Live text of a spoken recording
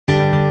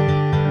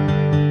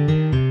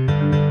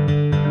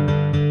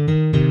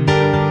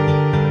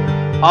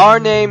Our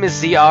name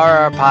is the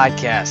RR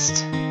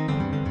Podcast.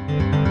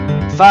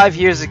 5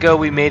 years ago,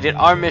 we made it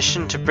our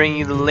mission to bring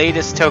you the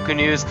latest toku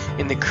news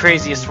in the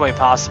craziest way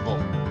possible.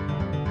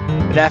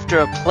 But after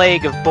a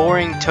plague of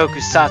boring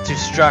tokusatsu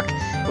struck,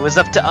 it was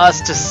up to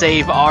us to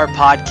save our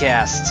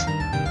podcast.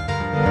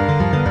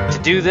 To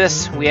do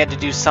this, we had to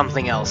do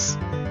something else.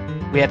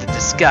 We had to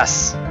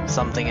discuss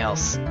something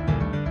else.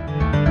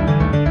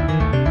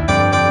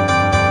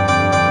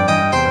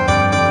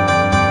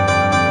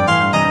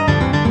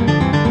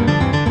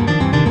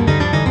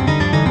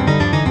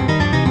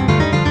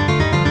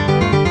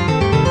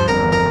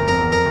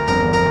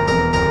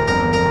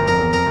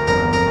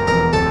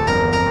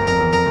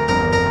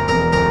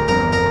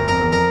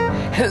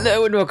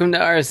 Hello and welcome to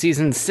our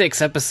Season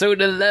 6,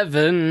 Episode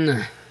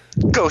 11.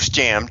 Ghost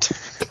jammed.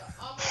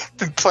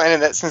 Been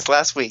planning that since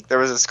last week. There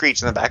was a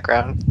screech in the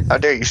background. How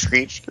dare you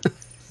screech?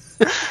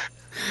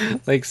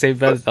 Like Saved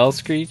by the Bell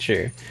Screech,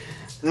 or?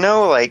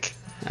 No, like...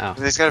 Oh,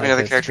 there's gotta be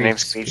another character named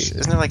Screech.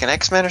 Isn't there like an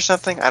X-Men or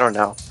something? I don't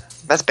know.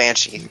 That's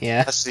Banshee.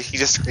 Yeah. He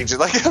just screeches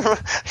like... I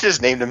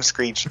just named him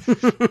Screech.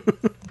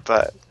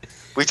 But...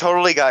 we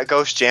totally got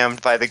ghost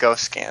jammed by the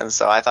ghost scan,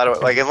 so I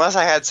thought, unless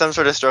I had some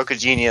sort of stroke of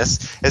genius,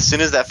 as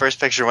soon as that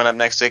first picture went up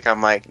next week,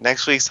 I'm like,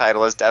 next week's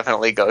title is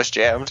definitely ghost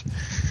jammed.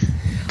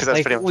 Because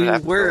that's pretty much what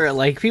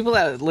happened. People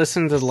that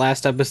listened to the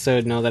last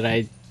episode know that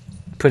I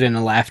put in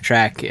a laugh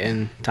track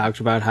and talked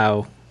about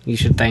how you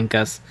should thank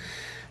us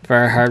for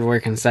our hard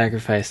work and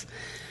sacrifice.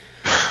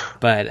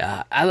 But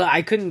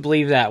I couldn't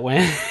believe that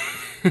when...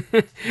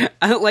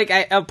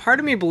 a part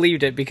of me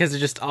believed it because it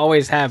just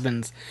always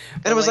happens.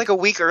 And it was like a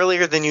week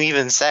earlier than you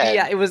even said.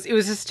 Yeah, it was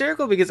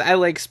hysterical because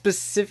I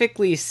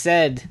specifically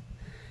said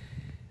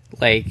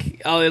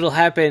it'll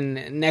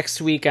happen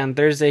next week on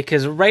Thursday,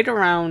 because right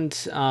around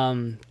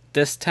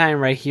this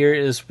time right here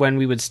is when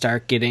we would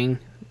start getting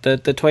the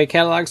toy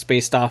catalogs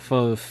based off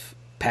of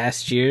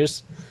past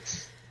years.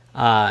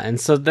 And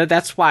so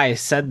that's why I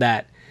said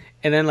that.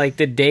 And then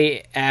the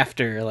day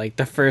after,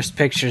 the first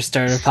picture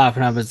started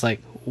popping up, it's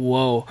like,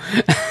 whoa.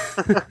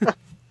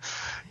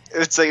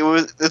 It's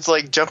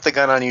like jump the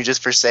gun on you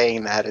just for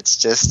saying that. It's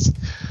just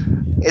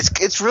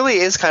it's really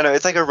is kind of,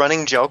 it's like a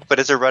running joke, but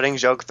it's a running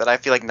joke that I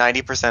feel like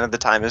 90% of the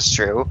time is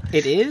true.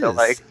 It is. So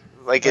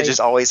it just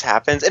always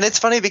happens. And it's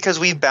funny because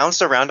we've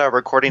bounced around our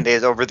recording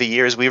days over the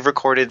years. We've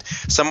recorded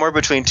somewhere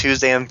between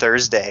Tuesday and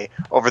Thursday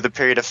over the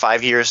period of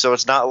 5 years, so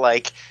it's not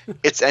like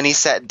it's any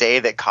set day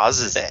that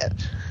causes it.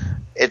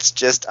 It's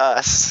just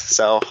us.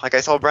 So like I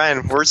told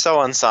Brian, we're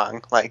so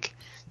unsung.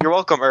 You're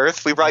welcome,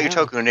 Earth. We brought you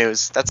Toku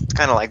news. That's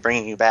kind of like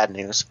bringing you bad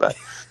news, but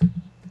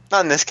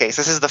not in this case.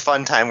 This is the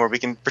fun time where we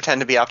can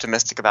pretend to be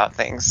optimistic about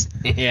things.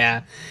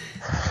 Yeah.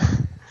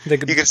 The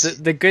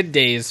good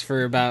days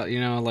for about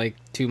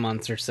 2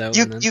 months or so.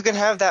 You can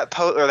have that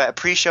that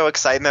pre-show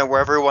excitement where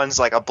everyone's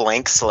like a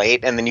blank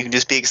slate, and then you can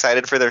just be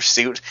excited for their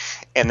suit,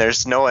 and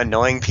there's no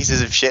annoying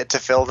pieces of shit to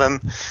fill them,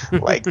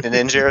 like the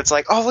ninja. It's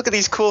like, oh, look at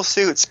these cool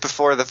suits.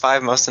 Before the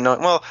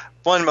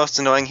one most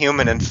annoying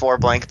human and 4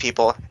 blank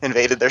people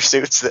invaded their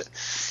suits.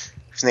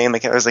 Whose name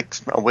was like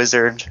a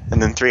wizard,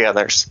 and then 3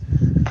 others.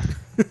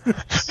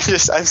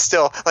 I'm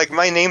still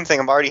my name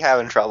thing. I'm already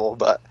having trouble,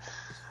 but.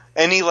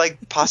 Any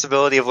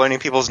possibility of learning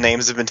people's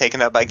names have been taken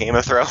up by Game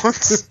of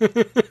Thrones.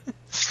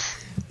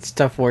 It's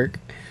tough work.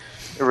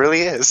 It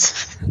really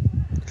is.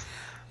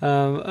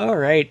 All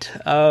right.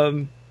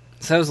 So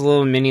that was a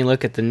little mini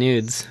look at the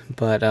nudes,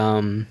 but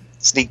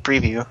sneak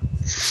preview.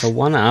 So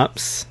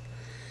 1-ups.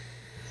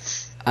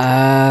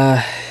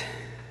 I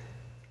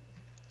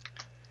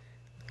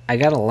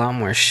got a lot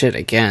more shit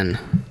again.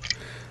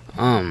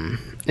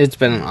 It's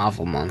been an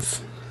awful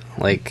month.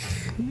 I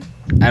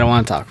don't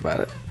want to talk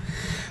about it.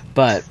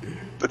 But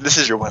this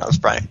is your 1-ups,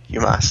 Brian. You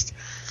must.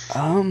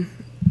 I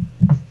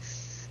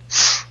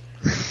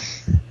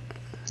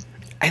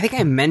think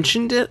I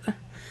mentioned it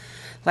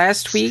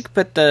last week,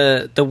 but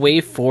the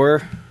Wave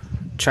 4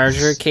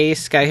 charger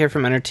case got here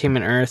from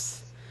Entertainment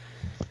Earth.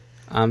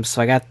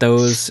 So I got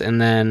those,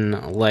 and then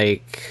I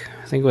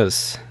think it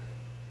was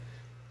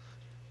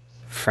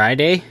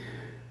Friday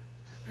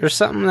or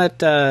something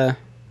that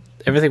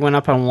everything went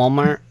up on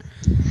Walmart.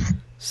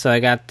 So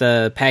I got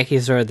the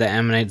Pachysword, the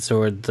Ammonite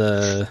Zord,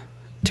 the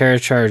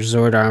Terracharge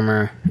Zord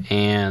armor,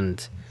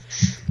 and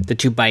the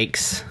 2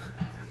 bikes,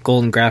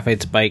 Golden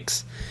Graphites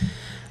bikes.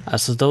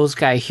 So those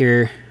got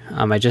here.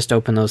 I just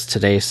opened those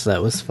today, so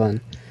that was fun.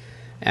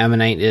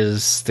 Ammonite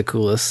is the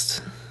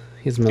coolest.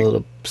 He's my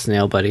little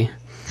snail buddy.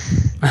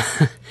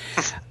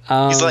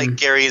 He's like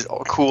Gary's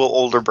cool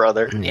older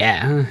brother.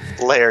 Yeah.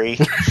 Larry.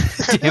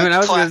 Damn it, I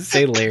was going to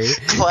say Larry.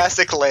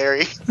 Classic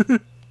Larry.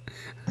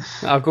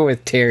 I'll go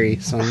with Terry.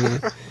 So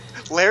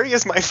Larry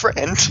is my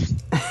friend.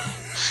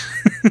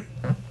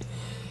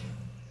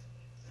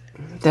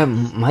 That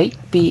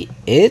might be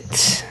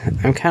it.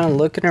 I'm kind of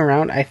looking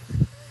around. I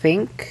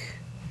think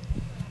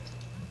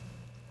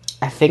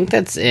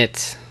that's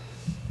it.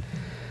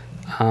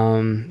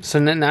 So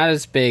not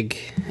as big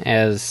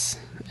as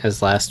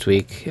last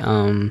week.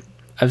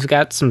 I've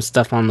got some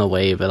stuff on the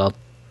way, but I'll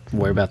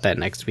worry about that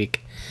next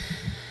week.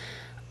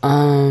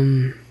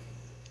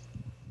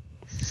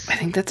 I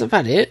think that's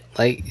about it.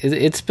 Like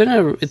it's been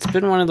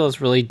one of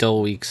those really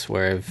dull weeks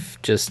where I've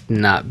just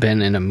not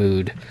been in a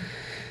mood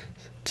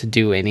to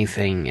do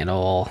anything at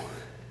all.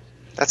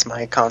 That's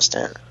my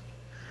constant.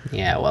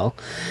 Yeah, well.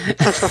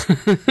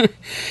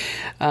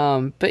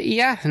 But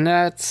yeah, and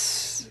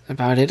that's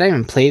about it. I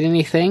haven't played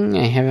anything.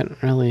 I haven't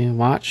really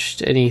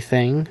watched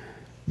anything.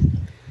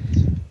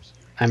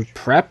 I'm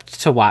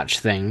prepped to watch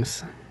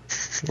things.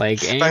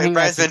 Like anything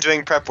Brian's been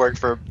doing prep work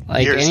for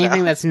like years anything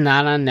now. that's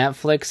not on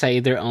Netflix, I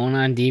either own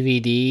on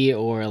DVD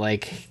or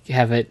like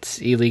have it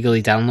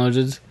illegally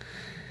downloaded.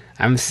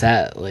 I'm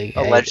set. Like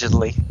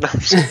Allegedly.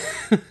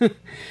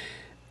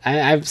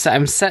 I'm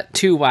set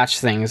to watch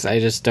things. I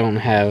just don't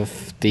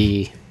have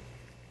the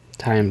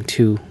time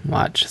to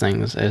watch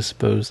things, I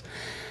suppose.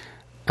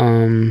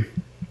 I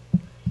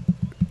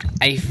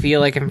feel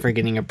like I'm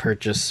forgetting a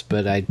purchase,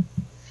 but I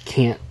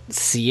can't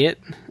see it.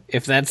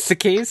 If that's the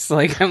case,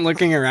 like I'm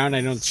looking around,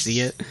 I don't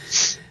see it.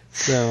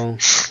 So,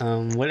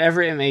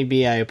 whatever it may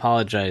be, I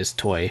apologize,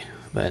 Toy.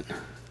 But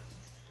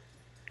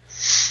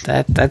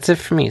that's it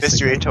for me.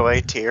 Mystery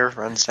toy tier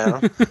runs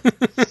down.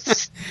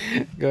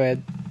 Go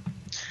ahead.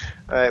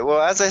 Alright,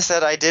 well, as I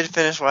said, I did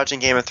finish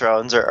watching Game of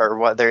Thrones, or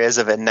what there is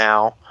of it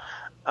now.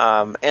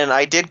 And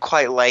I did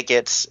quite like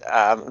it.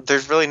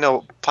 There's really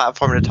no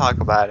platform to talk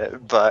about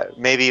it, but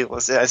maybe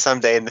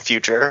someday in the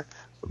future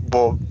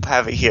we'll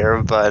have it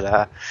here.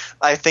 But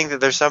I think that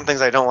there's some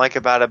things I don't like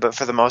about it, but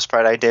for the most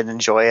part, I did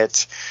enjoy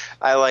it.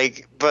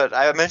 But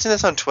I mentioned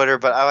this on Twitter,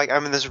 but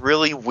I'm in this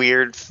really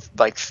weird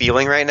like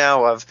feeling right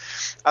now of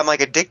I'm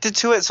like addicted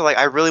to it, so like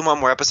I really want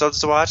more episodes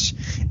to watch,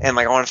 and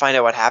like I want to find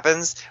out what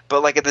happens.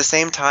 But like at the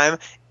same time,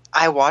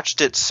 I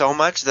watched it so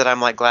much that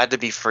I'm like glad to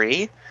be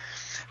free.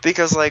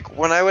 Because, like,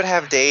 when I would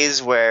have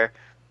days where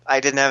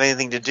I didn't have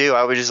anything to do,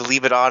 I would just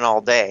leave it on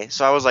all day.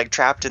 So I was, like,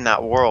 trapped in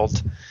that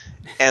world.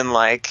 And,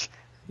 like...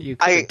 You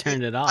could have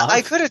turned it off.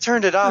 I could have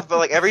turned it off, but,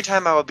 like, every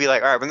time I would be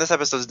like, all right, when this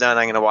episode's done,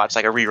 I'm going to watch,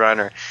 like, a rerun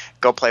or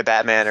go play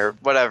Batman or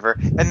whatever.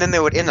 And then they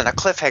would end on a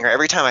cliffhanger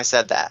every time I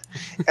said that.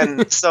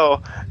 And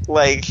so,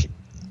 like...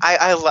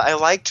 I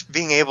liked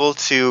being able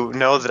to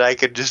know that I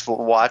could just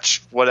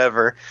watch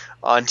whatever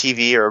on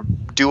TV or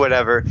do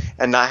whatever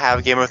and not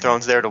have Game of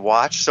Thrones there to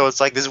watch. So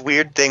it's like this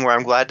weird thing where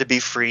I'm glad to be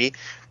free,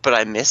 but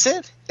I miss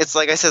it. It's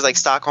like I said, like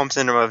Stockholm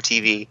Syndrome of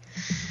TV.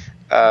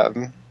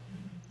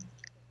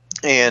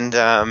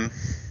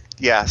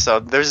 Yeah, so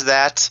there's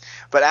that.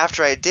 But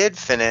after I did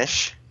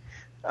finish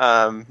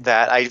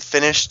that, I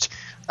finished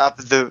up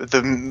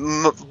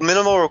the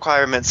minimal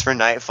requirements for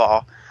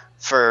Nightfall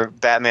for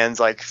Batman's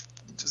like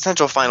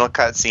essential final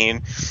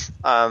cutscene,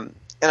 and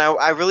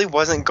I really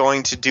wasn't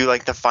going to do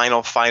like the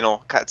final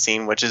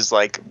cutscene, which is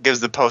like gives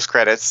the post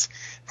credits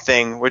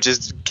thing, which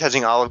is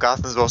catching all of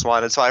Gotham's Most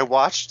Wanted. So I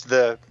watched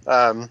the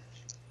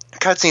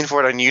cutscene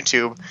for it on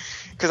YouTube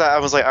because I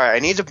was like, all right, I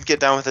need to get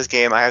done with this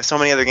game. I have so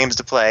many other games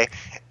to play.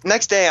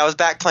 Next day, I was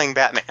back playing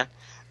Batman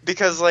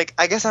because like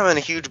I guess I'm in a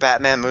huge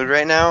Batman mood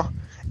right now,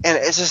 and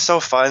it's just so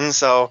fun.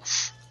 So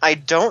I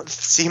don't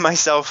see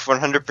myself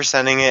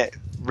 100%ing it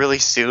really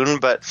soon,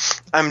 but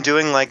I'm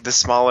doing like the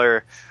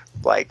smaller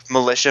like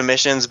militia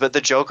missions, but the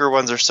Riddler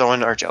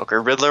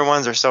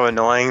ones are so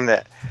annoying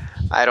that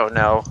I don't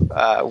know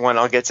when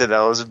I'll get to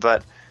those,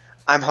 but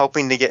I'm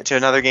hoping to get to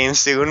another game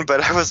soon. But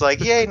I was like,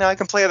 yay, now I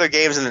can play other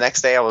games, and the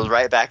next day I was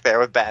right back there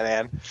with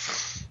Batman.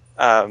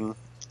 But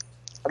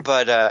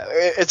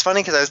it's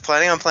funny because I was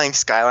planning on playing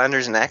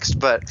Skylanders next,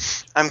 but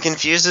I'm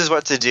confused as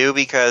what to do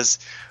because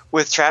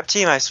with Trap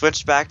Team I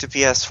switched back to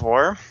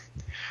PS4.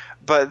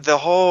 But the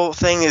whole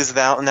thing is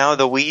that now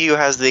the Wii U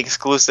has the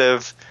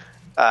exclusive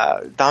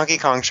Donkey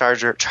Kong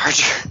Charger.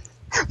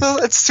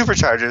 Well, it's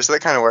Supercharger, so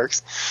that kind of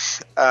works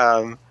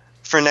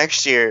for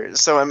next year.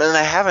 So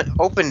I haven't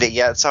opened it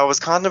yet, so I was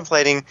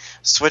contemplating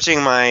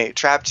switching my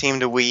Trap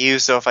Team to Wii U.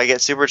 So if I get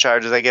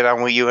Superchargers, I get on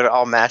Wii U and it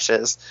all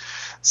matches.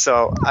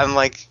 So I'm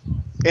like,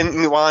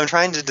 while I'm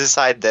trying to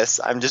decide this,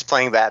 I'm just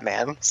playing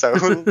Batman. So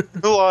who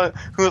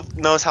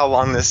knows how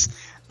long this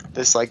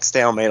like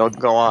stalemate will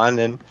go on,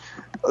 and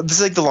this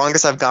is like the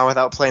longest I've gone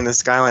without playing the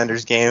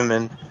Skylanders game,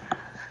 and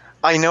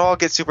I know I'll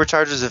get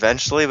Superchargers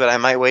eventually, but I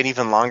might wait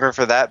even longer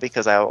for that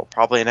because I will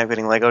probably end up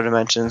getting Lego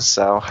Dimensions.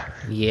 So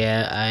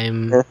yeah, I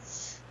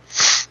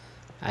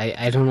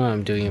don't know what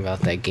I'm doing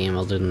about that game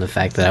other than the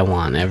fact that I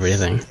want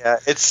everything. Yeah,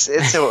 it's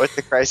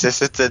a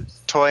crisis. It's a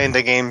toy and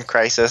a game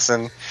crisis,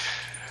 and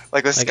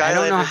like with Skylanders, I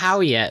don't know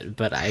how yet,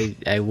 but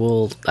I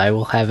will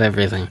have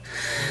everything.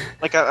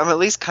 Like I'm at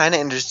least kind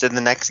of interested in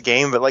the next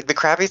game, but like the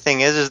crappy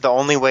thing is the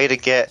only way to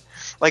get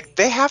like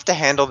they have to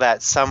handle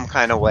that some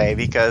kind of way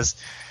because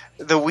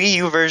the Wii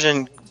U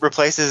version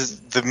replaces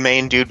the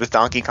main dude with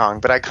Donkey Kong,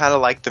 but I kind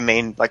of like the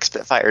main like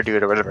Spitfire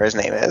dude or whatever his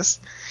name is.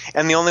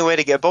 And the only way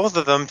to get both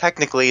of them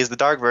technically is the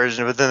dark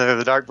version, but then they're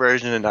the dark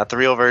version and not the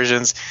real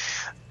versions.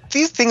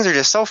 These things are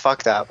just so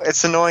fucked up.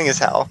 It's annoying as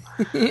hell.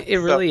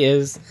 It really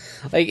is.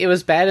 Like, it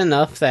was bad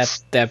enough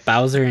that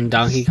Bowser and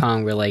Donkey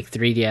Kong were, like,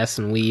 3DS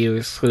and Wii U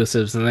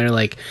exclusives, and they're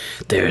like,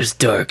 there's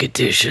dark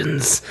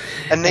editions.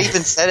 And they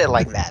even said it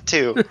like that,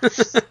 too.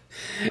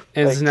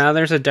 And Like- so now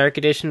there's a Dark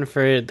Edition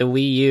for the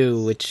Wii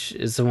U, which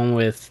is the one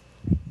with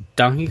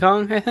Donkey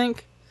Kong, I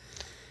think.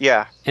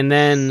 Yeah. And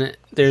then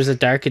there's a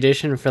Dark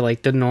Edition for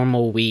like the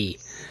normal Wii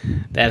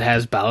that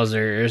has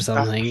Bowser or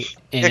something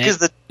in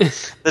Because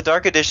it. the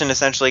Dark Edition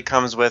essentially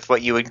comes with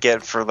what you would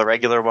get for the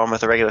regular one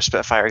with the regular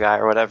Spitfire guy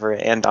or whatever,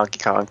 and Donkey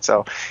Kong.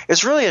 So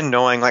it's really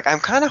annoying. Like, I'm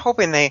kind of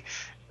hoping they,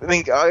 I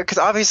mean, because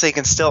obviously it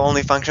can still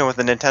only function with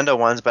the Nintendo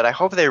ones, but I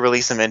hope they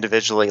release them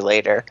individually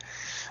later,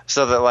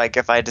 so that like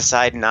if I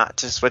decide not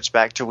to switch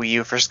back to Wii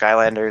U for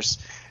Skylanders,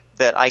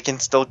 that I can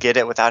still get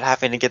it without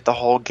having to get the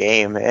whole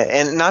game.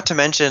 And not to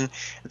mention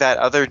that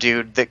other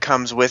dude that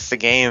comes with the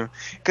game,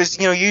 because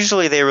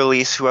usually they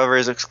release whoever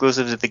is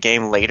exclusive to the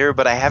game later,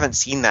 but I haven't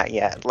seen that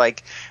yet.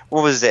 Like,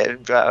 what was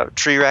it,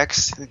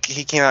 T-Rex?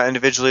 He came out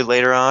individually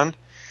later on,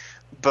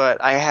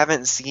 but I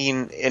haven't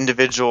seen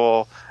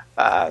individual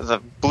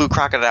the blue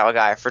crocodile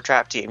guy for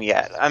Trap Team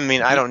yet. I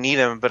mean, I don't need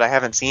him, but I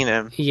haven't seen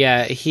him.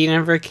 Yeah, he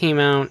never came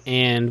out,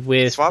 and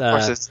with Swap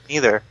Forces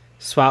neither.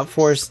 Swap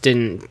Force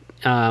didn't.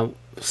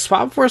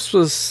 Swap Force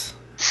was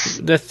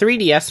the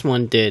 3DS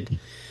one did,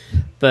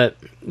 but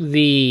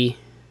the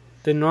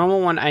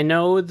normal one, I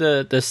know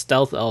the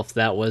Stealth Elf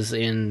that was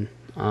in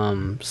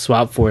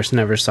Swap Force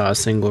never saw a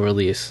single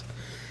release.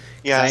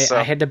 Yeah,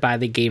 I had to buy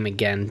the game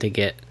again to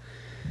get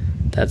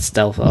that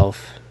Stealth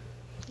Elf.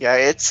 Yeah,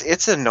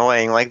 it's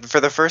annoying. Like, for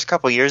the first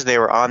couple years they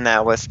were on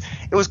that with,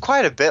 it was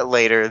quite a bit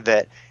later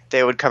that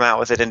they would come out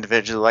with it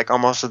individually, like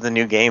almost with the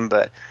new game,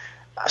 but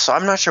so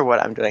I'm not sure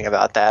what I'm doing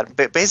about that.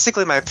 But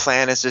basically my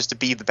plan is just to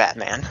be the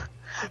Batman.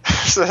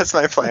 So that's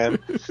my plan.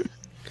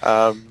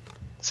 So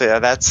yeah,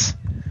 that's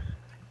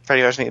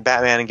pretty much me,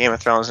 Batman and Game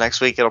of Thrones.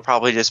 Next week it'll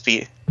probably just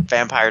be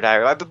Vampire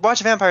Diaries. I've been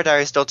watching Vampire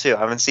Diaries still too.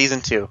 I'm in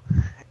season 2.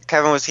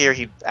 Kevin was here,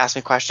 he'd ask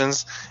me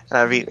questions and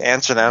I'd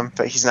answer them,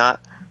 but he's not.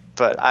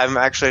 But I'm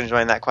actually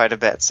enjoying that quite a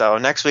bit. So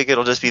next week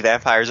it'll just be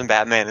Vampires and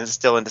Batman, and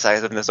still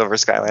indecisiveness over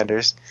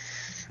Skylanders.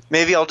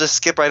 Maybe I'll just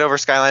skip right over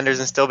Skylanders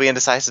and still be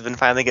indecisive and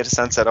finally get a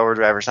Sunset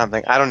Overdrive or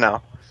something. I don't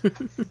know.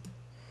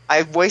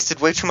 I've wasted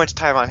way too much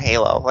time on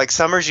Halo. Like,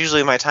 summer's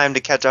usually my time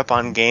to catch up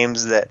on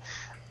games that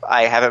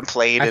I haven't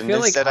played. I and feel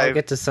like instead I'll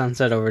get to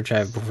Sunset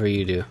Overdrive before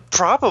you do.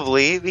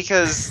 Probably,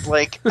 because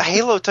like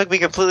Halo took me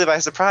completely by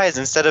surprise.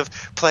 Instead of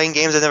playing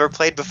games I've never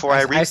played before,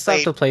 I still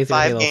have to play through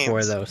 5 Halo games.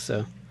 4 though,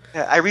 so.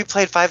 Yeah, I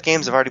replayed 5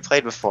 games I've already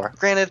played before.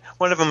 Granted,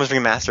 one of them was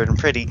remastered and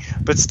pretty,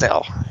 but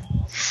still.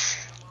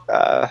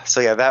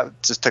 So yeah,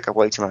 that just took up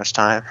way too much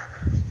time.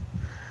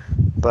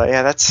 But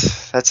yeah,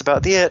 that's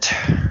about it.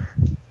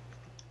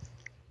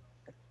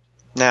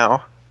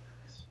 Now,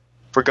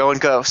 we're going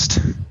Ghost.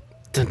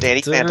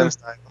 Danny Phantom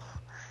style.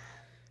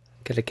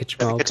 Gotta catch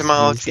Gotta them all. get them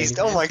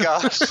all. Oh my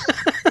gosh.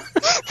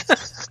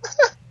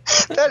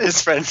 That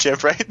is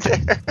friendship right there.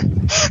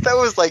 That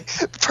was like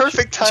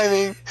perfect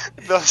timing.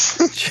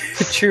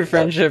 True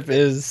friendship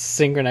is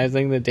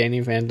synchronizing the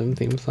Danny Phantom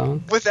theme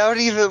song. Without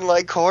even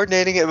like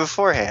coordinating it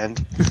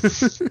beforehand.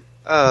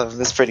 Oh,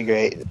 that's pretty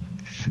great.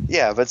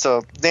 Yeah, but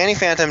so Danny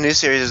Phantom new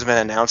series has been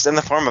announced in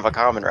the form of a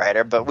Kamen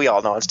Rider, but we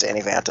all know it's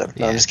Danny Phantom.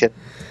 No, Yeah. I'm just kidding.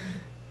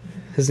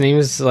 His name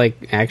is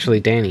like actually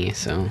Danny,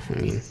 so I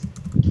mean,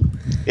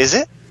 Is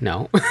it?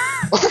 no.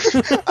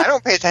 I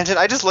don't pay attention.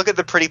 I just look at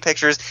the pretty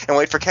pictures and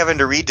wait for Kevin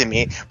to read to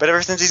me. But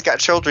ever since he's got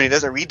children, he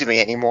doesn't read to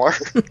me anymore.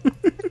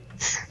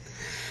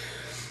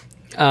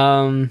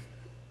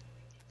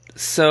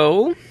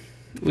 So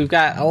we've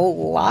got a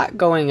lot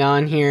going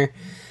on here,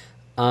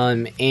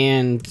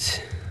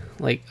 and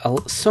like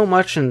so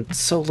much and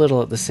so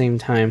little at the same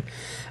time.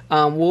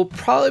 We'll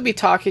probably be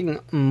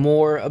talking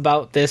more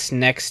about this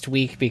next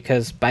week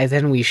because by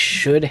then we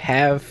should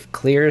have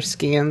clear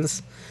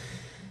scans.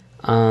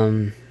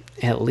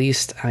 At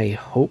least I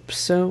hope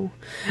so.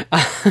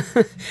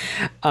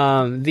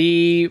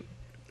 The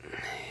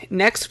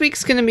next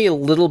week's going to be a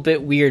little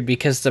bit weird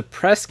because the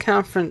press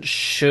conference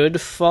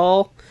should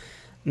fall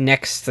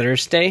next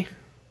Thursday.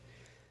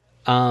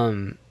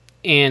 And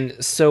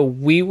so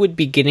we would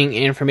be getting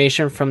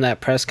information from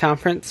that press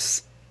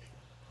conference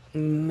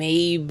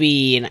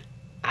maybe an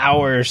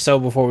hour or so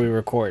before we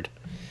record.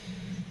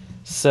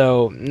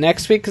 So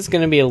next week is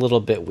going to be a little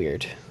bit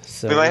weird.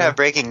 So We might have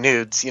breaking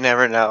nudes. You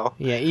never know.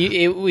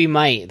 Yeah, we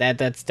might.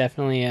 That's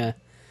definitely a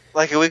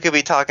Like, we could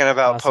be talking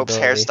about Pope's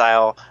Possibility.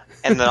 hairstyle,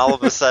 and then all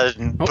of a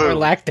sudden, boom. or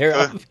lack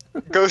thereof.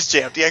 Ghost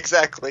jammed. Yeah,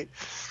 exactly.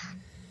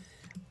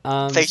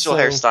 Facial so,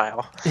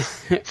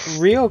 hairstyle.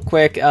 Real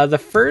quick, the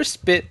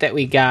first bit that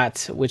we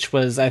got, which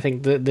was I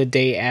think the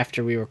day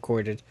after we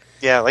recorded.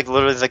 Yeah, like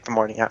literally like the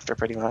morning after,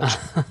 pretty much.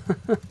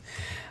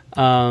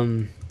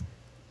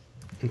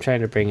 I'm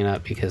trying to bring it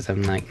up because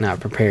I'm like not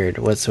prepared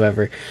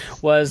whatsoever.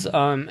 Was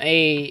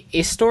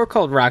a store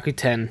called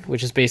Rakuten,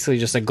 which is basically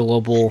just a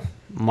global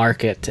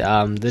market.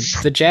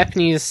 The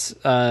Japanese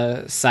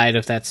side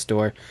of that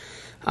store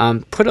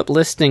put up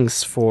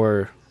listings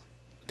for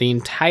the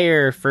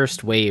entire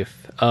first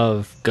wave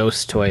of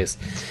Ghost toys.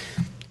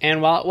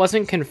 And while it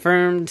wasn't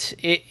confirmed,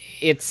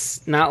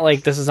 it's not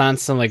like this is on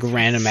some like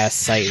random ass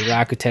site.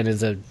 Rakuten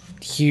is a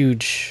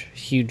huge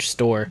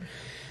store.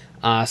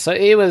 So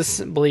it was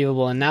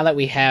believable, and now that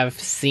we have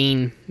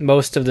seen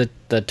most of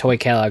the toy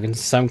catalog in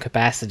some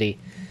capacity,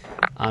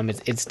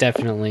 it's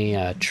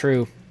definitely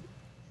true.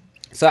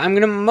 So I'm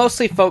going to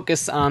mostly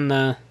focus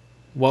on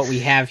what we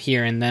have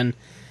here, and then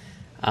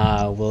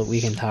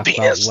we can talk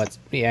about what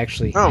we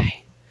actually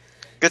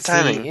good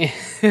timing.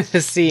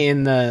 see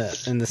in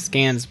the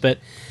scans. But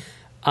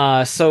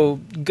so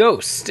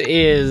Ghost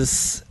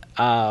is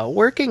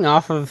working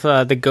off of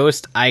the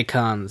Ghost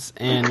icons,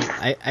 and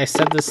I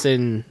said this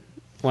in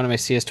one of my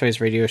CS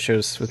Toys radio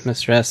shows with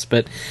Mr. S,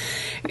 but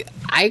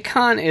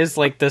icon is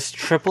like this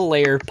triple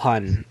layer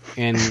pun,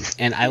 and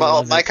I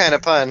love my kind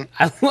of pun.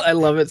 I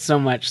love it so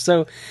much.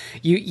 So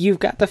you've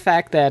got the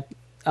fact that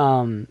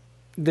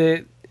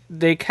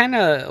they kind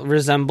of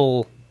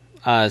resemble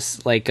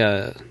like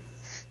a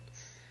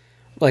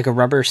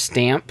rubber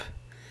stamp,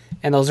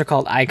 and those are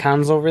called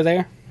icons over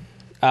there,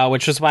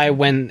 which is why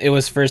when it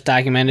was first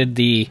documented,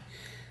 the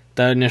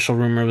initial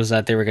rumor was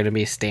that they were going to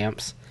be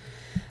stamps.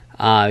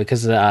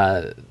 Because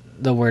the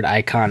word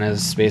icon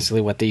is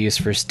basically what they use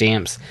for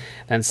stamps.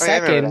 Then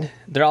second,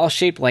 they're all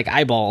shaped like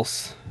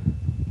eyeballs.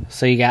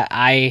 So you got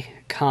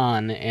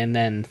icon. And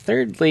then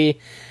thirdly,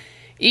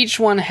 each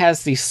one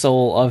has the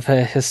soul of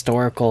a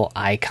historical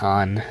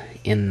icon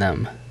in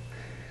them.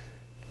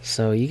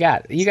 So you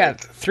got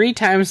 3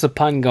 times the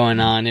pun going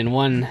on in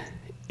one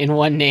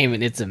name,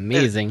 and it's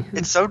amazing.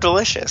 It's so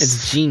delicious.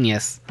 It's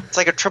genius. It's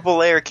like a triple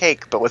layer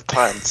cake, but with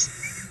puns.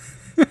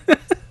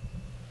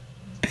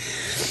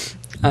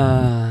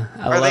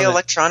 Are they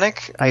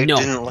electronic? I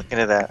didn't look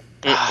into that.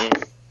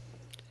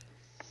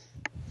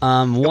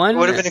 One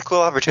would have been a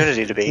cool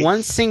opportunity to be.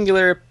 One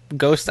singular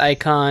Ghost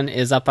icon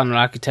is up on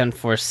Rakuten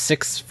for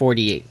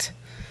 $648.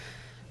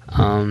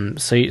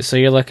 So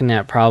you're looking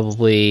at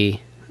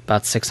probably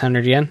about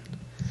 600 yen.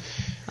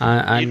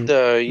 You'd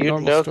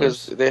know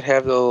because they'd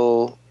have the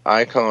little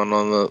icon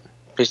on the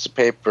piece of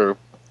paper,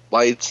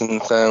 lights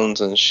and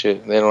sounds and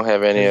shit. They don't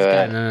have any of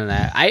that. None of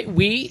that.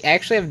 We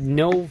actually have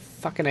no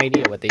fucking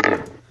idea what they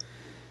do.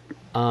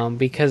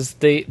 Because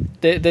the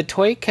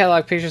toy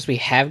catalog pictures we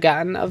have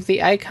gotten of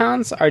the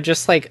icons are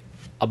just like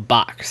a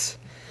box.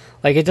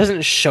 Like, it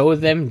doesn't show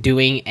them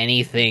doing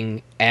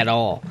anything at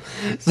all.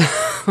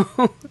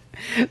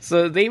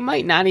 So they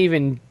might not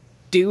even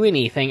do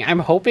anything. I'm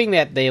hoping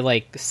that they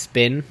like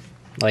spin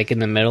like in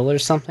the middle or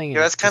something. Yeah,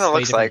 that's kind of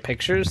looks like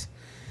pictures.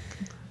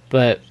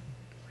 But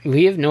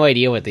we have no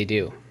idea what they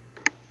do.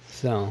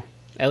 So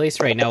at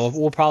least right now,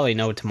 we'll probably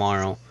know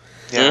tomorrow.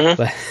 Yeah.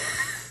 But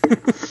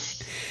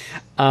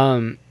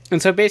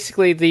and so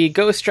basically the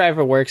Ghost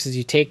driver works is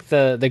you take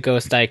the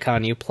Ghost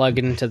icon, you plug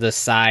it into the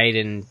side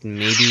and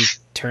maybe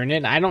turn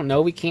it. I don't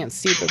know. We can't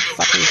see the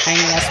fucking tiny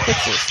ass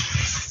pictures.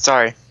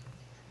 Sorry.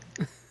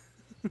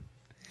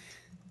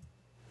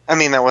 I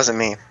mean, that wasn't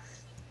me.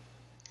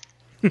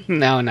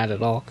 No, not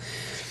at all.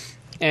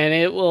 And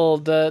it will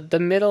the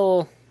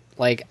middle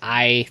like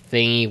eye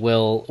thingy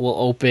will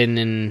open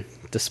and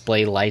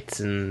display lights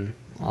and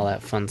all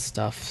that fun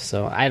stuff.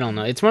 So I don't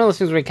know. It's one of those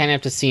things where you kind of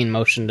have to see in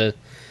motion to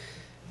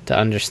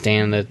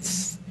understand that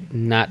it's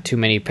not too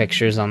many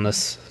pictures on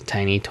this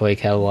tiny toy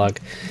catalog.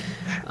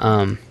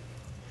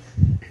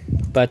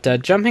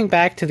 But jumping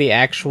back to the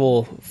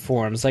actual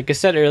forms, like I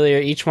said earlier,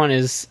 each one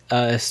is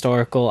a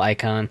historical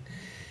icon.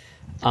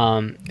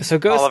 So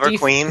Ghost Oliver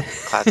Queen.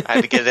 I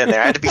had to get it in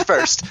there. I had to be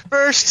first.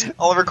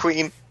 Oliver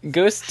Queen.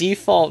 Ghost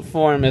default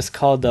form is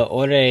called the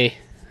Ore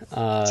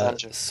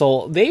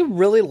Soul. They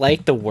really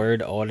like the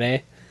word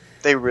Ore.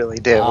 They really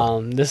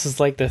do. This is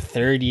like the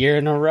 3rd year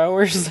in a row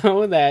or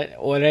so that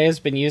Ore has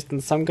been used in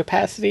some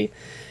capacity.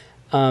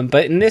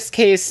 But in this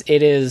case,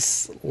 it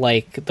is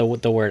like the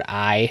word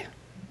I.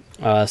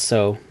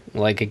 So,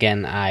 like,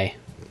 again, I.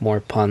 More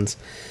puns.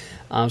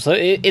 So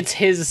it's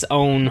his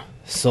own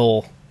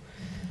soul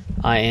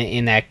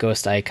in that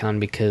Ghost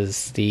icon,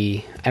 because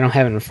I don't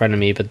have it in front of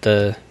me, but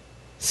the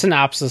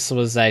synopsis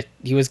was that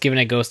he was given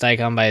a Ghost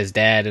icon by his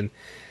dad, and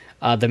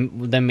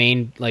the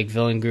main like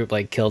villain group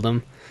like killed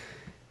him.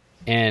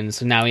 And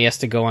so now he has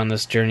to go on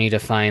this journey to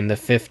find the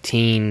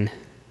 15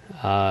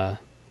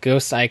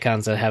 ghost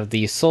icons that have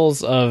the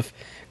souls of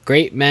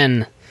great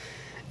men.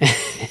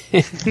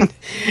 And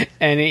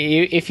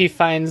if he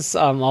finds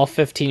all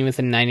 15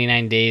 within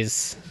 99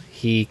 days,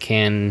 he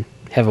can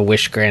have a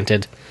wish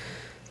granted.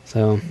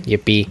 So,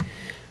 yippee.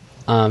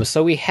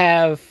 So we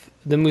have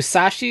the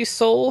Musashi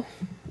soul.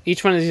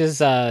 Each one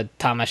is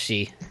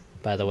Tamashi,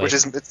 by the way.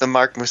 It's the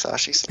Mark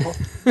Musashi soul.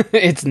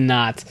 It's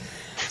not.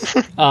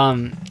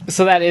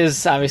 So that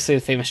is obviously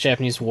the famous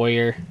Japanese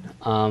warrior.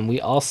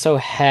 We also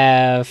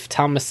have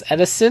Thomas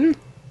Edison,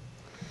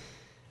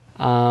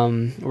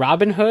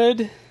 Robin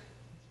Hood,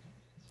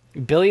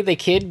 Billy the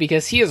Kid,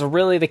 because he is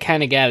really the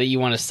kind of guy that you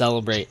want to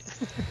celebrate.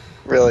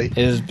 Really?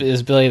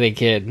 Is Billy the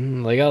Kid.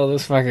 Like, oh,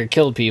 this fucker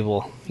killed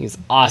people. He's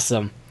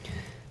awesome.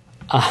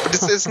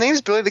 His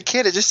name's Billy the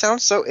Kid. It just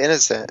sounds so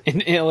innocent.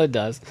 It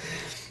does.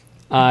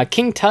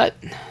 King Tut.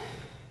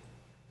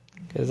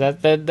 Because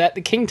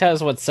that King Tut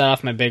is what set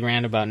off my big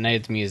rant about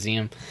Night at the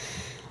Museum.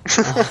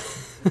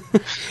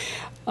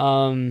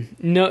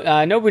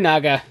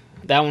 Nobunaga,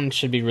 that one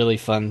should be really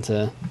fun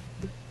to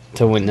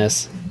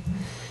witness.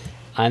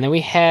 And then we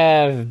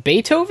have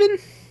Beethoven.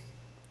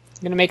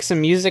 I'm gonna make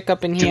some music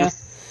up in here.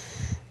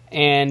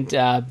 And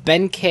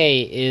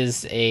Benkei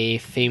is a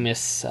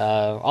famous,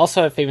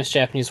 also a famous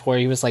Japanese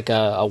warrior. He was like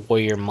a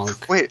warrior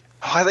monk. Wait,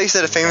 I thought you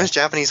said a famous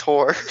Japanese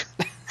whore.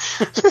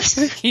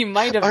 He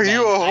might have. Are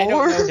you a whore? I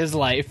don't know his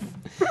life.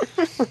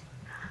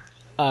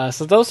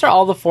 So those are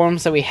all the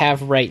forms that we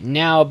have right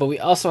now, but we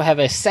also have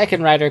a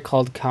second rider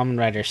called Kamen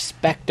Rider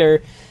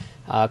Spectre.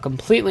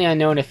 Completely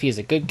unknown if he's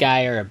a good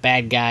guy or a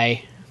bad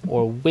guy,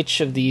 or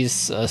which of these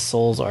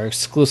souls are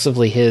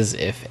exclusively his,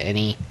 if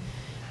any.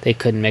 They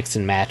could mix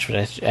and match,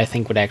 which I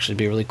think would actually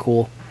be really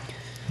cool.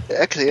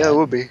 Actually, yeah, it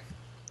would be.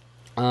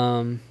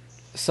 So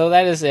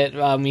that is it.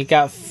 We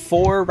got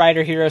 4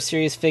 Rider Hero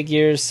Series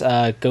figures: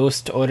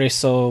 Ghost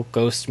Oreso,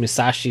 Ghost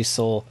Musashi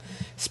Soul,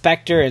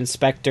 Spectre, and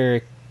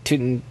Spectre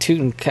Tuten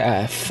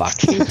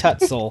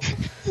Soul.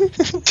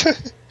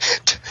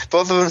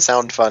 Both of them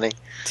sound funny.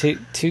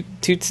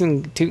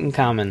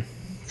 Tutankhamun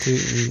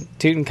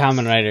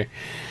Rider.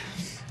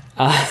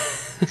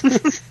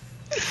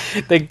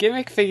 The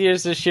gimmick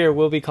figures this year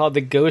will be called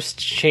the Ghost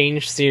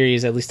Change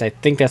Series. At least I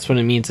think that's what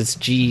it means. It's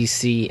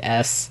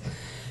GCS.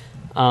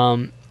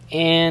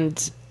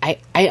 And I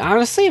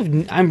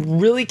honestly I'm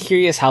really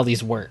curious how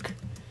these work.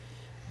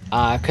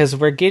 Because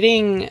we're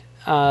getting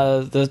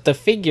the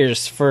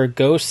figures for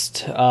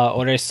Ghost,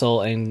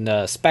 Oresol,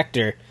 and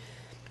Spectre,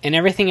 and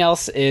everything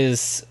else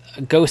is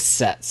Ghost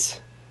sets.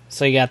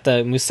 So you got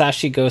the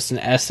Musashi Ghost and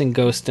Essen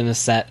Ghost in a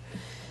set.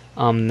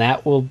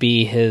 That will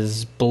be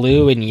his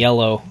blue and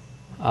yellow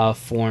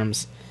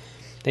forms.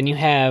 Then you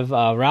have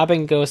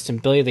Robin Ghost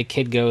and Billy the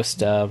Kid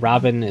Ghost.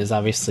 Robin is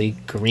obviously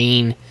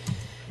green,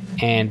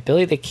 and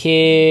Billy the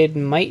Kid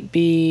might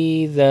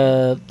be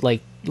the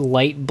like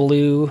light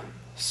blue,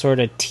 sort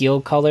of teal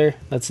color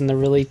that's in the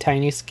really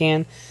tiny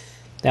scan.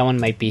 That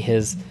one might be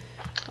his.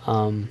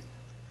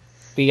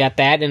 We got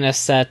that in a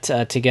set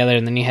together,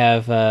 and then you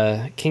have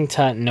King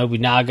Tut and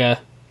Nobunaga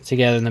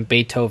together, and then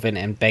Beethoven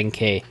and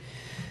Benkei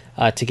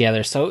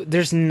together. So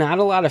there's not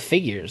a lot of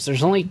figures.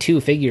 There's only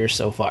 2 figures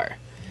so far,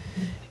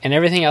 and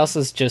everything else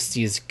is just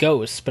these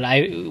ghosts. But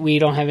we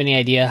don't have any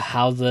idea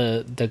how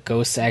the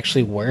ghosts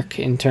actually work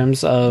in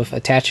terms of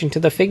attaching to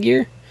the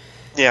figure.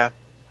 Yeah,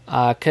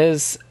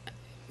 because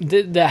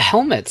the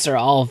helmets are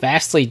all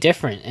vastly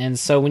different, and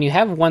so when you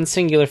have one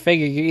singular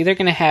figure, you're either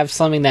going to have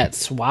something that's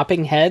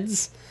swapping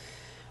heads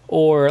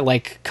or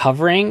like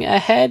covering a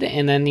head,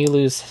 and then you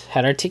lose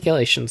head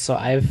articulation. So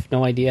I have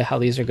no idea how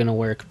these are going to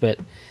work, but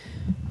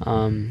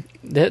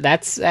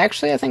that's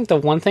actually, I think, the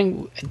one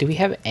thing. Do we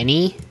have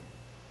any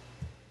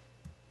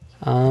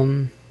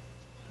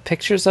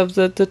pictures of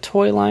the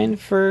toy line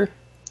for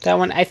that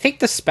one? I think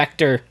the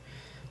Spectre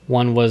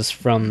one was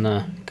from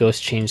the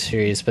Ghost Change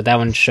series, but that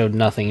one showed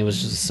nothing. It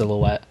was just a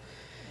silhouette.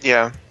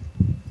 Yeah.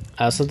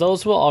 So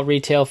those will all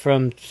retail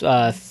from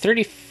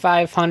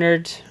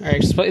 3,500, or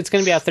it's going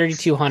to be about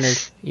 3,200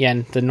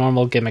 yen, the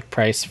normal gimmick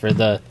price for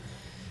the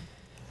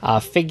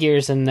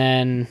figures, and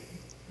then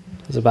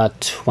it's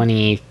about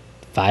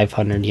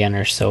 2,500 yen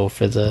or so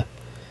for the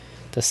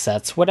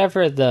sets.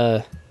 Whatever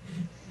the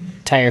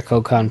Tire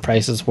Kokon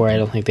prices were, I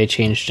don't think they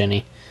changed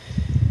any.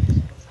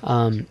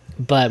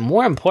 But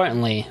more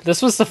importantly,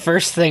 this was the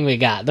first thing we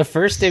got. The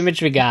first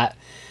image we got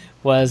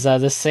was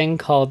this thing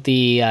called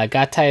the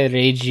Gatai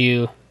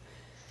Reiju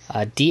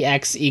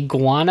DX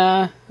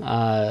Iguana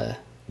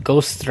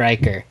Ghost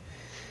Striker.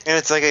 And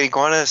it's like an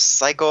iguana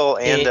cycle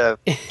and a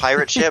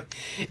pirate ship.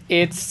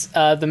 It's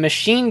the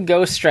Machine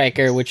Ghost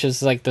Striker, which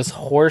is like this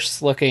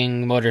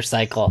horse-looking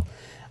motorcycle,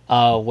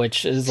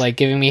 which is like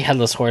giving me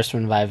Headless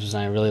Horseman vibes,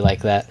 and I really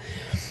like that.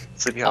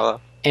 Sleepy Hollow.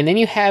 And then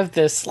you have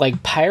this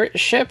like pirate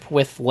ship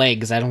with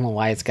legs. I don't know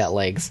why it's got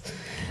legs.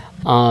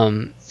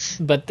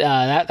 But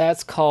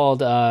that's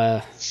called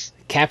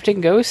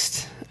Captain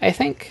Ghost, I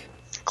think.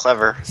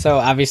 Clever. So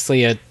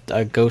obviously a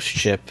ghost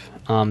ship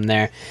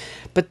there.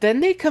 But then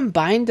they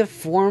combined to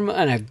form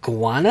an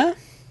iguana.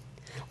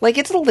 Like,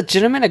 it's a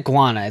legitimate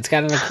iguana. It's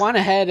got an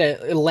iguana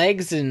head,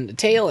 legs, and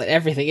tail, and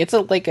everything. It's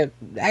like an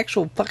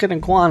actual fucking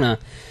iguana.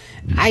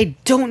 I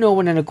don't know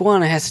what an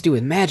iguana has to do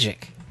with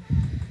magic.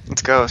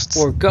 It's ghosts.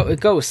 Or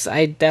ghosts.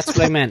 That's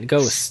what I meant.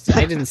 Ghosts.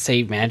 I didn't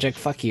say magic.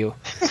 Fuck you.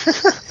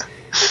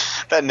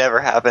 That never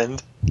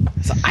happened.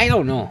 So I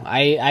don't know.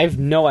 I have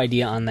no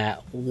idea on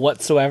that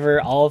whatsoever.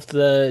 All of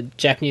the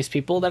Japanese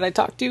people that I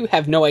talk to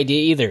have no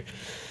idea either.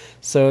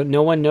 So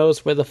no one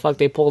knows where the fuck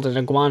they pulled an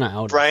iguana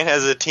out. Brian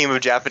has a team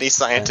of Japanese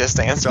scientists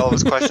to answer all of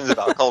his questions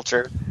about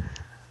culture.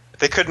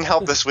 They couldn't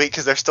help this week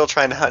because they're still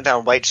trying to hunt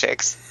down white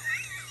chicks.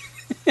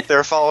 They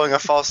were following a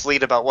false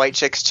lead about white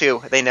chicks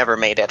too. They never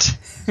made it.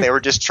 They were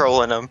just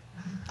trolling them.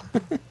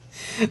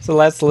 So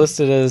that's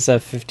listed as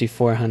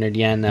 5,400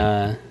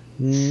 yen.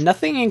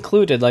 Nothing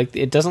included. Like,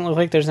 it doesn't look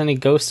like there's any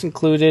ghosts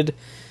included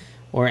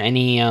or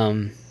any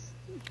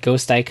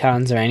ghost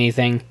icons or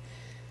anything.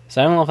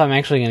 So I don't know if I'm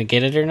actually going to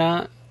get it or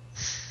not.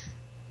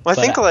 Well,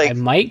 I think I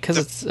might, because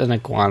it's an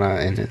iguana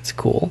and it's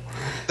cool.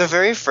 The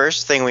very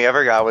first thing we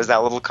ever got was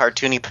that little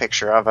cartoony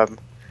picture of him.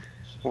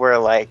 where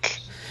like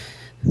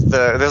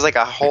there's like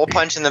a hole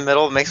punch in the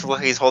middle that makes it look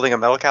like he's holding a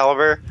metal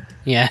caliber.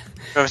 Yeah. You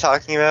know what I'm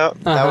talking about?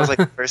 Uh-huh. That was like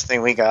the first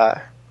thing we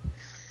got.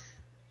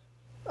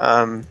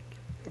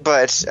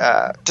 But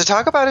to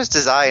talk about his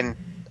design,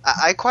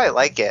 I quite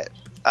like it.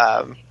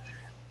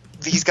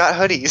 He's got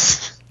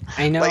hoodies.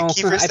 I know. Like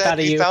Kiefer said,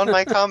 we found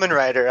my Kamen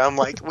Rider. I'm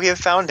like, we have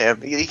found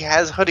him. He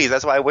has hoodies.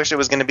 That's why I wish it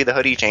was going to be the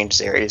Hoodie Change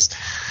series.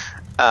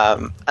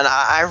 And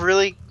I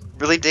really,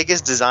 really dig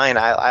his design.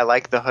 I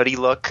like the hoodie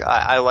look.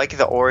 I like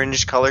the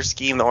orange color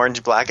scheme, the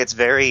orange black. It's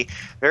very,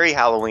 very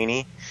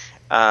Halloween-y.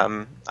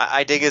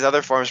 I dig his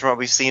other forms from what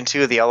we've seen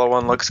too. The yellow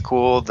one looks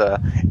cool.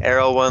 The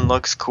arrow one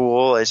looks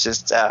cool. It's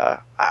just,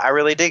 I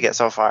really dig it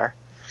so far.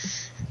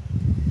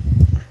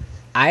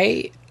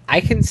 I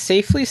can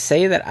safely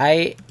say that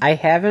I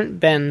haven't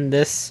been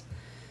this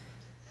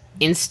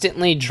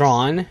instantly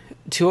drawn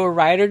to a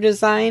rider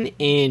design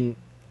in,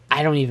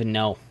 I don't even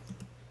know.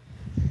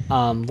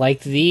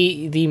 Like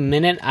the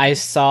minute I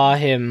saw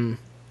him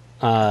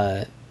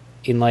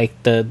in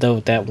like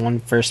that one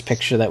first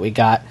picture that we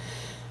got,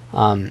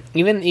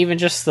 even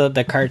just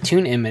the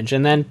cartoon image,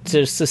 and then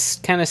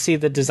just kind of see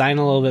the design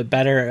a little bit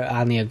better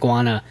on the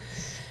iguana.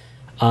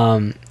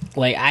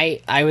 Like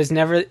I was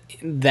never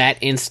that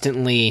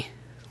instantly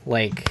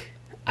like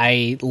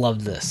I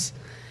loved this,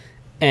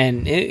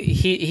 and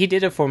he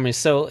did it for me.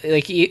 So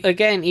like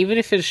again, even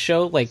if his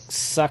show like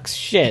sucks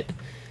shit,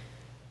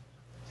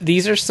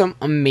 these are some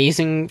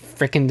amazing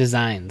freaking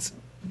designs.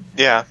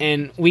 Yeah,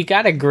 and we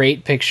got a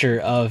great picture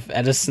of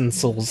Edison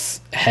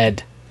Soul's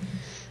head,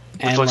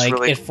 and like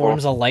really it cool.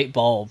 Forms a light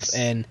bulb,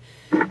 and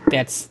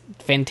that's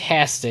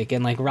fantastic.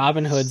 And like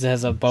Robin Hood's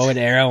has a bow and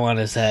arrow on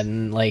his head,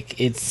 and like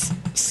it's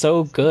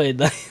so good.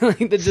 Like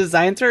the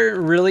designs are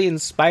really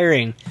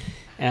inspiring,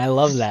 and I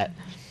love that.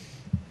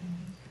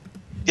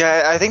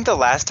 Yeah, I think the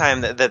last time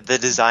that the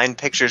design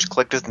pictures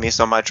clicked with me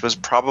so much was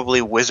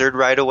probably Wizard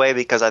right away,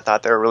 because I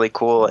thought they were really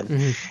cool.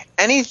 And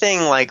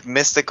anything like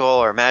mystical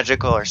or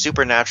magical or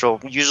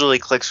supernatural usually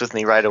clicks with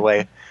me right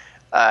away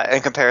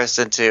in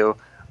comparison to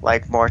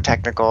like more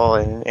technical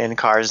and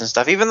cars and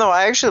stuff. Even though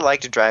I actually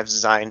liked Drive's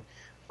design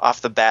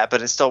off the bat,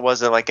 but it still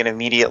wasn't like an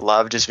immediate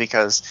love, just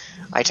because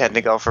I tend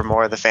to go for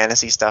more of the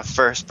fantasy stuff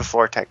first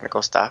before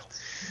technical stuff.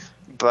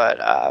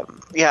 But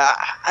yeah,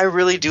 I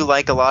really do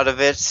like a lot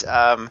of it.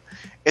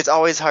 It's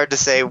always hard to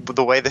say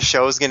the way the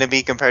show is going to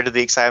be compared to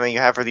the excitement you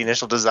have for the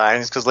initial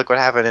designs, because look what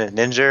happened in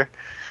Ninja.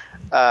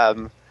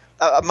 I'm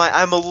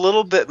a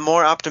little bit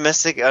more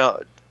optimistic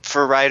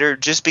for Rider,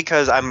 just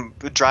because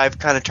Drive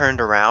kind of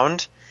turned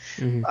around,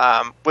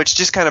 which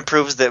just kind of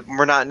proves that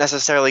we're not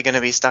necessarily going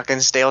to be stuck in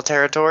stale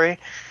territory.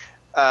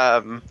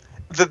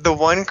 The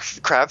one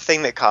crap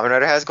thing that Kamen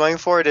Rider has going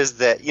for it is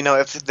that, you know,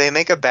 if they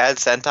make a bad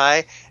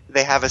Sentai,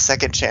 they have a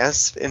second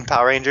chance in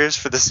Power Rangers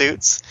for the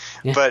suits.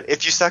 Yeah. But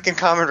if you suck in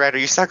Kamen Rider,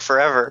 you suck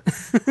forever.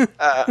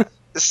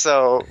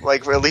 So,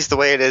 like, at least the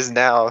way it is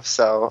now.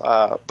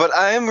 So, but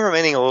I am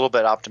remaining a little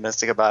bit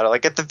optimistic about it.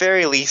 Like, at the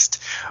very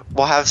least,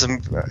 we'll have some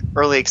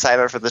early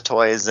excitement for the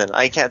toys, and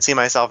I can't see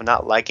myself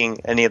not liking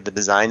any of the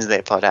designs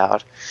they put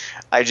out.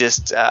 I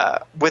just,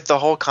 with the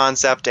whole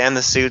concept and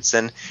the suits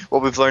and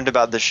what we've learned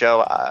about the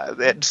show,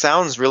 it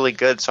sounds really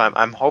good, so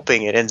I'm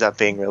hoping it ends up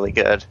being really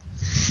good.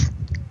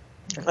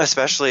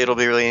 Especially, it'll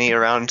be really neat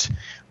around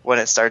when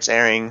it starts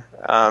airing,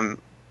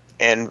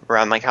 and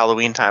around like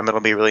Halloween time.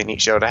 It'll be a really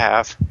neat show to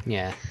have.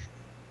 Yeah.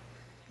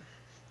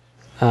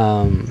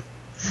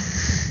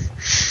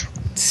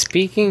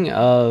 Speaking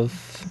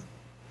of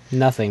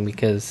nothing,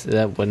 because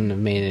that wouldn't have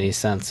made any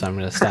sense, so I'm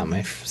going to stop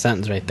my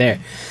sentence right there.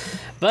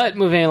 But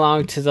moving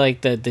along to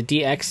like the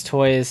DX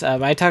toys,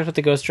 I talked about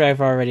the Ghost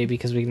Driver already,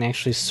 because we can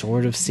actually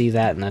sort of see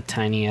that in a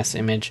tiny ass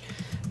image,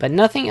 but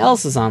nothing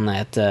else is on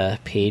that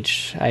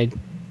page.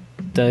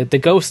 The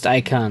ghost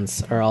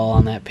icons are all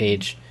on that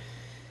page,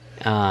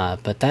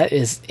 but that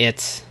is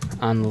it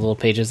on the little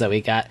pages that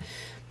we got.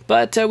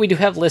 But we do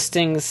have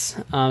listings.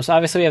 So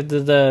obviously we have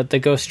the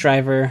Ghost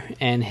Driver,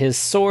 and his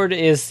sword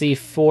is the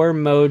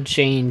 4-mode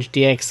change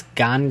DX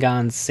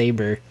Gongon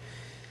Saber.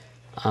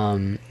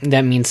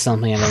 That means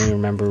something. I don't even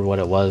remember what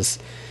it was.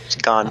 It's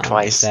gone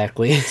twice.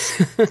 Exactly.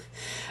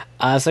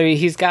 So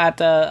he's got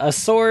a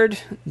sword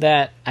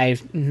that I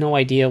have no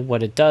idea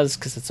what it does,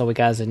 because that's all we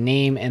got as a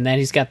name. And then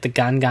he's got the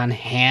Gongon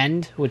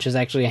hand, which is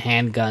actually a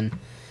handgun,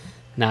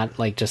 not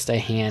like just a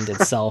hand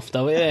itself.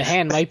 Though a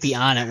hand might be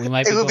on it.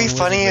 It would be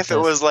funny if it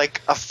was like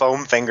a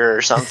foam finger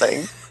or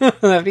something.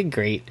 That'd be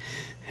great.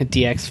 A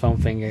DX foam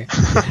finger.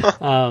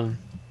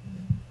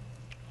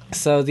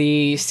 So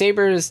the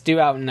Saber is due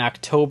out in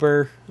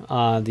October.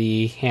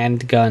 The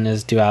handgun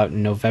is due out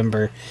in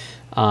November.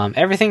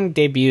 Everything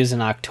debuts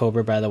in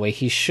October, by the way.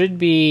 He should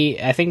be,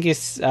 I think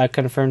he's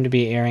confirmed to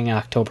be airing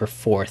October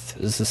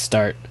 4th is the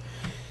start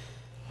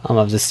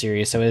of the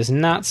series. So it is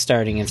not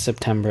starting in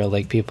September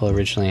like people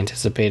originally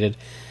anticipated.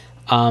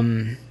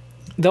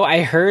 Though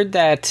I heard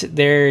that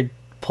they're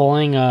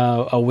pulling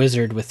a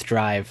wizard with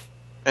Drive.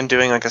 And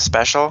doing like a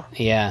special?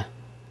 Yeah.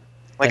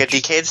 Like a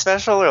Decade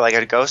special or like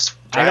a Ghost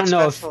Drive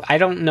special? I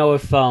don't know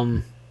if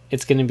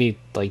it's going to be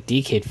like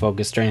Decade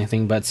focused or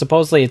anything, but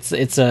supposedly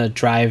it's a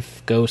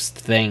Drive Ghost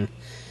thing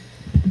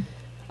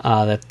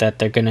that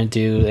they're going to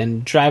do,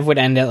 and Drive would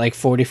end at like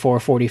 44,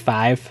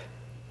 45,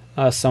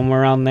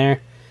 somewhere around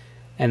there,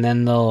 and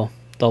then they'll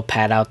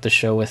pad out the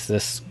show with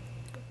this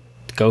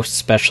Ghost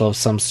special of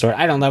some sort.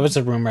 I don't know, that was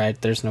a rumor.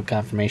 There's no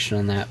confirmation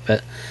on that,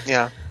 but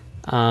yeah.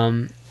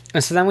 And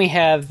so then we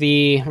have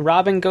the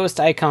Robin Ghost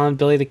Icon,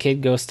 Billy the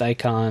Kid Ghost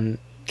Icon,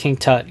 King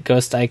Tut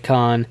Ghost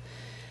Icon,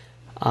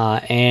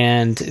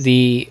 and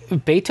the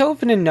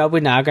Beethoven and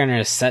Nobunaga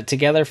are set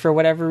together for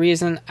whatever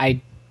reason.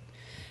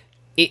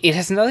 It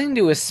has nothing to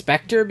do with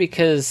Spectre,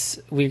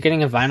 because we're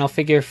getting a vinyl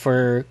figure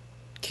for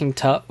King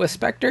Tut with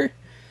Spectre.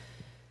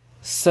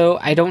 So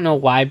I don't know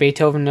why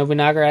Beethoven and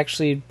Nobunaga are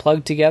actually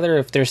plugged together,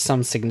 if there's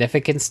some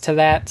significance to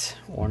that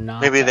or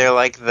not. Maybe they're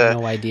like the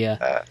no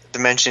idea.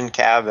 Dimension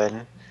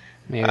Cabin.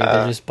 Maybe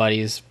they're just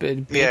buddies.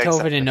 Beethoven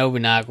exactly. and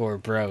Nobunaga were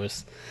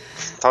bros.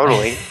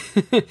 Totally.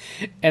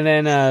 And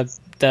then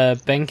the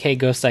Benkei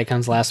Ghost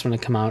Icon's last one to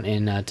come out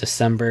in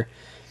December.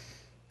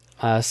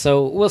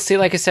 So we'll see.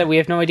 Like I said, we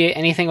have no idea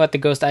anything about the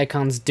Ghost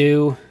Icons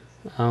do.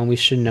 We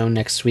should know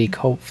next week,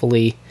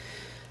 hopefully.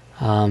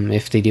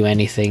 If they do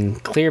anything.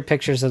 Clear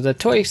pictures of the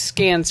toy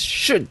scans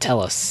should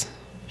tell us.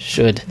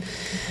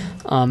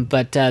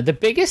 But the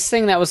biggest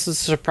thing that was a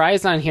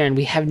surprise on here, and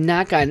we have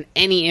not gotten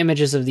any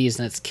images of these,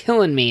 and it's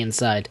killing me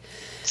inside.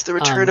 It's the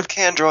return of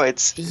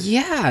Candroids.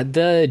 Yeah,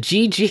 the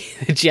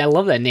GG... I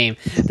love that name.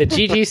 The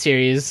GG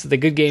series, the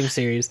Good Game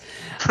series.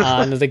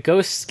 The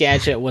Ghost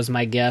Gadget was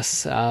my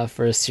guess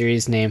for a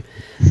series name.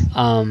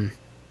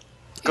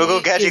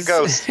 Go Gadget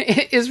Ghost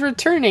is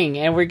returning,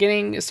 and we're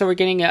getting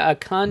a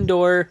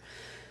Condor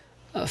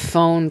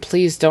phone.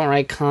 Please don't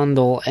write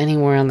Condor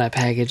anywhere on that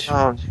package.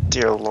 Oh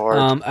dear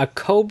Lord. A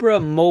Cobra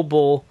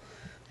Mobile,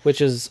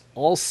 which is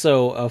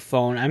also a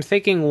phone. I'm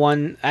thinking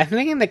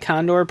the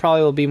Condor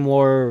probably will be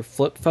more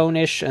flip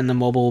phone-ish, and the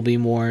Mobile will be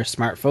more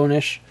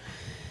smartphone-ish.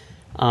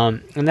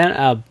 And then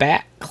a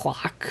Bat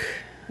Clock.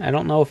 I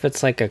don't know if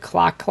it's like a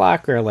clock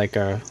or like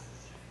a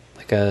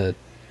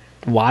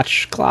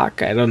watch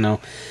clock. I don't know.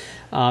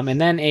 And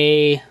then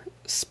a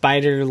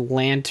spider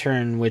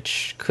lantern,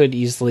 which could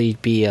easily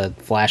be a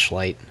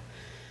flashlight.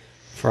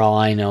 For all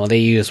I know, they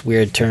use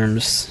weird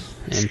terms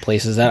in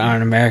places that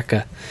aren't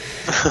America.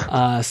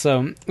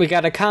 So we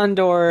got a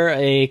Condor,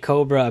 a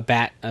Cobra, a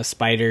Bat, a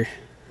Spider.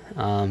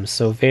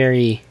 So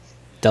very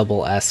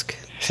double-esque,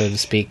 so to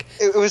speak.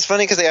 It was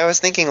funny because I was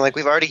thinking, like,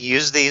 we've already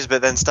used these,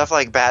 but then stuff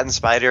like Bat and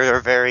Spider are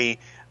very,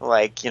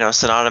 like, you know,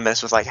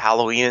 synonymous with, like,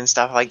 Halloween and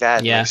stuff like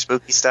that. Yeah. And, like,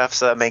 spooky stuff,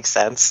 so that makes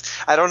sense.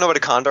 I don't know what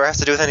a condor has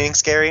to do with anything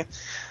scary,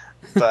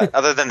 but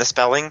other than the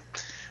spelling.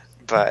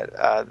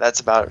 But that's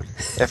about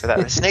it for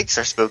that. Snakes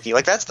are spooky.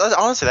 Like,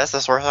 honestly, that's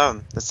the sore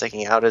thumb that's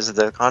sticking out is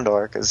the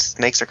condor, because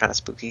snakes are kind of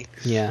spooky.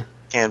 Yeah.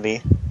 Can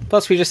be.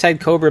 Plus, we just had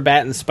Cobra,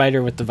 Bat, and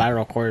Spider with the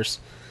viral course.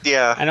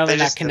 Yeah. I know they're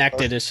not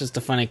connected. It's just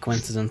a funny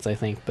coincidence, I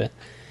think. But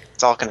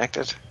it's all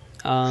connected.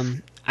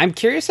 I'm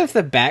curious if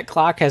the Bat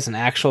Clock has an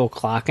actual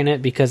clock in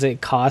it, because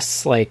it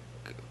costs, like,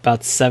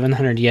 about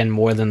 700 yen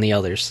more than the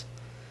others.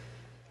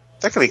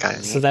 That could be kind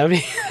of neat. So that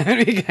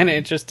would be kind of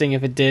interesting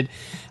if it did.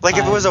 Like,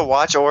 if it was a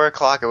watch or a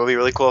clock, it would be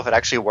really cool if it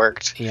actually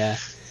worked. Yeah.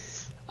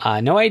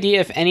 No idea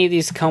if any of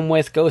these come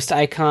with Ghost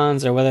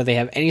Icons or whether they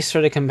have any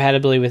sort of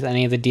compatibility with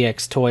any of the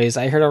DX toys.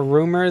 I heard a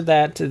rumor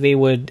that they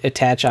would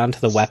attach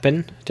onto the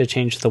weapon to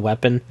change the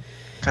weapon.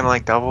 Kind of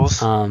like doubles.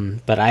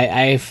 But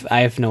I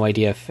have no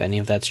idea if any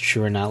of that's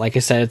true or not. Like I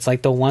said, it's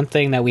like the one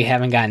thing that we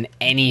haven't gotten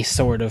any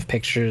sort of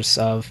pictures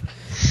of.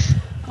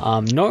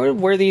 Nor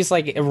were these,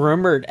 like,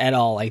 rumored at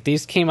all. Like,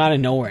 these came out of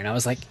nowhere, and I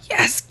was like,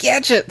 yes,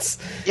 gadgets!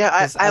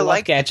 Yeah, I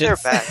like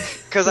gadgets. That they're back.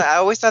 Because I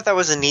always thought that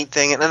was a neat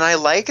thing, and I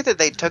like that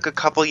they took a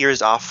couple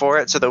years off for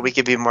it so that we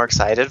could be more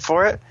excited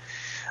for it.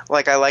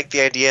 Like, I like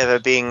the idea of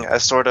it being a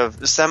sort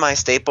of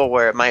semi-staple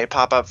where it might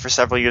pop up for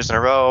several years in a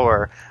row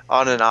or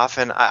on and off,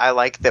 and I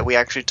like that we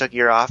actually took a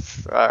year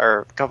off,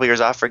 or a couple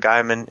years off for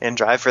Gaim and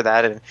Drive for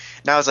that, and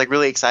now it's, like,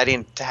 really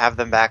exciting to have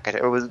them back.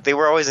 They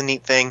were always a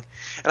neat thing.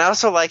 And I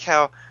also like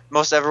how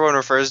most everyone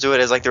refers to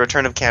it as, like, the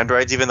return of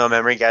Candroids, even though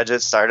Memory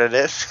Gadgets started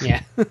it. Yeah.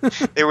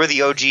 They were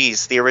the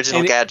OGs, the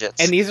original gadgets.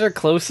 And these are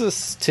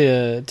closest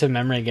to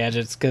Memory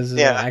Gadgets because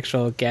they're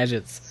actual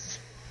gadgets.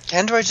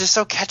 Candroids are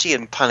so catchy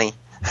and punny.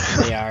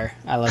 They are.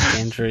 I love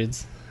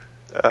Candroids.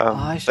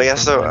 But yeah,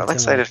 so I'm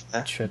excited for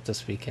that trip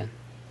this weekend.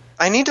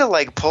 I need to,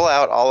 like, pull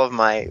out all of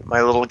my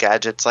little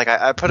gadgets. Like,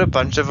 I put a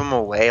bunch of them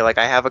away. Like,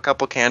 I have a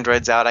couple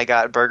Candroids out. I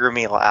got Burger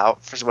Meal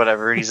out for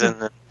whatever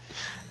reason.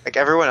 Like,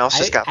 everyone else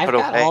just got put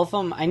away. I've got all of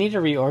them. I need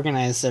to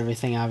reorganize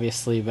everything,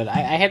 obviously, but I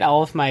had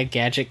all of my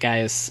gadget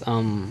guys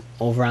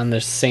over on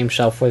the same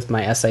shelf with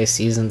my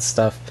SICs and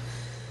stuff.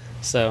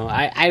 So,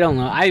 I don't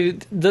know.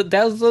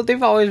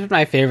 They've always been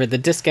my favorite. The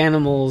Disc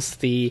Animals,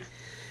 the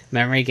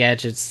Memory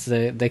Gadgets,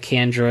 the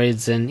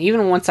Candroids, and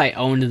even once I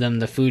owned them,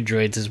 the Food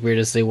Droids, as weird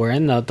as they were,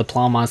 and the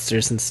Plow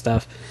Monsters and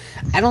stuff.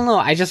 I don't know.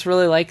 I just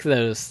really like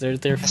those. They're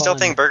fun. I still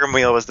think Burger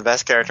Meal was the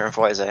best character in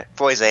Foise.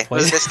 Was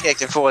the best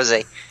character in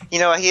Foise. You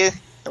know,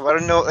 I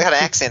don't know what kind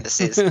of accent this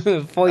is.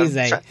 I'm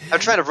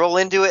trying to roll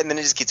into it, and then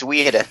it just gets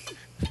weirder.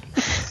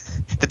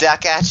 The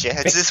duck at you.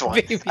 It's this one.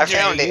 I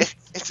found it.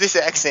 It's this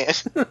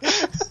accent.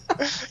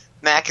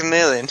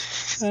 Macmillan.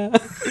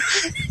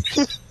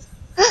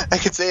 I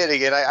could say it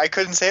again. I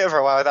couldn't say it for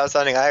a while without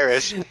sounding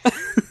Irish.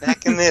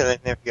 Macmillan.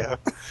 There we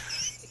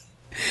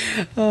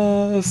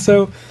go.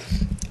 So,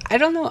 I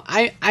don't know.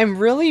 I'm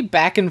really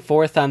back and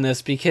forth on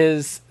this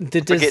because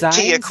the design.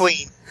 Tia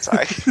Queen.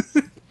 Sorry.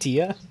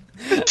 Tia?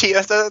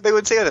 Tia, so they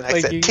would say it with an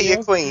accent.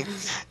 Tia Queen.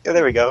 Yeah,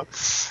 there we go.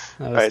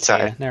 All right,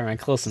 sorry. Never mind.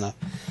 Close enough.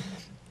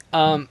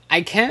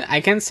 I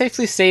can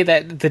safely say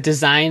that the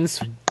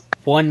designs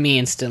won me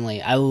instantly.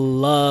 I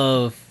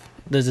love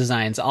the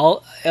designs.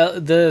 All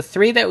the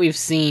three that we've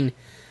seen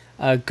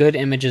good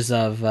images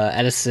of,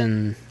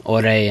 Edison,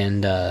 Ore,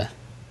 and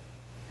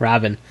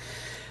Robin,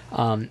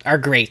 are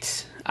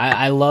great.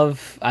 I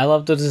love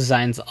the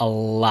designs a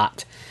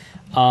lot.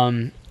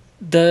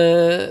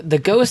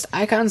 The ghost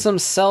icons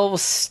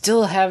themselves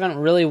still haven't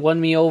really won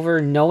me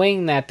over,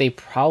 knowing that they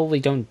probably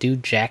don't do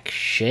jack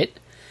shit.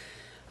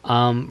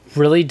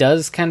 Really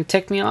does kind of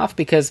tick me off,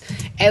 because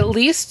at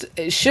least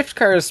shift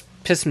cars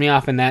pissed me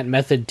off in that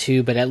method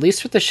too, but at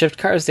least with the shift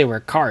cars, they were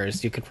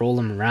cars. You could roll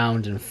them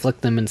around and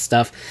flick them and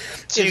stuff.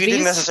 So you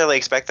didn't necessarily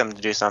expect them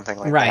to do something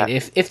like that.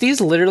 Right. If these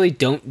literally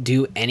don't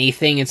do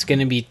anything, it's going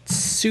to be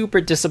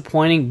super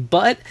disappointing,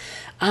 but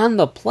on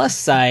the plus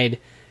side,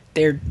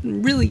 they're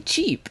really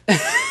cheap.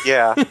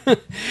 Yeah.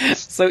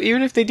 So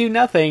even if they do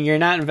nothing, you're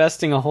not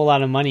investing a whole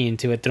lot of money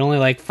into it. They're only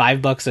like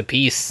 $5 a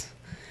piece.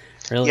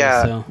 Really,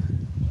 yeah. So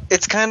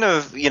it's kind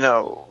of,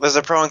 there's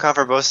a pro and con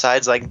for both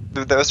sides. Like,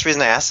 the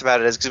reason I asked about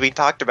it is because we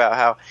talked about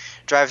how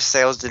drive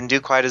sales didn't do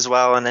quite as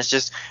well, and it's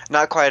just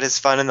not quite as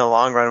fun in the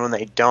long run when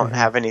they don't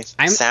have any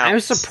sounds.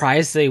 I'm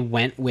surprised they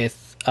went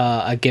with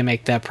a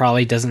gimmick that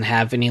probably doesn't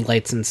have any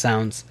lights and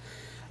sounds,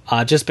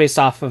 just based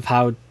off of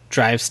how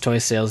Drive's toy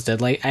sales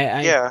did. Like,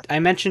 I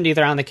mentioned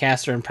either on the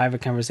cast or in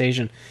private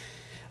conversation,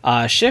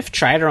 Shift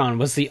Trideron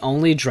was the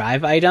only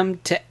Drive item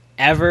to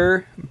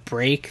ever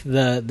break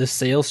the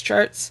sales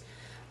charts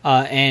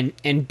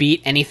and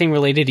beat anything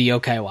related to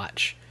Yokai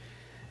Watch.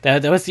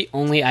 That was the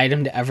only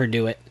item to ever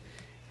do it.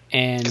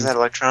 And because that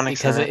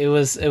electronics,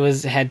 because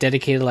it had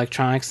dedicated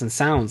electronics and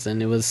sounds,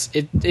 and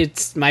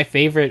it's my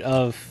favorite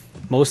of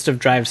most of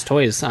Drive's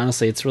toys.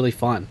 Honestly, it's really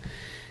fun.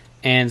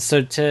 And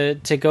so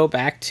to go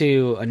back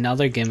to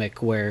another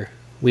gimmick where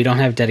we don't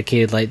have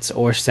dedicated lights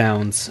or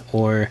sounds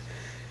or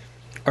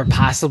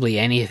possibly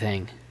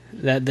anything,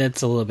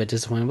 that's a little bit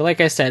disappointing. But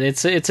like I said,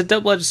 it's a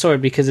double-edged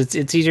sword, because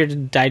it's easier to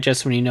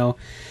digest when you know,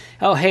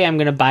 oh hey, I'm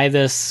gonna buy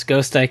this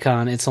ghost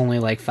icon. It's only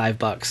like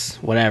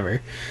 $5,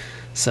 whatever.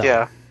 So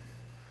yeah,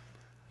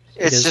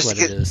 it's just what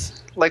it is.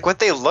 Like, what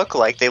they look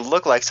like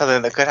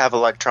something that could have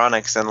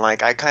electronics, and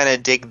like I kind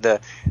of dig the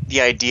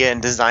idea and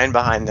design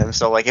behind them.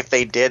 So like if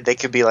they did, they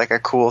could be like a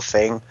cool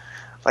thing,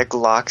 like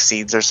lock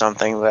seeds or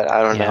something. But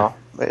I don't know.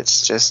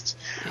 It's just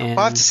we'll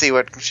have to see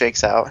what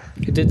shakes out.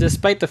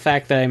 Despite the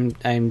fact that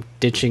I'm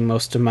ditching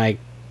most of my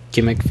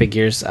gimmick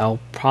figures, I'll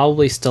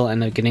probably still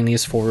end up getting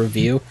these for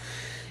review.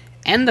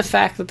 And the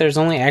fact that there's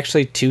only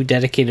actually 2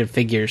 dedicated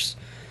figures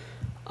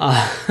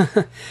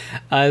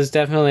is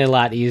definitely a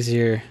lot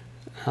easier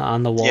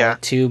on the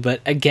wallet too. But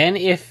again,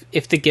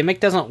 if the gimmick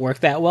doesn't work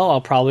that well,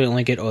 I'll probably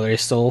only get Ore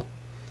Soul.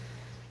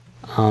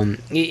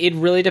 It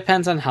really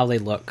depends on how they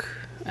look,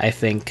 I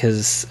think,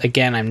 because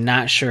again, I'm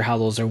not sure how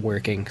those are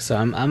working, so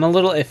I'm a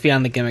little iffy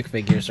on the gimmick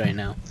figures right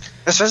now.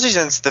 Especially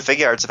since the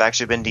figure arts have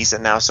actually been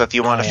decent now, so if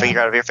you want to figure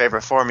out your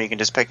favorite form, you can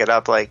just pick it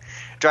up. Like,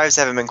 Drives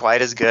haven't been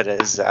quite as good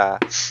as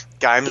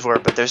Gaims were,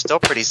 but they're still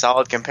pretty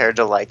solid compared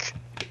to like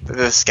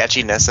the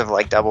sketchiness of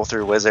like Double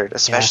Through Wizard,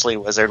 especially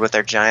Wizard with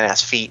their giant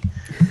ass feet.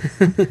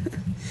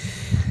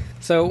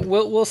 So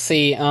we'll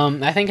see.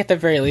 I think at the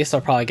very least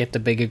I'll probably get the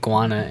big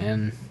iguana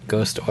and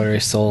Ghost Ore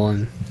Soul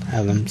and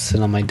have them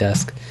sit on my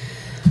desk.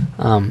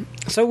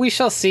 So we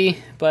shall see,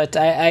 but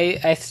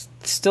I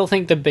still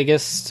think the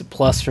biggest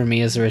plus for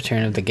me is the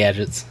return of the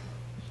gadgets.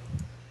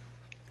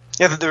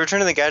 Yeah, the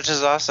return of the gadgets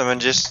is awesome, and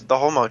just the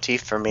whole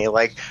motif for me.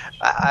 Like,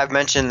 I've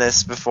mentioned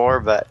this before,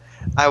 but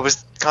I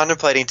was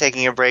contemplating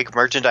taking a break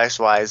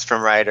merchandise-wise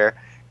from Ryder,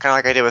 kind of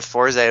like I did with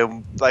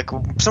Forza, like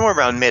somewhere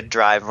around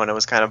mid-drive when it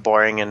was kind of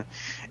boring, and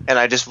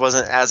I just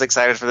wasn't as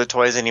excited for the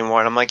toys anymore.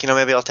 And I'm like,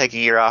 maybe I'll take a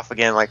year off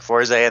again like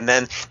Forza, and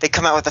then they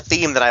come out with a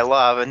theme that I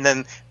love, and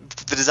then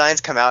the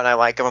designs come out and I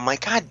like them. I'm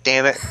like, God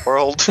damn it,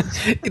 world.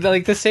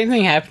 Like, the same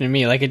thing happened to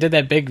me. Like, I did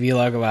that big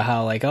vlog about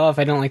how, like, if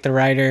I don't like the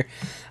Ryder,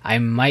 I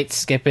might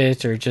skip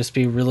it or just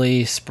be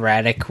really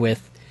sporadic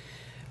with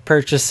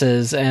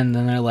purchases. And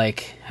then they're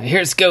like,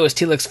 here's Ghost,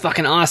 he looks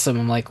fucking awesome.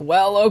 I'm like,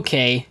 well,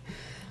 okay.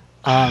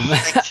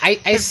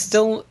 I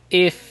still,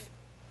 if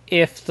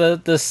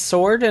the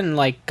sword and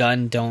like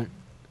gun don't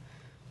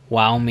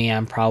wow me,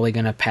 I'm probably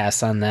gonna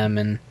pass on them.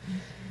 And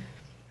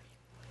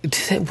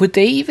would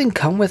they even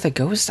come with a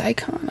ghost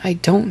icon?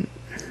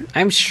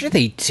 I'm sure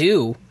they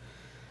do,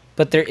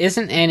 but there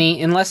isn't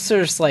any, unless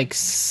there's like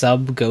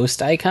sub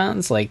ghost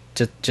icons, like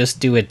just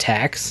do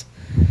attacks.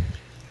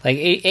 Like,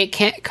 it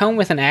can't come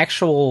with an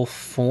actual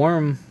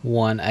form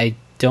one, I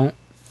don't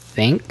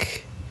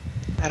think.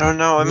 I don't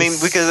know. I mean,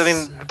 because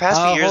the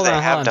past few years they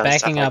have done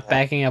stuff like that.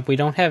 Backing up. We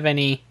don't have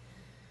any.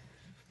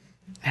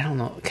 I don't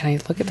know. Can I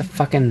look at the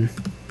fucking?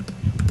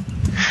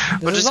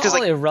 This is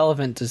all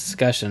irrelevant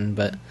discussion,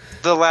 but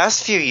the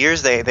last few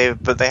years they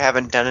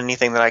haven't done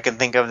anything that I can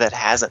think of that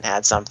hasn't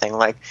had something.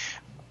 Like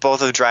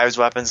both of Drive's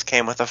weapons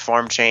came with a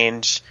form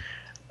change.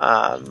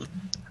 I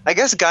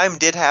guess Gaim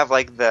did have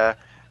like the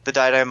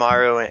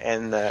Daidaimaru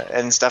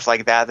and stuff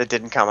like that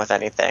didn't come with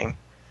anything.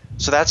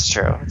 So that's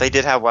true. They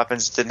did have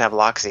weapons that didn't have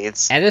lock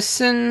seeds.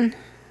 Edison,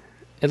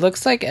 it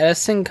looks like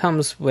Edison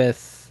comes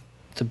with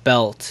the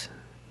belt.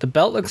 The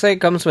belt looks like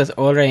it comes with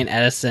Ore and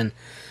Edison.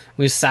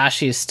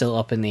 Musashi is still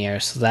up in the air,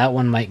 so that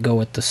one might go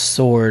with the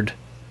sword.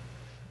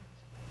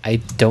 I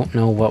don't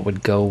know what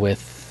would go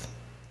with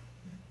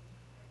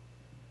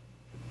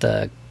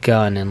the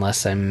gun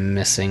unless I'm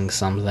missing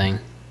something.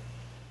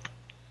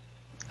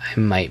 I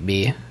might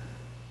be.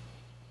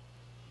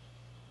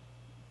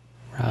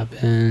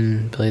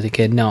 Robin, Billy the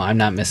Kid. No, I'm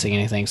not missing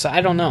anything, so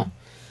I don't know.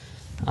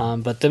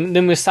 But the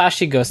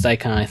Musashi Ghost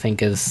icon, I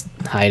think, is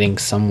hiding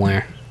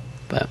somewhere.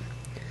 But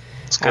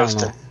I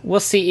don't know. We'll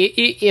see.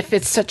 If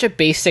it's such a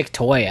basic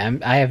toy,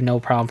 I have no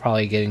problem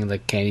probably getting the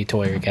Candy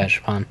Toy or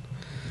Gashapon.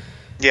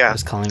 Yeah.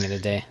 Just calling it a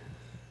day.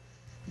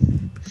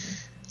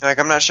 Like,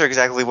 I'm not sure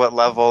exactly what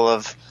level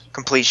of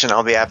completion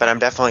I'll be at, but I'm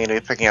definitely going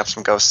to be picking up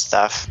some Ghost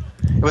stuff.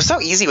 It was so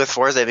easy with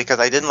Forza because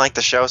I didn't like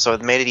the show, so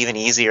it made it even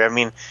easier. I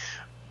mean,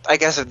 I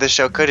guess the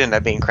show could end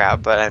up being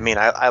crap, but I mean,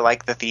 I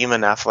like the theme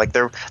enough. Like,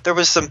 there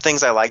was some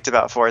things I liked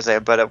about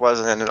Forza, but it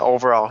wasn't an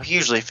overall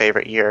hugely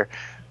favorite year,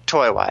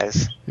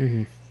 toy-wise.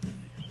 Mm-hmm.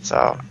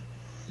 So,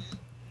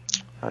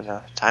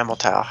 time will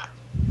tell.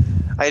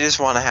 I just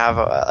want to have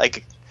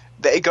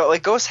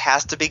Ghost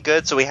has to be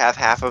good, so we have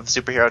half of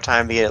superhero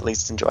time be at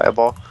least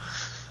enjoyable.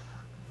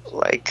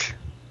 Like,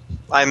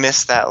 I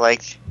miss that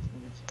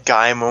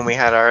Gaim when we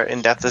had our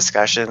in-depth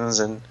discussions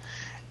and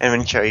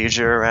when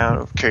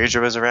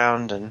Kyoryuger was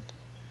around, and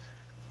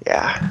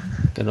yeah,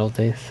 good old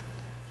days.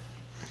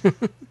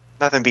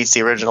 Nothing beats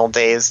the original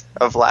days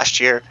of last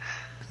year.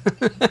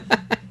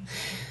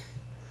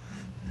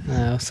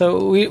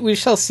 So we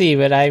shall see,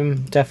 but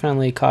I'm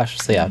definitely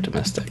cautiously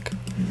optimistic.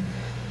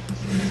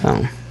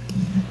 So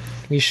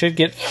we should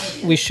get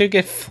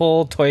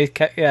full toy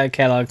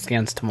catalog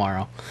scans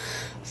tomorrow.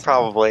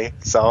 Probably.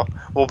 So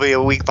we'll be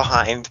a week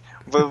behind.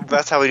 But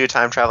that's how we do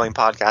time traveling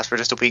podcasts. We're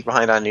just a week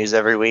behind on news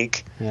every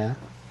week. Yeah.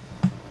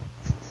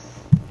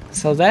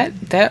 So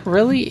that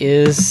really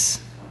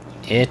is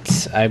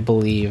it, I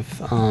believe.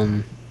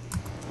 There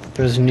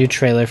was a new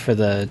trailer for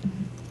the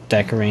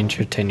Deca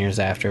Ranger 10 years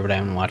after, but I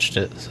haven't watched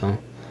it, so.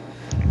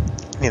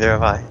 Neither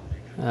have I.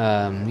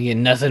 You get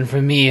nothing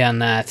from me on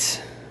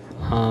that.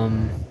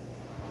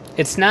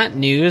 It's not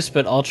news,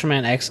 but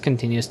Ultraman X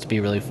continues to be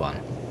really fun.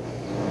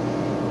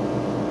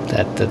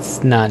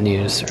 That's not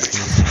news or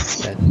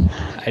anything.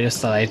 But I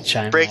just thought I'd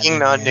chime in. Breaking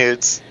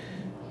non-nudes.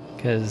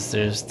 Because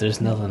there's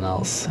nothing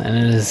else. And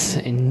it is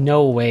in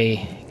no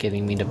way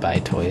getting me to buy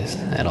toys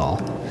at all.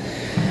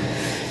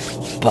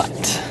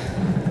 But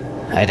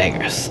I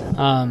digress.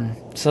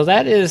 So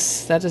that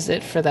is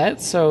it for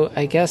that. So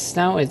I guess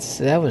now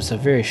that was a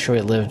very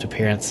short-lived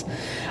appearance.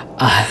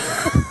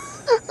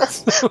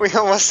 We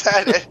almost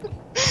had it.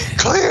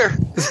 Clear!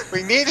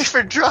 We need it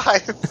for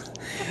Drive!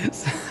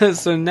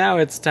 So now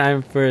it's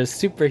time for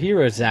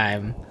superhero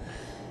time.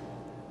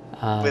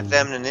 With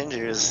them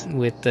ninjas.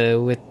 With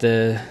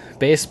the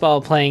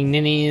baseball playing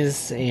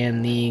ninnies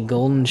and the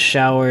golden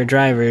shower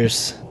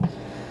drivers.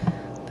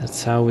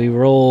 That's how we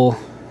roll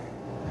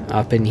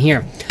up in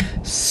here.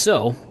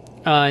 So,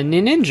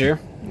 Ninja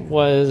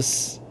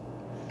was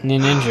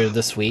Ninja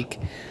this week.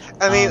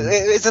 I mean,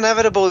 it's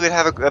inevitable we would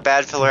have a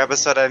bad filler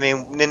episode. I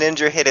mean,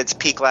 Ninja hit its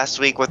peak last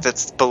week with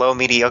its below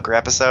mediocre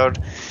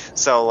episode.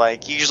 So,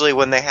 usually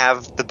when they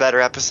have the better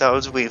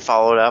episodes, we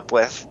follow it up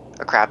with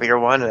a crappier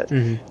one.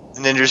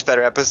 Mm-hmm. Ninja's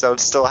better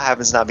episode still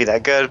happens to not be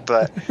that good,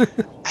 but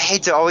I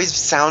hate to always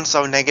sound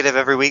so negative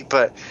every week,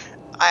 but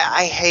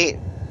I hate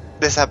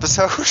this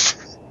episode.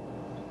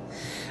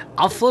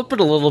 I'll flip it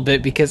a little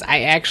bit because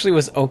I actually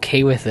was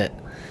okay with it.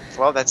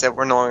 Well, that's it.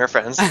 We're no longer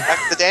friends.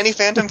 After the Danny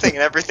Phantom thing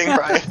and everything,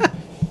 Brian.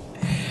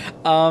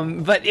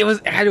 But it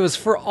was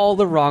for all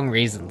the wrong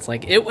reasons.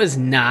 It was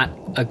not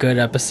a good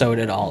episode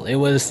at all. It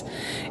was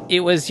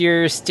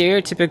your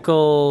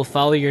stereotypical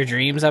follow your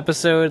dreams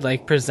episode,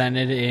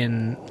 presented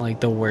in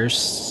the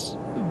worst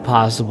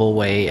possible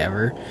way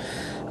ever.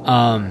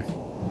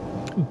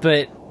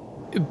 But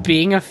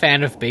being a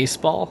fan of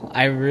baseball,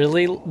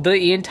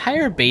 the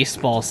entire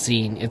baseball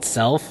scene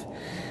itself,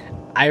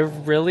 I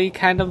really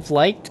kind of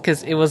liked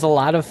because it was a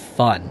lot of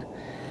fun.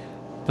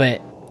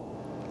 But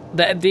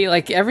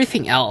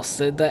everything else,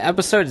 the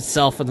episode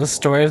itself and the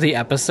story of the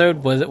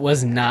episode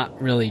was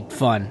not really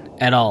fun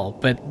at all.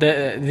 But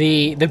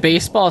the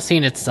baseball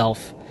scene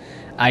itself,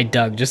 I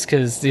dug just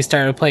because they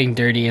started playing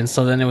dirty, and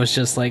so then it was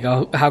just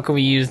how can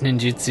we use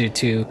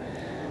ninjutsu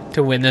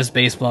to win this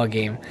baseball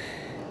game?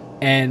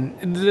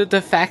 And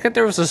the fact that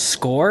there was a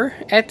score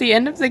at the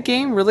end of the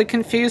game really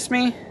confused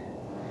me.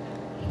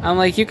 I'm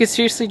like, you could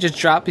seriously just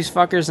drop these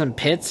fuckers in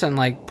pits and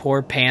like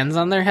pour pans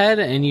on their head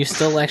and you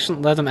still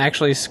actually let them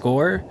actually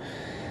score?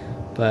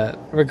 But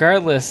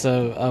regardless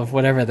of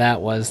whatever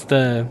that was,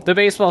 the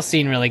baseball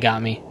scene really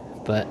got me.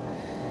 But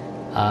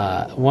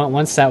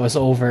once that was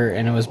over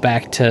and it was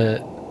back to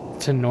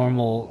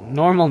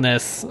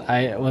normalness,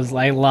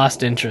 I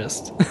lost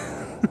interest.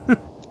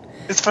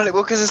 It's funny,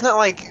 well, because it's not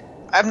like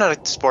I'm not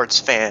a sports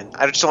fan.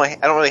 I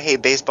don't really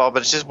hate baseball,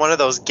 but it's just one of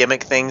those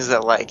gimmick things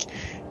that like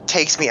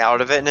takes me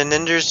out of it. And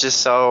Ninja's just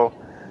so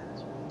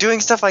doing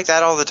stuff like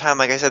that all the time.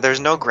 Like I said,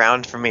 there's no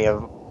ground for me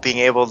of being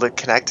able to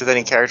connect with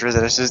any characters,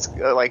 and it's just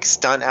like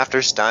stunt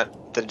after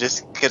stunt that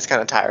just gets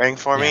kind of tiring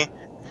for me.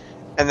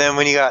 And then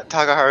when you got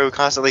Takaharu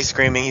constantly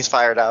screaming he's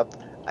fired up,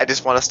 I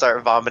just want to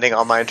start vomiting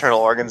all my internal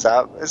organs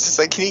out. It's just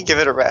like, can you give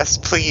it a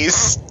rest,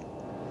 please?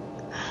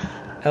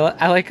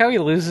 I like how he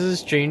loses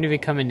his dream to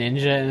become a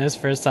ninja, and his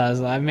first thought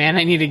is like, man,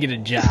 I need to get a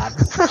job.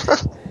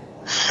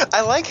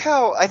 I like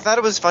how I thought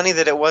it was funny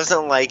that it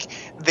wasn't like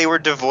they were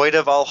devoid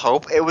of all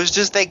hope. It was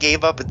just they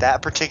gave up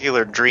that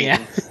particular dream.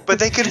 Yeah. But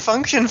they could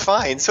function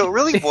fine, so it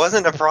really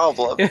wasn't a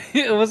problem.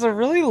 It was a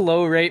really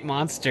low-rate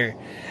monster.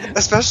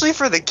 Especially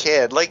for the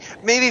kid. Like,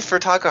 maybe for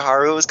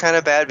Takaharu it was kind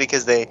of bad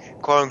because they,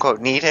 quote-unquote,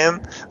 need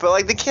him. But,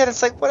 like, the kid,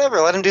 it's like, whatever,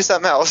 let him do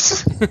something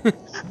else.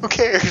 Who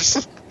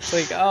cares? It's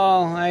like,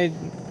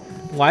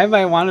 why do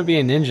I want to be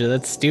a ninja?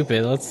 That's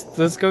stupid.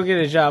 Let's go get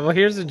a job. Well,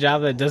 here's a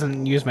job that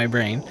doesn't use my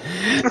brain.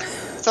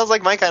 Sounds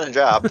like my kind of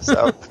job.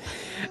 So,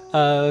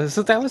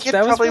 so that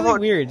was really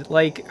weird.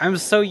 Like, I'm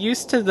so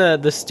used to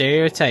the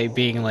stereotype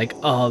being like,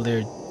 oh,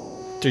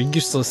 they're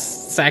useless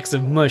sacks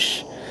of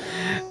mush.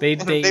 They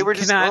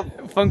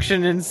cannot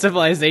function in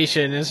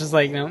civilization. It's just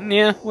like, no,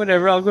 yeah,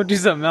 whatever. I'll go do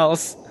something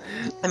else.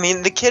 I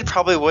mean, the kid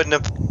probably wouldn't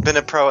have been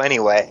a pro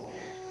anyway.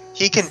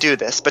 He can do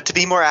this, but to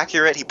be more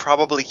accurate, he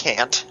probably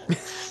can't.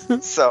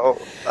 So,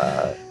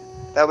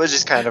 that was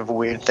just kind of a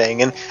weird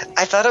thing. And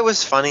I thought it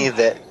was funny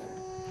that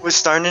with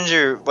Star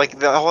Ninja, like,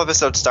 the whole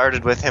episode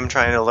started with him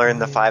trying to learn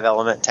the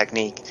 5-element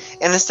technique.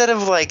 And instead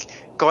of, like,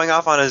 going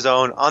off on his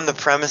own on the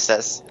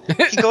premises,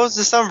 he goes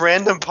to some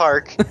random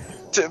park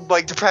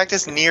to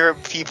practice near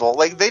people.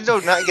 Like, they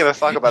do not give a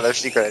fuck about their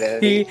secret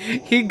identity.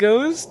 He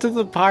goes to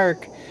the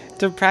park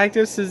to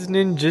practice his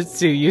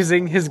ninjutsu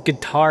using his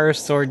guitar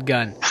sword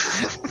gun.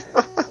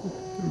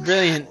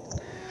 Brilliant.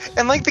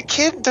 And, like, the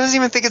kid doesn't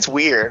even think it's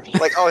weird.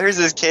 Like, oh, here's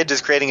this kid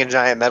just creating a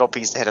giant metal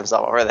piece to hit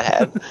himself over the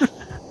head.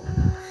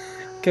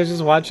 Kid's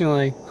just watching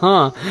like,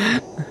 huh.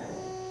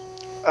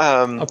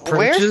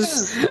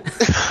 Approaches?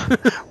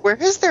 Where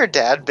has their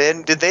dad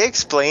been? Did they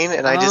explain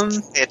and I just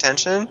didn't pay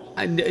attention?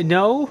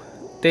 No,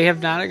 they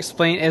have not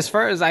explained. As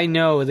far as I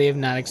know, they have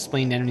not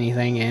explained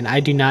anything, and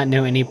I do not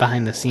know any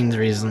behind-the-scenes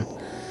reason.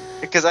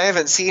 Because we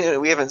haven't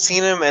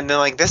seen him, and then,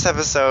 like, this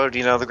episode,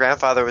 you know, the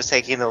grandfather was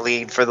taking the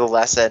lead for the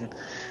lesson.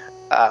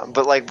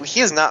 But, like, he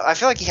is not... I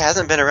feel like he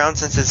hasn't been around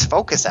since his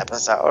Focus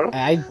episode.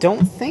 I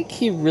don't think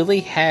he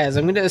really has.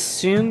 I'm going to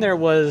assume there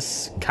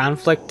was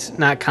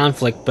not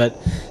conflict, but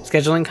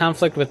scheduling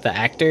conflict with the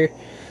actor.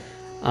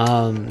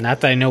 Not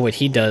that I know what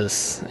he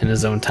does in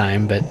his own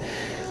time, but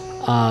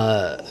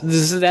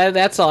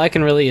that's all I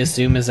can really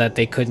assume is that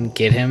they couldn't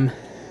get him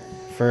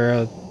for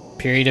a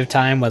period of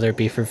time, whether it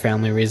be for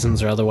family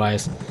reasons or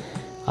otherwise.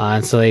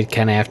 And so they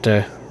kind of have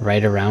to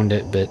write around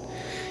it, but...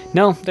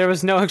 No, there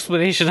was no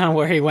explanation on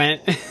where he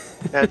went.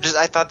 I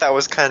thought that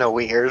was kind of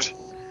weird.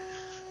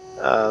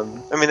 I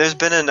mean, there's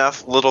been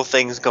enough little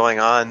things going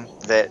on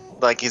that,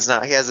 like, he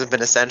hasn't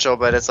been essential,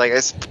 but it's like,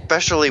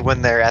 especially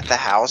when they're at the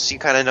house, you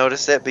kind of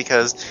notice it,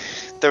 because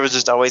there was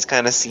just always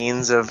kind of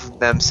scenes of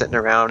them sitting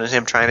around and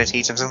him trying to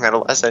teach him some kind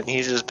of lesson.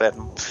 He's just been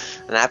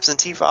an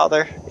absentee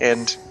father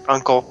and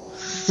uncle.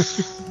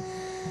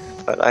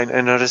 But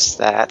I noticed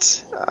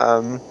that.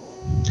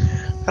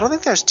 I don't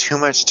think there's too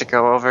much to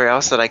go over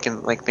else that I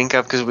can, like, think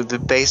of, because with the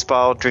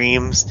baseball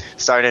dreams,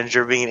 Star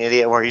Ninja being an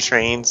idiot where he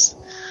trains,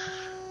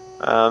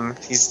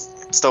 he's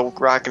still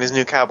rocking his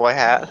new cowboy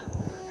hat.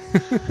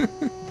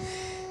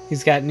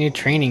 He's got new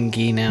training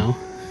gi now.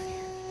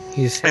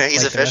 He's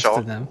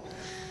official.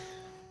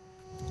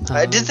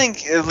 I did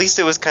think at least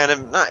it was kind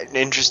of not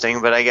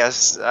interesting, but I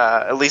guess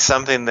at least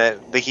something that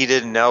he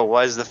didn't know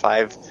was the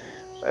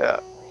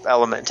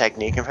 5-element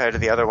technique compared to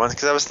the other ones,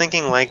 because I was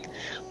thinking, like,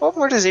 what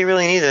more does he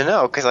really need to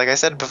know? Because, like I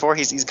said before,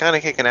 he's kind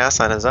of kicking ass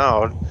on his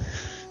own.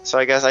 So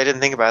I guess I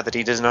didn't think about that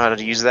he doesn't know how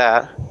to use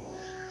that.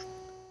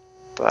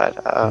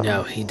 But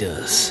no, he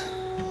does.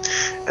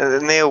 And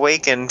then they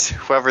awakened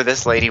whoever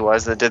this lady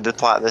was that did the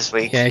plot this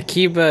week. Yeah,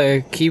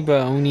 Kiba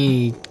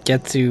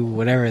Onigetsu,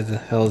 whatever the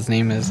hell his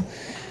name is.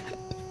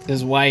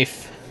 His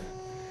wife.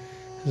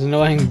 His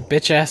annoying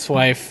bitch-ass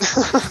wife.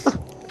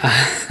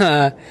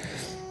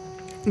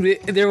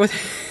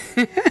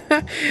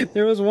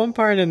 There was one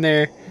part in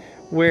there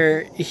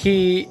where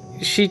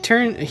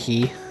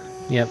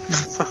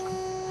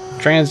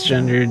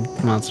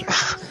transgendered monster.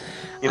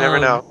 You never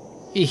know.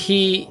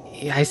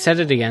 I said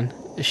it again.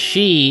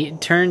 She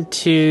turned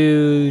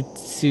to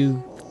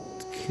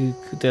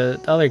the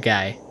other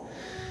guy,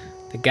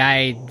 the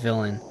guy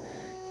villain,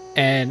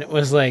 and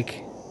was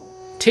like,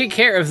 "Take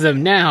care of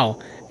them now."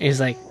 And he's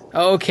like,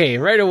 oh, "Okay,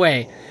 right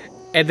away."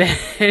 And then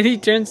he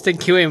turns to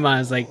QAMon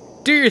and is like,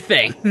 "Do your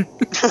thing."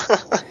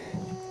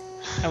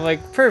 I'm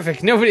like,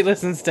 perfect. Nobody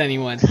listens to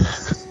anyone.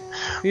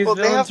 These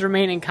villains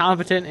remain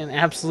incompetent and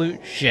absolute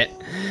shit.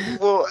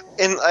 Well,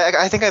 and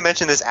I think I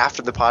mentioned this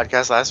after the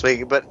podcast last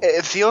week, but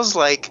it feels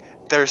like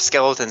they're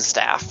skeleton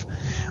staff.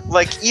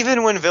 Like,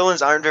 even when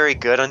villains aren't very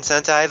good on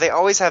Sentai, they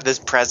always have this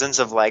presence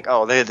of, like,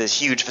 oh, they're this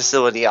huge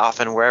facility off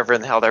and wherever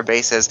in the hell their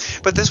base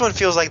is. But this one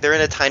feels like they're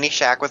in a tiny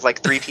shack with,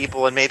 like, 3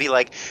 people and maybe,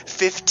 like,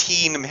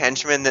 15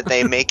 henchmen that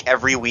they make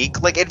every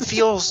week. Like, it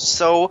feels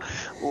so,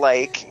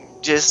 like,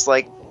 just,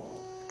 like,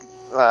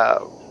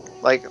 what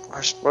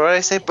did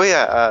I say? But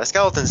yeah,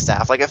 skeleton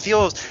staff. Like, it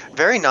feels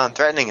very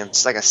non-threatening.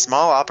 It's like a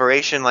small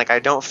operation. Like, I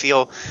don't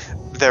feel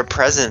their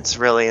presence,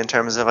 really, in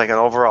terms of, like, an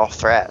overall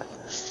threat.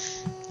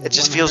 It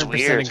just feels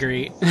weird.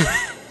 Agree.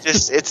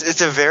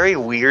 it's a very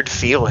weird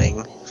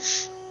feeling,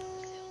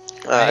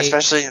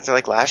 especially after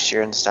like last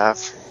year and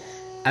stuff.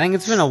 I think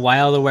it's been a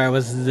while where I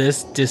was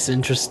this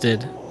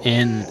disinterested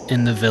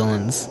in the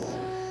villains,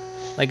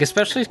 like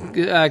especially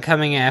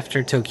coming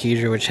after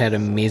ToQger, which had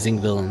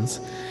amazing villains.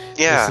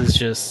 Yeah, this is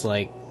just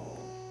like,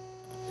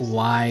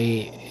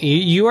 why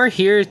you are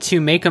here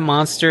to make a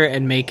monster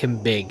and make him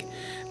big.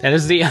 That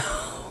is the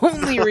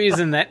only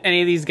reason that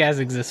any of these guys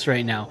exist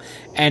right now,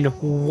 and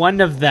one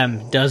of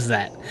them does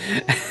that.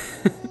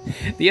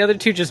 The other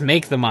two just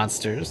make the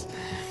monsters.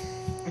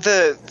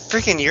 The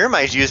freaking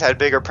Yermaijus had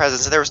bigger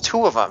presence, and there was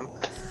 2 of them.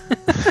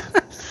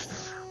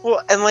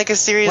 Well, and like a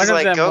series one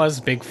like of them was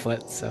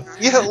Bigfoot, so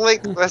yeah,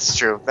 like that's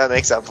true. That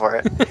makes up for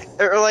it.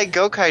 Or like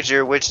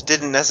Gokaiger, which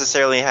didn't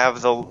necessarily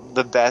have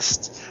the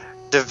best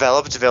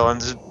developed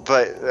villains,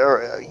 but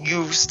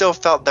you still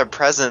felt their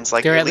presence.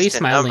 Like they're at least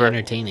mildly number.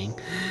 Entertaining.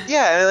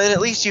 Yeah, and at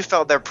least you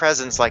felt their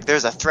presence. Like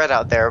there's a threat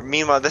out there.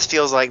 Meanwhile, this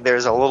feels like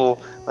there's a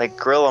little like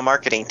guerrilla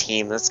marketing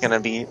team that's gonna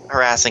be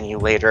harassing you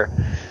later.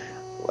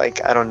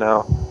 Like I don't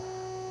know.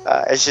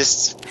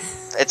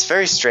 It's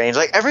very strange.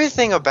 Like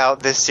everything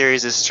about this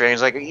series is strange.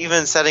 Like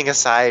even setting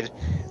aside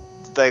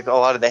like a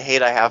lot of the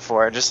hate I have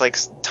for it, just like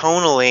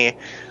tonally,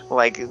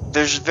 like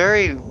there's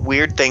very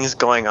weird things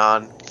going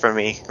on for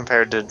me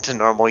compared to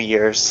normal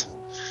years.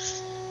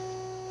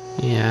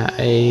 Yeah,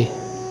 I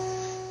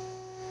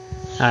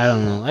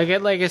don't know.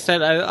 Like I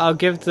said, I'll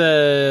give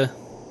the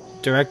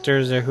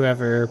directors or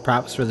whoever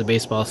props for the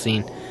baseball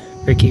scene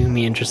for keeping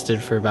me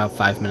interested for about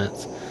 5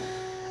 minutes.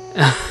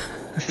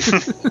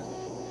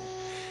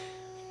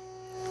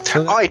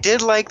 Oh, I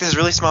did like this, is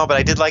really small, but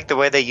I did like the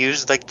way they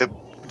used like the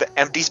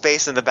empty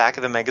space in the back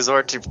of the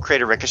Megazord to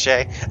create a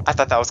ricochet. I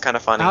thought that was kind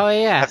of funny. Oh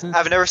yeah,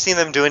 I've never seen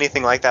them do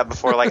anything like that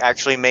before. Like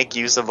actually make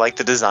use of like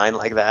the design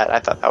like that. I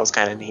thought that was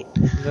kind of neat.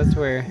 That's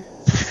where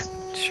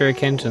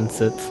Shuriken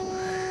sits.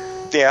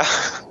 Yeah,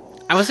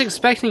 I was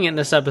expecting it in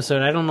this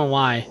episode. I don't know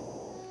why.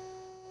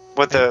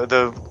 What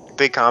the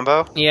big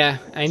combo? Yeah,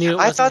 I knew it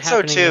wasn't I thought so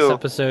happening too. This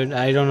episode.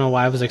 I don't know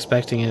why I was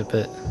expecting it,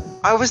 but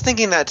I was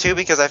thinking that too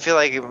because I feel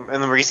like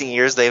in the recent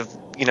years they've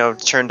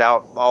churned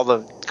out all the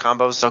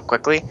combos so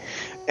quickly.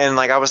 And,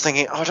 like, I was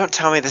thinking, oh, don't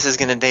tell me this is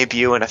going to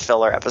debut in a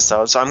filler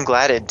episode. So I'm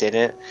glad it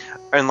didn't.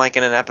 And, like,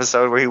 in an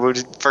episode where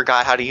he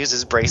forgot how to use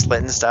his bracelet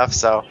and stuff.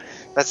 So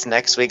that's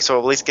next week. So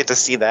we'll at least get to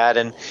see that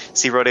and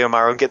see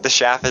Rodiamaru get the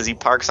shaft as he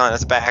parks on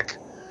his back.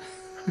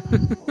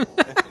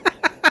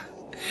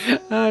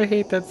 I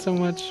hate that so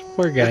much.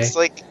 Poor guy. It's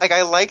like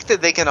I like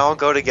that they can all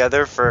go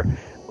together for,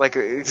 like,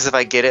 because if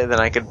I get it, then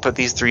I could put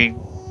these 3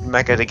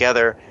 mecha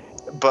together.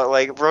 But,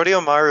 like,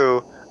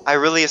 Rodiamaru, I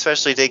really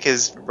especially dig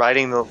his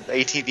riding the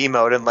ATV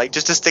mode, and like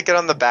just to stick it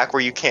on the back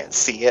where you can't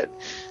see it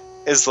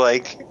is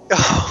like,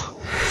 oh.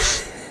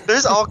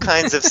 There's all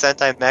kinds of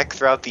Sentai mech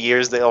throughout the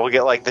years that will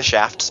get like the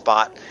shaft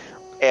spot,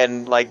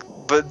 and like,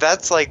 but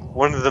that's like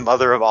one of the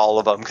mother of all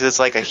of them because it's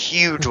like a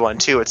huge one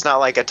too. It's not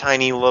like a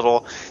tiny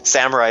little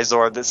samurai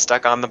Zord that's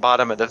stuck on the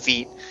bottom of the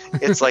feet.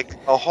 It's like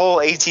a whole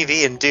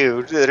ATV and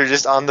dude that are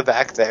just on the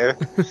back there.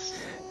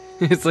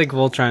 It's like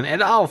Voltron,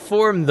 and I'll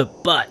form the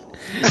butt.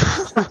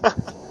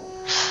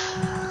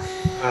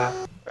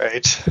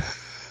 Right.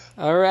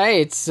 All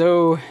right,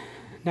 so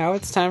now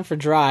it's time for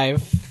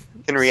Drive.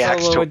 In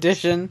reaction Solo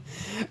edition.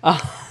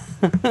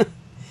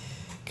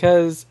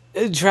 Because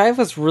Drive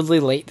was really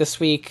late this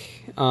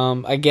week.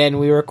 Again,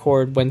 we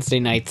record Wednesday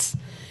nights,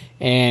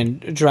 and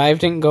Drive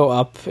didn't go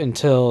up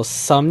until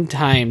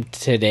sometime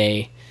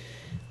today.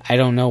 I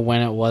don't know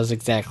when it was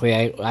exactly.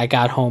 I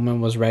got home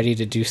and was ready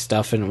to do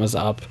stuff, and it was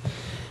up.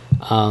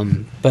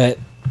 But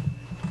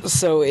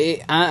so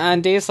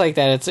on days like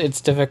that,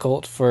 it's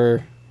difficult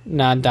for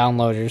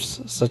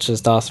non-downloaders such as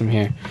Dawson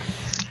here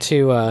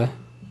to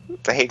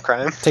hate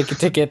crime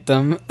to get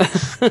them.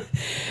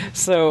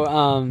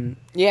 So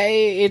yeah,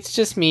 it's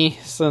just me,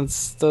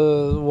 since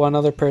the one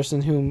other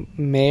person who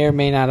may or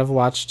may not have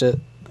watched it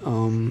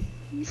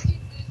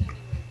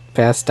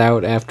passed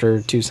out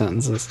after 2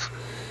 sentences.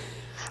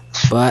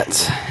 But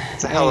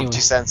it's a hell of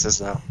 2 sentences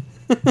though.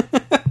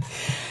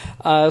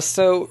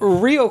 So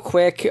real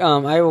quick,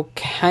 I will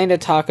kind of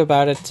talk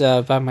about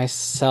it by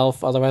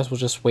myself. Otherwise, we'll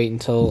just wait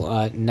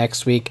until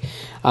next week.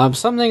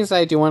 Some things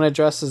I do want to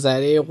address is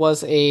that it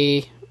was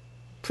a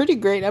pretty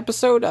great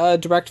episode.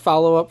 Direct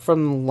follow up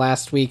from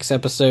last week's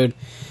episode.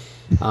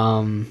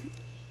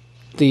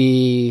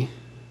 The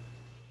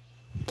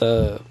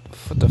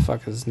what the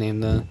fuck is his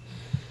name? The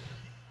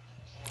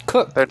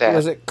Cook.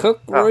 Was it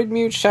Cook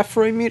Roydmute? Chef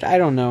Roydmute? I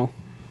don't know.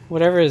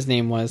 Whatever his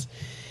name was.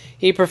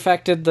 He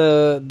perfected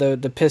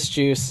the piss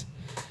juice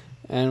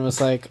and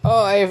was like,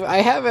 "Oh, I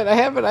have it. I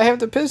have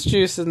the piss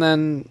juice." And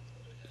then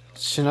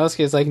Shinosky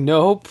is like,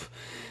 "Nope.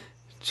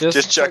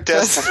 Just chuck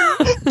this."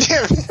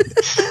 Damn.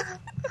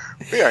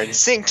 We are in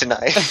sync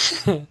tonight.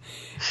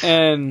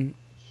 And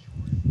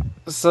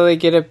so they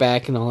get it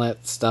back and all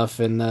that stuff,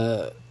 and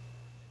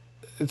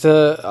this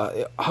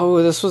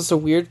was the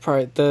weird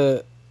part.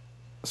 The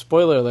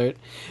spoiler alert: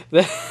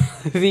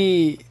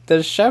 the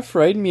Chef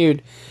Roydmute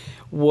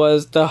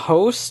was the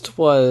host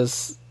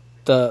was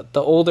the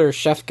older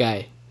chef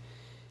guy,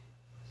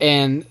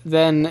 and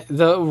then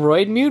the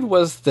Roydmute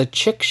was the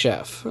chick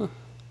chef.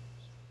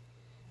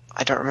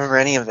 I don't remember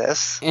any of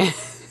this.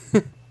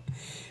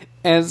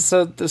 And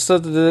so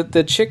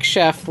the chick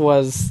chef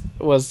was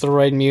the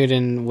Roydmute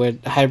and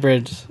would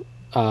hybrid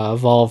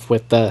evolve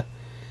with the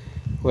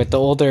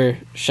older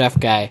chef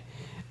guy,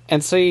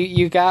 and so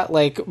you got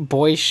like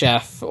boy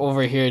chef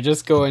over here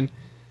just going,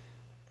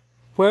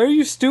 "Why are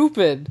you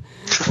stupid?"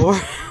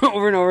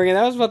 over and over again.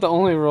 That was about the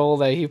only role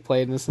that he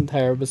played in this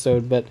entire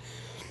episode. But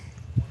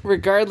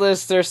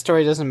regardless, their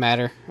story doesn't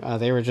matter.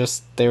 They were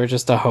just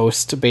a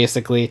host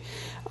basically.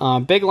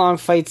 Big long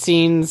fight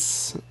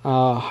scenes.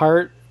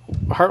 Hart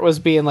was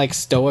being like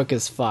stoic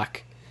as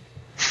fuck.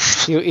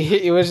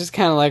 He was just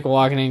kind of like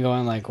walking in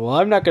going like, "Well,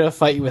 I'm not gonna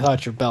fight you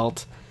without your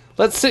belt.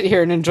 Let's sit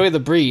here and enjoy the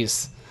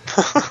breeze."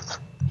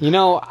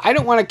 I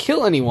don't want to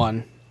kill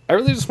anyone. I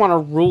really just want to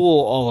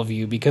rule all of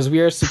you because we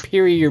are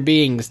superior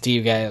beings to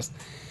you guys.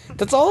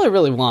 That's all I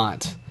really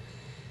want.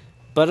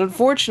 But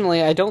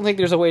unfortunately, I don't think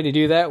there's a way to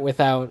do that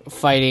without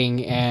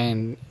fighting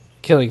and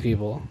killing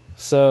people.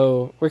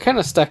 So we're kind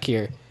of stuck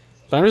here.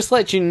 But I'm just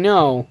letting you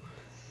know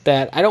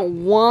that I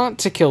don't want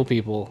to kill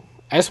people.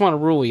 I just want to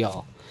rule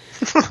y'all.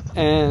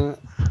 And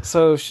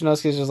so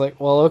Shinosky's just like,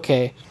 well,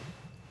 okay.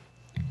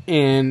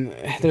 And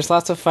there's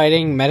lots of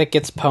fighting. Medic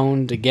gets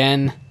pwned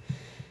again.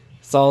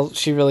 That's all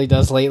she really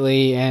does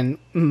lately. And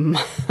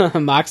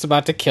Mock's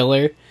about to kill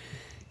her.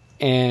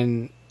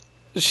 And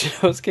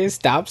Shinosuke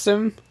stops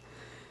him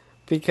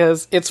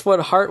because it's what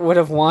Hart would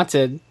have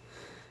wanted.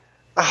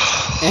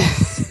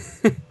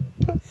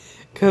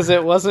 Because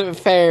it wasn't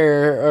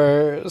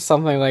fair or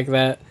something like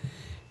that.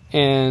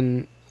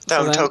 And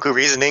dumb Toku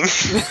reasoning.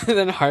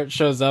 Then Hart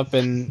shows up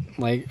and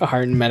like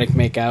Hart and Medic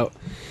make out.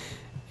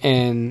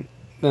 And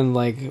then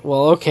like,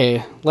 well,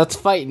 okay, let's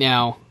fight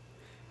now.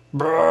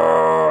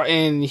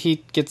 And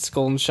he gets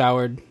golden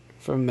showered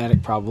from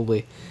Medic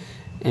probably.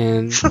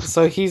 And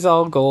so he's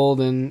all gold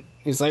and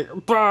he's like,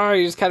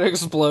 he just kind of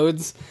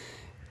explodes.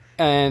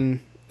 And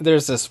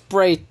there's this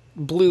bright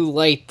blue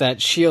light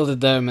that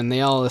shielded them and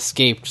they all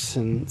escaped.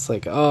 And it's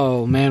like,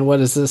 oh man,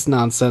 what is this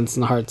nonsense?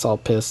 And Hart's all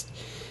pissed.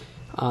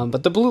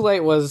 But the blue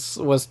light was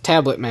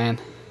Tablet Man.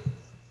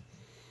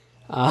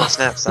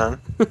 Snap,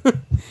 son.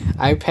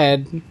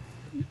 iPad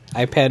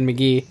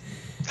McGee.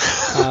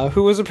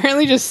 Who was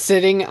apparently just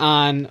sitting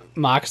on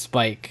Mock's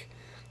bike.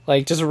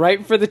 Like, just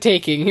right for the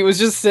taking. He was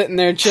just sitting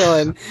there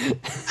chilling.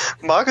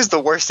 Mock is the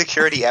worst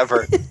security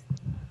ever.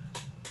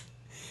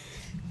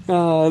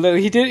 No,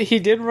 he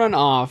did run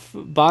off.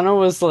 Bono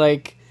was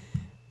like,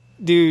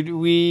 dude,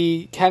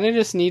 we kind of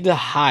just need to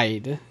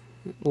hide.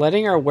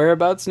 Letting our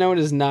whereabouts known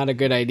is not a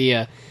good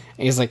idea.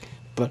 And he's like,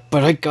 but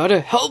I gotta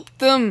help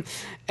them.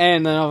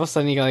 And then all of a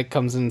sudden he like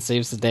comes in and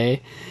saves the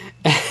day.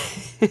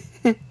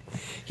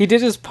 He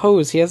did his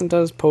pose. He hasn't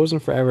done his pose in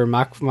forever.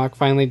 Mock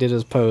finally did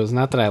his pose.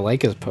 Not that I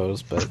like his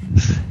pose, but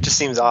just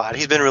seems odd.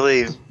 He's been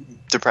really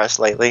depressed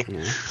lately.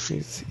 Yeah.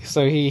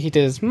 So he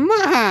did his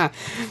Maha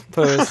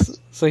pose.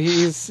 So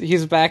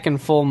he's back in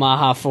full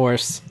Maha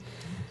force.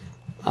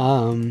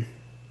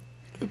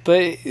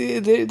 But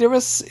it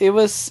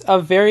was a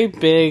very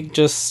big,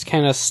 just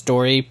kind of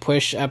story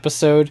push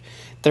episode.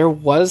 There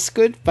was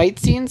good fight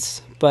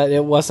scenes, but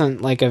it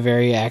wasn't like a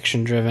very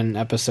action driven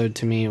episode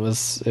to me. It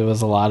was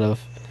a lot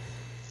of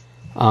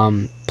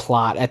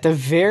plot. At the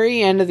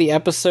very end of the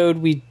episode,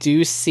 we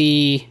do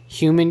see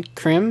Human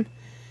Crim,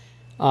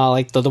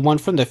 like the one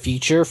from the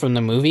future from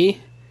the movie.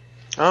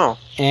 Oh,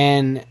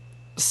 and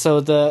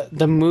so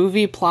the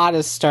movie plot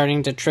is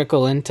starting to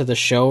trickle into the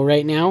show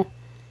right now.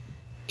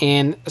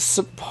 And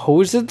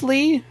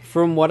supposedly,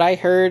 from what I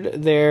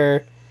heard,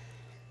 the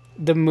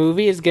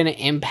movie is going to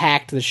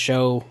impact the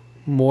show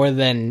more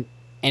than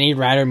any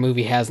Rider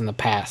movie has in the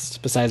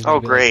past, besides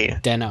maybe great.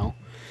 Like Den-O.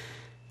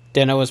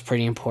 Den-O was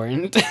pretty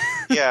important.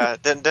 Yeah,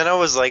 Den-O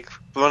was like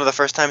one of the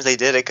first times they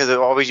did it, because it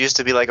always used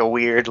to be like a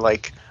weird,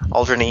 like,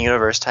 alternate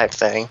universe type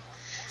thing.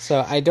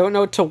 So I don't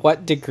know to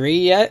what degree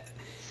yet,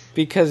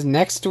 because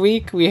next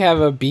week we have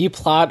a B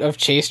plot of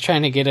Chase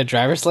trying to get a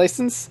driver's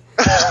license.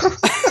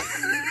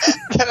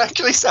 That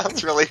actually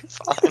sounds really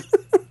fun.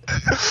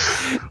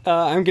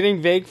 I'm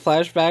getting vague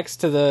flashbacks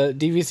to the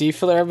DBZ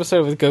filler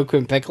episode with Goku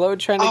and Piccolo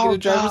trying to get a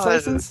driver's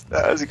license.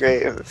 That was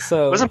great.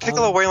 So wasn't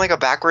Piccolo wearing like a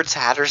backwards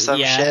hat or some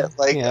shit?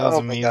 Like, yeah, that was oh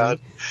amazing. my god,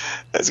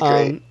 that's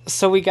great.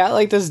 So we got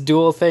like this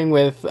dual thing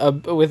with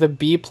a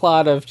B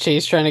plot of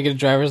Chase trying to get a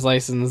driver's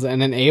license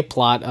and an A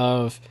plot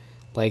of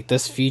like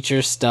this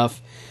future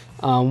stuff.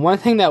 One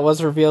thing that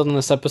was revealed in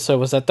this episode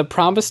was that the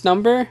promised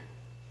number.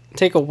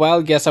 Take a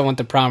wild guess on what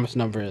the promised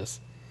number is.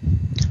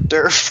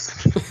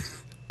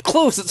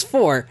 Close, it's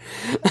 4.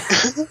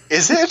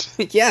 Is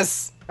it?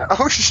 Yes.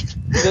 Oh shit.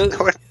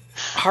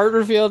 Hart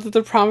revealed that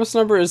the promised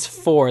number is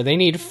 4. They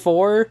need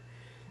 4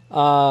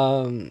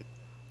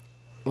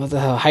 what the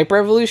hell, hyper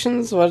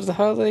evolutions? What the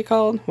hell are they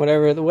called?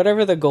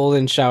 Whatever the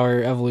golden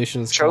shower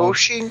evolution is called.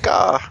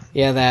 Choshinka.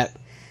 Yeah, that.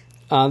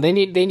 They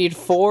need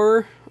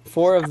 4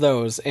 of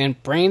those,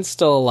 and Brain's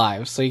still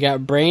alive. So you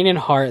got Brain and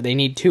Hart. They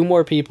need 2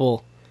 more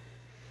people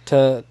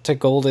to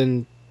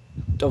golden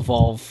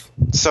evolve.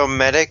 So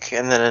Medic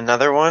and then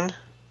another one?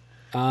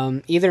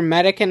 Either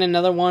Medic and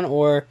another one,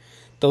 or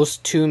those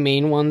 2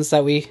 main ones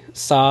that we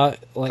saw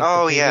like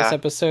the previous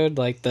episode,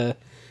 like the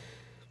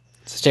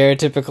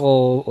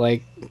stereotypical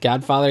like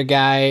Godfather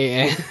guy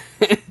and,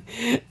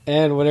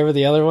 and whatever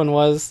the other one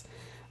was.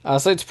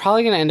 So it's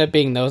probably going to end up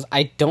being those.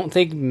 I don't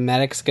think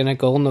Medic's going to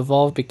golden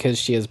evolve because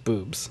she has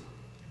boobs.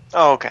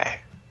 Oh, okay.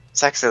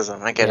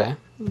 Sexism, I get it.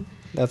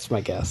 That's my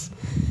guess.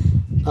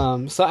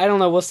 So I don't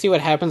know. We'll see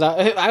what happens.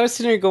 I was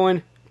sitting there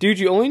going, dude,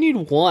 you only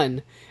need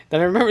 1. Then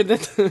I remembered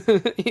that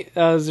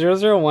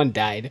 001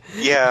 died.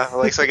 Yeah,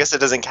 like, so I guess it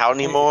doesn't count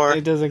anymore.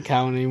 It doesn't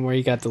count anymore.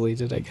 He got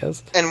deleted, I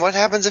guess. And what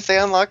happens if they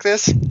unlock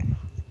this?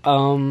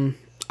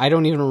 I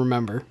don't even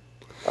remember.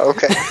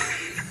 Okay.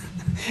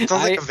 Sounds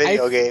like a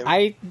video game.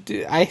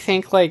 I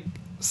think, like,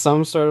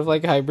 some sort of,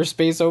 like,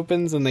 hyperspace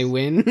opens and they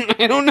win.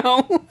 I don't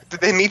know.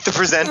 They meet the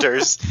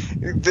presenters.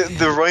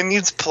 The Roy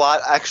Mutes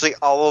plot actually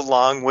all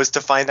along was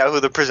to find out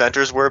who the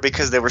presenters were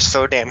because they were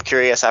so damn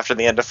curious after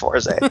the end of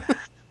Forza.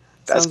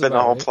 That's been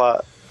the whole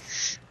plot.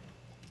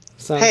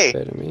 Sounds hey,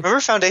 fair to me.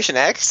 Remember Foundation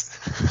X?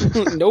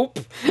 Nope.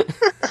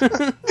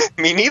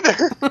 Me neither.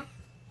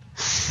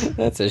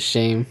 That's a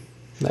shame.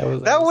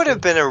 That would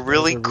have been a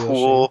really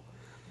cool,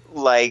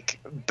 like,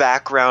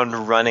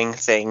 background running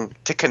thing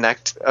to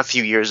connect a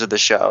few years of the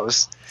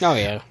shows. Oh,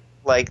 yeah.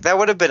 Like, that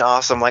would have been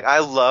awesome. Like, I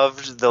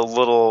loved the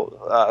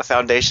little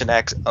Foundation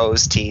X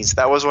OSTs.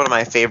 That was one of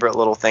my favorite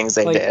little things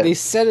they did. They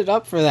set it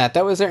up for that.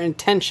 That was their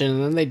intention,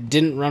 and then they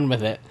didn't run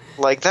with it.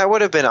 Like, that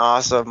would have been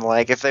awesome.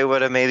 Like, if they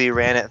would have maybe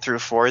ran it through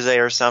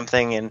Forza or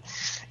something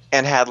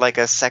and had, like,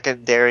 a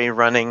secondary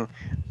running,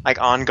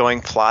 like, ongoing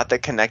plot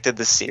that connected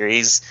the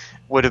series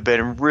would have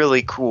been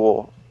really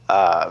cool.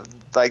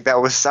 Like, I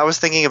was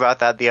thinking about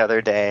that the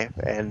other day,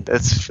 and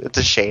it's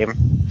a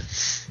shame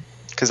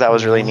because that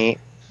was really neat.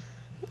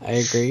 I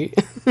agree.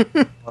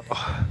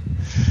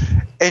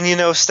 And, you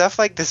know, stuff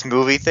like this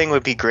movie thing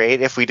would be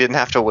great if we didn't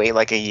have to wait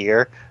like a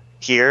year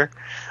here.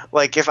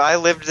 Like, if I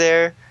lived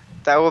there,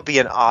 that would be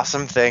an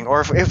awesome thing.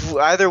 Or if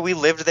either we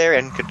lived there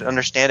and could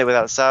understand it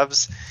without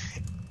subs,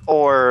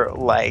 or,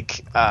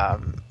 like,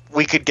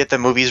 we could get the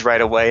movies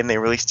right away and they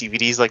release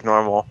DVDs like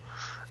normal.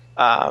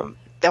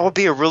 That would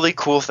be a really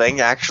cool thing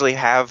to actually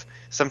have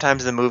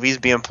sometimes the movies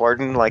be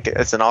important. Like,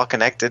 it's an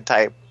all-connected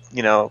type,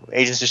 you know,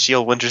 Agents of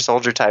S.H.I.E.L.D., Winter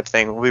Soldier type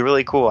thing. It would be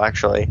really cool,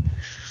 actually.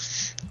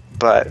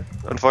 But,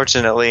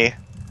 unfortunately,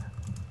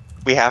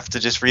 we have to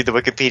just read the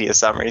Wikipedia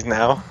summaries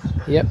now.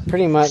 Yep,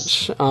 pretty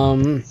much.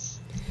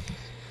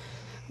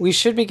 We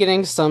should be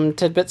getting some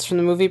tidbits from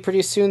the movie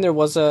pretty soon. There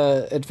was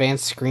a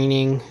advanced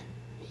screening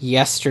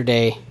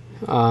yesterday.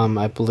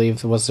 I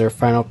believe was their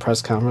final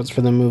press conference for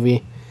the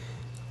movie.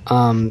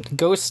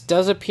 Ghost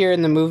does appear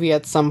in the movie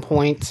at some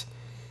point.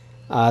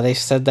 They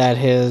said that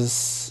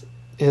his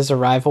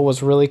arrival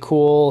was really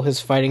cool. His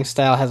fighting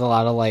style has a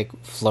lot of, like,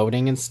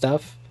 floating and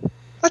stuff.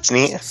 That's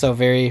neat. So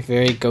very,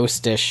 very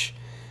ghostish.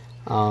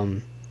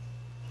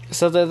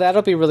 So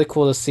that'll be really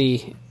cool to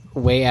see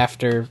way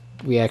after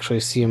we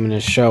actually see him in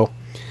his show.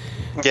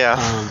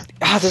 Yeah.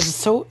 This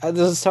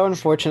is so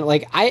unfortunate.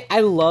 Like, I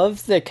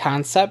love the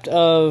concept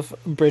of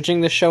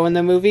bridging the show and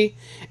the movie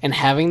and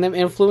having them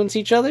influence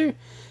each other.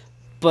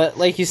 But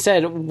like you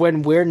said,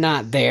 when we're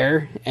not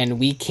there and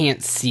we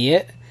can't see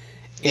it,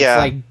 it's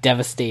like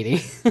devastating.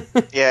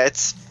 Yeah,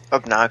 it's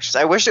obnoxious.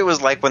 I wish it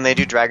was like when they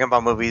do Dragon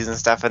Ball movies and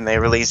stuff and they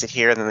release it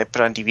here and then they put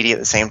it on DVD at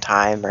the same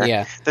time. Or,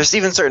 there's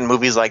even certain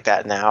movies like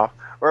that now.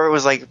 Or it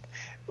was like,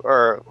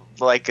 or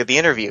like The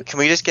Interview. Can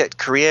we just get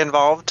Korea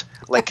involved?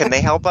 Like, can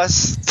they help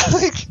us?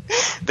 Like,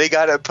 they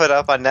got it put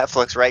up on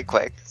Netflix right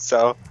quick.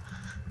 So,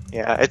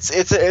 yeah, it's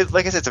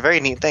like I said, it's a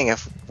very neat thing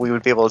if we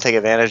would be able to take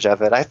advantage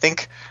of it. I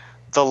think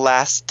the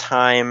last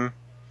time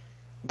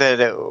that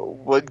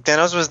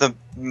Denos was the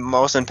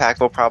most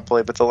impactful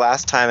probably, but the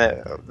last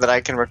time that I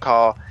can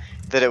recall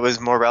that it was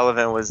more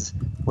relevant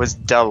was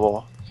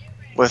Double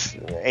with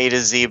A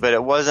to Z, but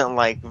it wasn't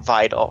like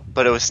vital,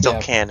 but it was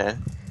still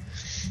canon.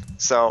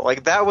 So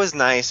like that was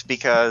nice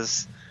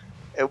because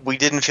we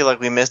didn't feel like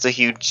we missed a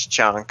huge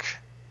chunk,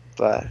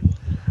 but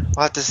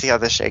we'll have to see how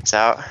this shakes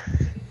out.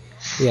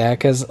 Yeah,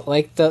 because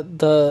like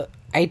the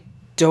I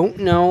don't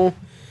know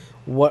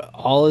what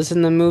all is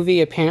in the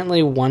movie.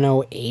 Apparently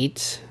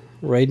 108,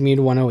 Roidmude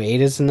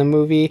 108 is in the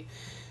movie.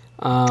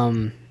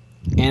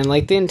 And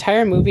like the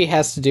entire movie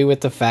has to do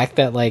with the fact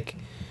that like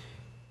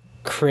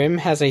Krim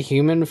has a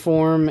human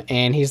form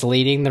and he's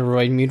leading the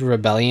Roidmude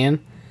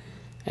rebellion.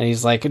 And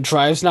he's like,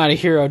 Drive's not a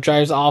hero,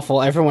 Drive's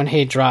awful, everyone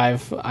hate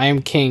Drive, I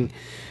am king.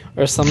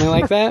 Or something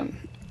like that.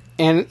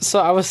 And so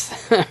I was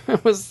I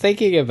was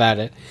thinking about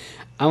it.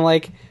 I'm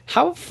like,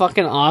 how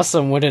fucking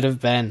awesome would it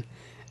have been?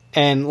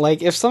 And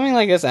like, if something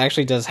like this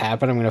actually does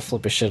happen, I'm gonna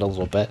flip his shit a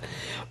little bit.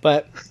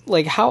 But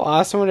like, how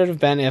awesome would it have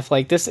been if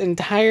like this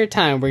entire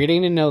time we're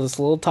getting to know this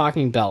little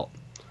talking belt,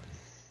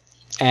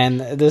 and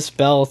this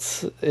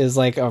belt is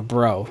like a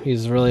bro.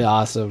 He's really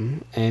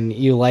awesome, and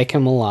you like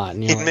him a lot.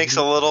 And he makes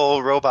a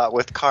little robot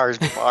with cars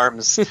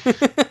arms.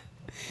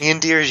 He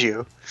endears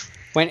you.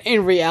 When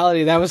in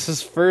reality, that was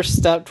his first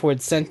step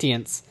towards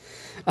sentience.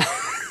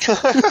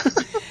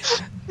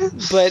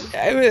 But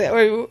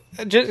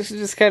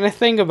just kind of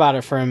think about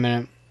it for a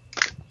minute.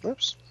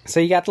 Oops. So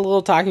you got the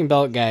little talking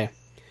belt guy,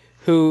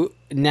 who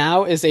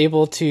now is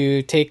able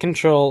to take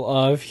control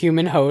of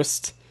human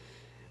host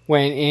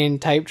when in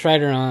Type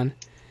Trideron,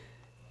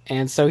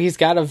 and so he's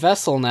got a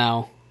vessel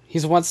now.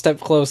 He's one step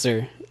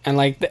closer, and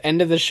like the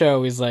end of the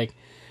show, he's like,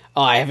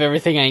 "Oh, I have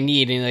everything I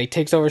need," and he like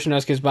takes over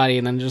Shinosuke's body,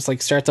 and then just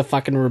like starts a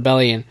fucking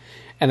rebellion,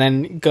 and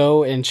then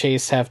Go and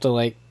Chase have to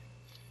like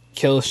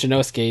kill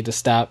Shinosuke to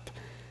stop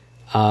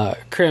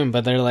Krim,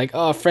 but they're like,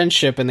 oh,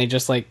 friendship, and they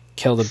just like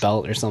kill the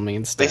belt or something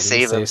instead. They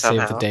save him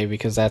somehow. Save the day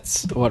because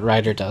that's what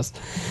Ryder does.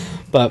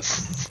 But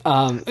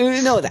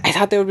no, I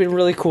thought that would be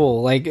really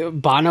cool. Like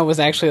Bono was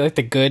actually like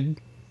the good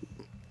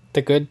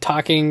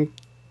talking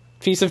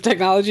piece of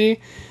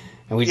technology,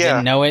 and we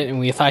didn't know it, and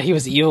we thought he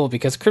was evil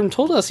because Krim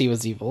told us he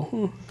was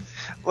evil.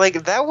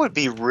 Like that would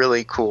be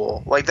really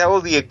cool. Like that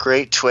would be a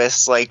great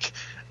twist. Like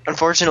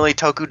unfortunately,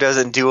 Toku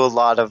doesn't do a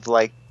lot of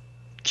like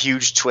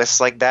huge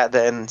twists like that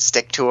then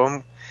stick to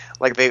them.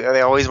 Like they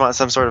always want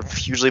some sort of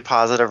hugely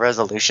positive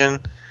resolution.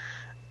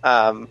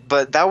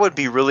 But that would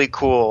be really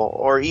cool.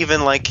 Or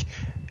even like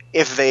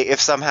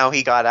if somehow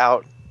he got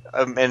out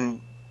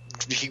and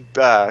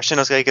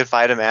Shinosuke could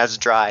fight him as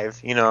Drive,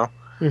 you know.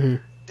 Mm-hmm.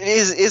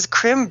 Is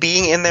Krim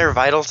being in there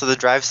vital to the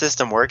Drive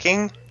system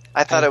working?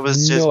 I thought it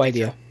was just no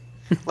idea.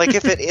 Like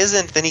if it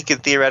isn't, then he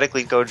could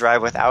theoretically go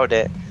Drive without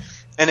it.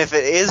 And if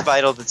it is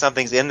vital that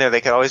something's in there,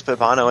 they could always put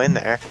Bono in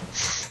there.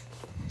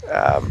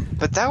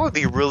 But that would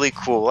be really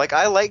cool. Like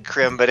I like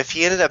Krim, but if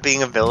he ended up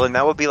being a villain,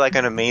 that would be like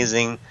an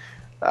amazing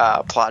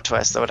plot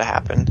twist that would have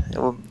happened. It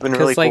would have been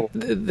really like,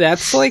 cool.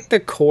 That's like the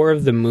core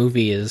of the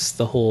movie is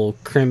the whole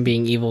Krim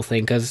being evil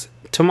thing. Because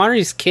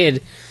Tomari's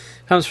kid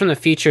comes from the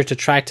future to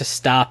try to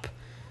stop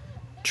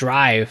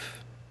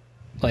Drive,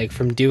 like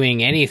from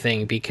doing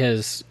anything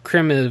because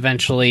Krim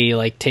eventually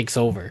like takes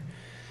over.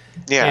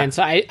 Yeah. And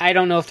so I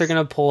don't know if they're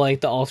going to pull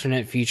like the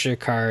alternate future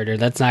card, or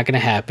that's not going to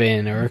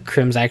happen, or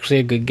Krim's actually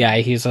a good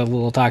guy. He's a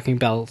little talking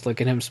belt.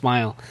 Look at him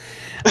smile.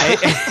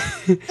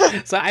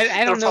 So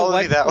I don't know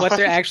what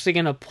they're actually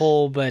going to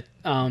pull, but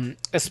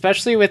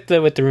especially with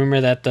the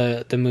rumor that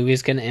the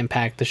movie's going to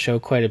impact the show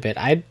quite a bit.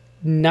 I'm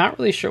not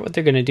really sure what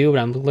they're going to do, but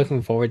I'm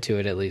looking forward to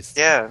it at least.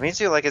 Yeah, me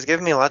too. Like it's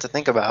giving me a lot to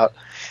think about.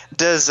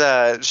 Does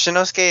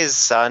Shinosuke's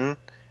son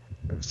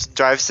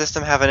Drive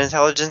system have an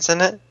intelligence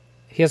in it?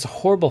 He has a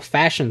horrible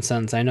fashion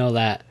sense, I know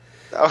that.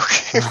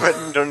 Okay, but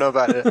I don't know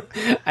about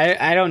it.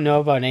 I don't know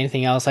about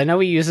anything else. I know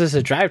he uses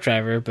a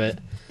driver, but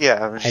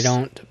yeah, I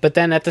don't. But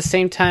then at the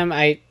same time,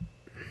 I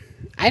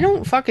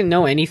don't fucking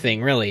know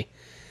anything, really.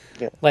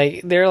 Yeah.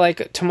 Like, they're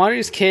like,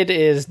 Tomari's kid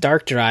is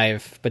Dark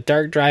Drive, but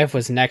Dark Drive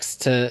was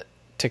next to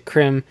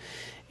Krim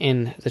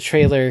in the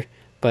trailer,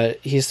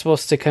 but he's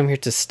supposed to come here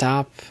to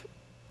stop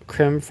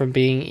Krim from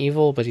being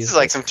evil, but he's... This is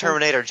like some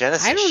Terminator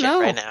Genesis shit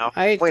right now.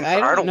 I'm waiting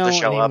for Arnold to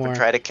show up and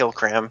try to kill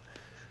Krim.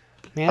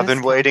 Man, I've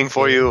been waiting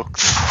for you.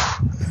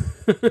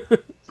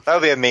 That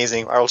would be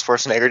amazing. Arnold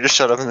Schwarzenegger just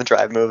showed up in the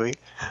Drive movie.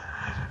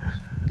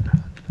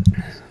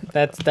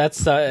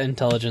 That's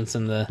intelligence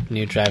in the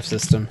new Drive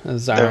system.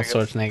 Is Arnold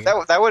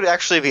Schwarzenegger. That would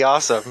actually be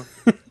awesome.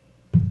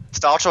 It's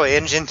the Ultra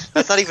Engine.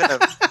 That's not even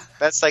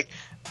that's like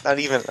not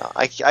even...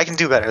 I can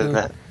do better than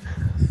that.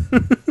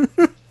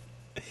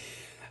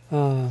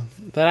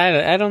 But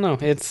I don't know.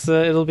 It's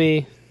it'll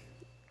be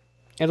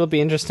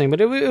interesting.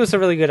 But it was a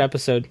really good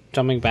episode.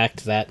 Jumping back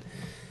to that,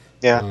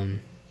 yeah.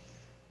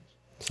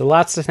 So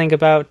lots to think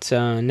about.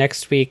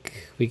 Next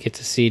week we get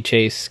to see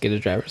Chase get a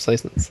driver's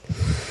license.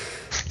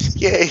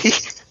 Yay!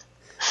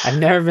 I've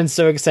never been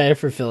so excited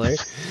for filler.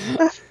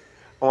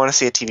 I want to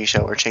see a TV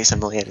show where Chase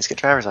and Miliatis get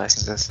driver's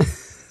licenses.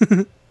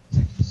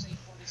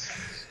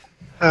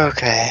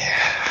 Okay.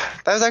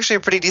 That was actually a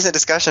pretty decent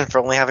discussion for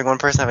only having one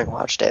person having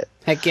watched it.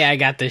 Heck yeah, I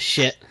got this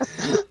shit.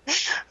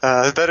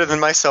 Better than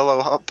my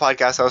solo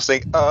podcast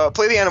hosting.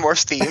 Play the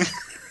Animorphs theme.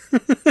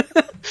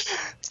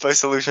 It's my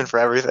solution for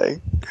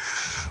everything.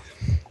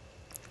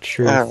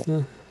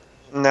 True.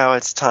 Now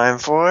it's time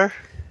for...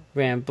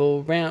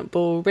 Ramble,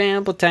 ramble,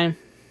 ramble time.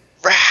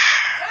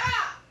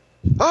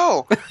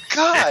 Oh,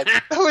 God!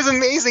 That was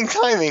amazing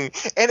timing!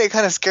 And it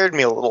kind of scared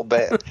me a little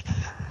bit.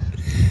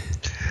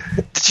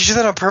 Did you do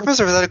that on purpose,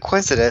 or was that a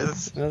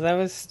coincidence? Well, that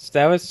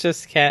was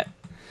just Cat.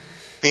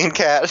 Being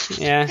Cat.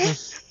 Yeah.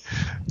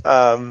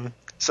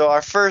 So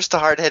our first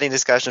hard-hitting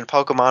discussion,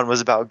 Pokemon,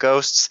 was about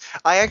ghosts.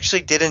 I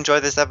actually did enjoy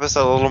this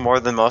episode a little more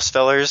than most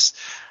fillers.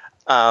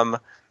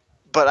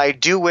 But I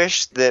do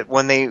wish that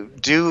when they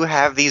do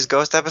have these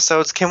ghost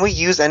episodes, can we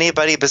use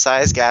anybody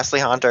besides Ghastly,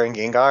 Haunter, and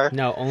Gengar?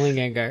 No, only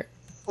Gengar.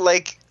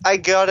 Like, I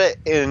got it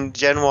in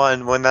Gen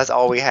 1 when that's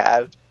all we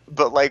had.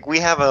 But, like, we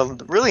have a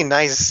really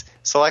nice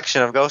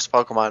selection of ghost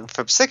Pokemon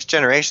from 6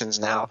 generations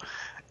now.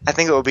 I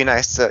think it would be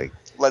nice to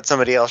let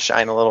somebody else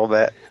shine a little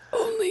bit.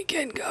 Only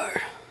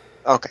Gengar.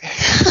 Okay.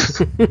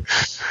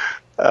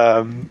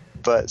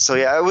 But so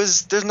yeah,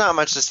 there's not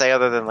much to say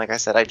other than, like I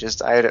said, I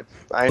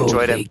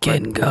enjoyed only it.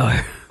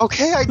 Gengar.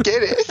 Okay, I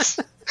get it.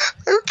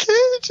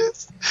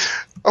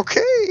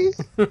 Okay.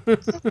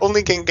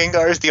 Only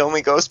Gengar is the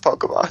only ghost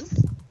Pokemon.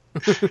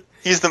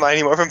 He's the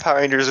Mighty Morphin Power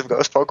Rangers of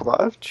ghost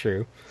Pokemon.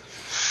 True.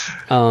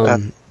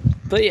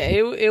 But yeah,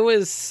 it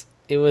was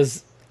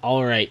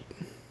all right.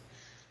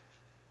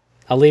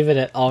 I'll leave it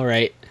at all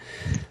right.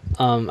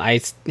 I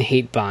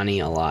hate Bonnie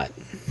a lot.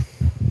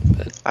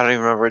 But I don't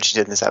even remember what she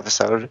did in this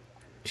episode.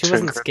 She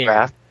wasn't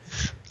scared.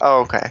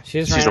 Oh, okay. She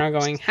was running around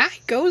going, "Hi,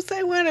 Ghost,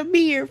 I want to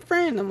be your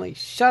friend." I'm like,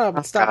 "Shut up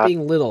and stop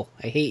being little.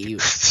 I hate you."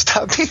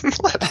 Stop being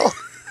little.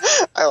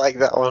 I like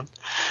that one.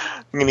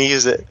 I'm going to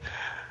use it.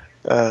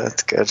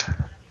 That's good.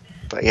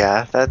 But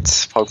yeah,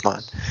 that's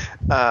Pokemon.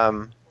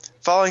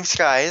 Falling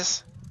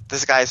Skies. The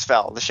skies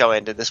fell. The show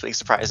ended this week,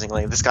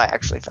 surprisingly. The sky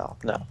actually fell.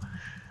 No.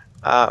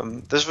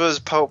 This was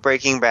Pope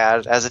Breaking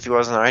Bad, as if he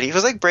wasn't already. He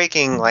was like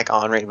breaking like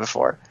Henri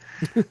before.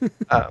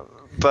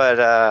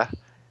 But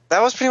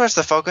that was pretty much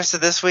the focus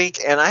of this week,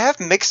 and I have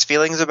mixed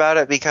feelings about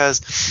it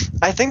because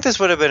I think this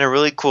would have been a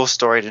really cool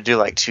story to do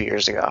like 2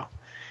 years ago.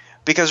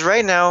 Because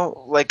right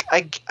now, like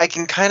I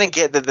can kind of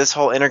get that this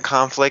whole inner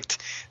conflict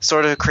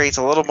sort of creates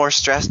a little more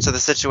stress to the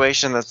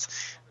situation. That's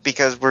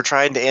because we're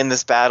trying to end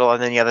this battle,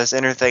 and then this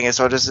inner thing, and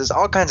so it just is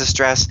all kinds of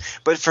stress.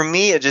 But for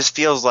me, it just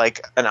feels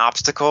like an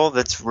obstacle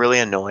that's really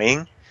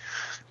annoying.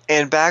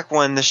 And back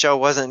when the show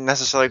wasn't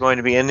necessarily going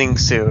to be ending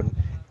soon,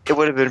 it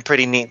would have been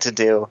pretty neat to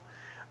do.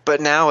 But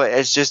now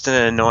it's just an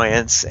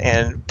annoyance,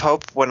 and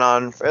Pope went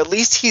on. At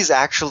least he's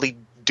actually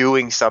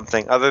doing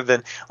something other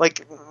than,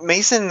 like,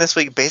 Mason this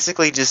week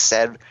basically just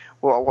said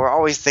what we're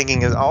always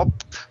thinking is all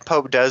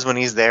Pope does when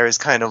he's there is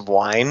kind of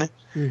whine,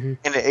 and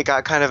it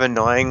got kind of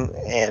annoying,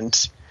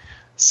 and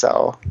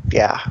so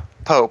yeah,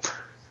 Pope.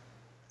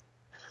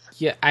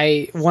 Yeah,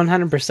 I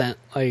 100%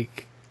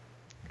 like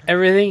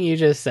everything you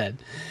just said.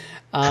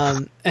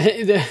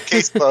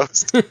 Case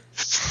closed.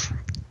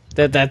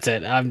 That's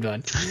it. I'm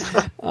done.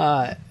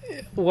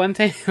 One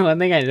thing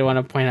I did want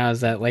to point out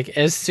is that, like,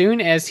 as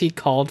soon as he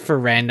called for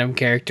random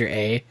character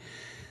A,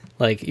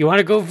 like, you want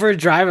to go for a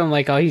drive? I'm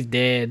like, oh, he's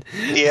dead.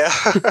 Yeah.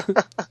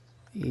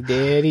 He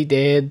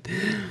did.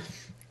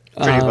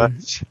 Pretty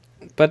much.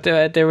 But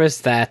there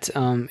was that.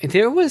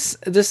 There was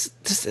this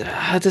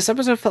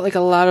episode felt like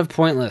a lot of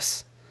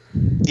pointless.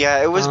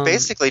 Yeah, it was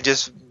basically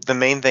just the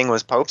main thing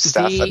was Pope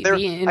stuff.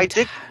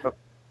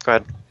 Go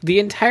ahead. The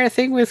entire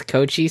thing with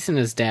Cochise and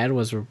his dad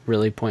was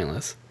really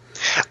pointless.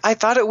 I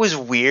thought it was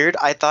weird.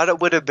 I thought it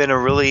would have been a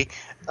really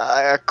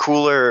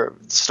cooler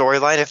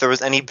storyline if there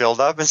was any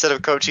build-up instead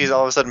of Cochise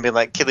all of a sudden being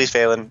like, Achilles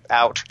failing,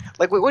 out.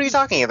 Like, what are you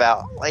talking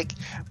about? Like,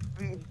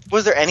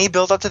 was there any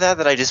build-up to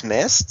that I just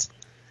missed?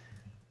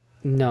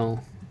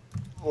 No.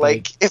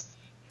 Like if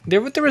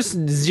there was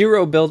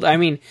zero build. I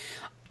mean,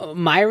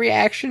 my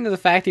reaction to the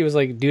fact he was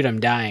like, "Dude, I'm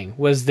dying,"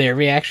 was their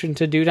reaction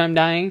to "Dude, I'm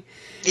dying."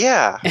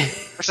 Yeah,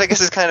 which I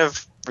guess is kind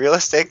of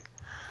realistic.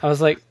 I was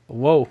like,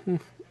 "Whoa,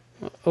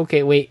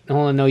 okay, wait,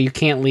 hold on, no, you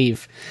can't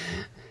leave."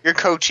 You're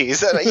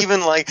Cochise.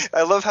 Even like,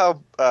 I love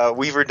how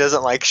Weaver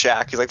doesn't like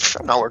Shaq. He's like,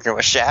 "I'm not working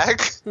with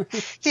Shaq.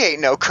 He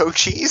ain't no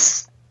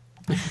Cochise.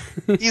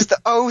 He's the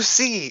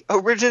OC,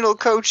 original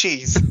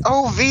Cochise.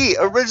 OV,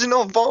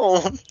 original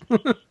Bone."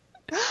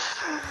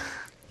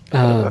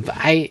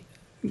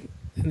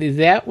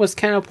 That was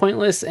kind of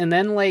pointless. And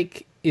then,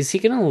 like, is he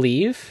gonna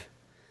leave?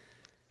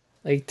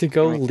 Like, to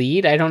go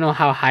lead? I don't know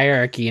how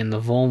hierarchy in the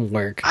Volm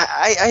work.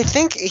 I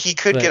think he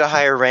could get a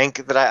higher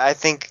rank, but I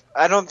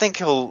don't think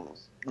he'll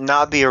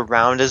not be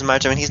around as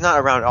much. I mean, he's not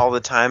around all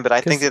the time, but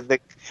I think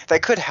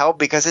that could help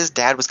because his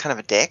dad was kind of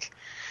a dick.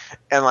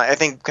 And like, I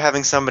think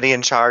having somebody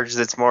in charge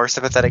that's more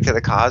sympathetic to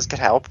the cause could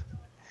help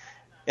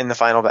in the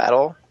final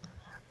battle.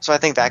 So I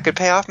think that could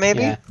pay off,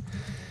 maybe. Yeah.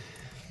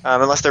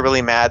 Unless they're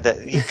really mad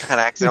that he kind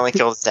of accidentally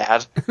killed his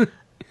dad.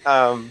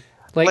 At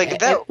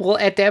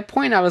that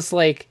point, I was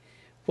like,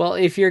 well,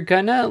 if you're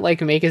gonna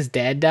like make his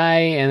dad die,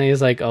 and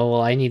he's like, oh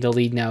well, I need to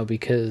lead now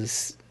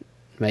because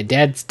my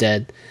dad's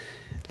dead.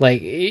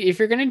 Like, if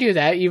you're gonna do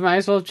that, you might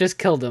as well have just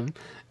killed him.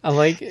 I'm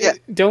like,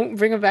 don't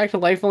bring him back to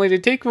life only to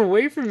take him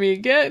away from me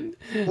again.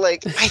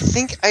 Like, I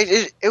think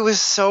it was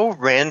so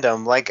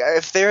random. Like,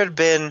 if there had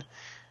been,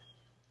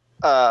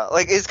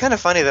 like, it's kind of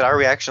funny that our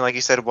reaction, like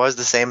you said, was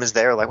the same as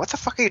their. Like, what the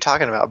fuck are you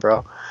talking about,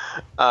 bro?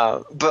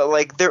 But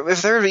like,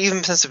 if there had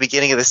even since the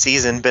beginning of the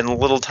season been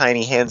little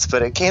tiny hints,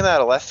 but it came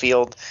out of left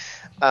field.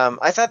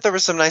 I thought there were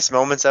some nice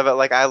moments of it.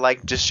 Like, I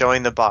liked just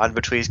showing the bond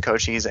between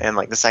Cochise and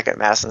like the second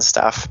mass and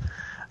stuff,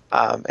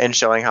 and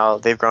showing how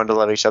they've grown to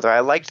love each other.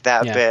 I liked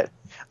that bit.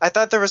 I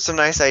thought there were some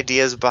nice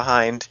ideas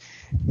behind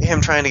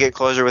him trying to get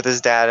closure with his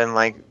dad and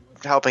like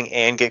helping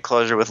Anne get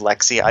closure with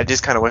Lexi. I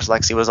just kind of wish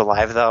Lexi was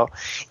alive though.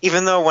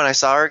 Even though when I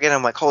saw her again,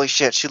 I'm like, holy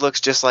shit, she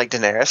looks just like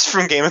Daenerys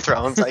from Game of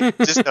Thrones. I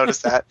just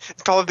noticed that.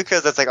 It's probably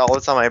because that's like all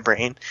that's on my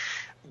brain.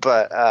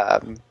 But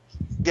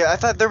yeah, I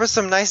thought there was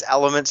some nice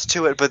elements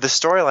to it, but the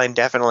storyline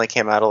definitely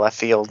came out of left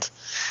field.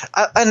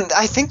 And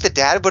I think the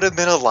dad would have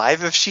been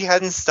alive if she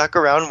hadn't stuck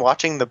around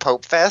watching the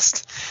Pope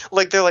Fest.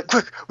 Like, they're like,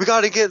 quick, we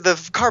got to get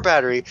the car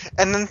battery.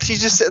 And then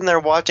she's just sitting there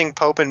watching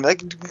Pope and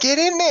like, get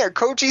in there,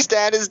 Cochie's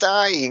dad is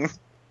dying.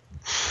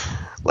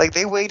 Like,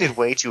 they waited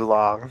way too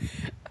long.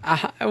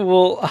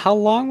 Well, how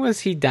long was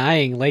he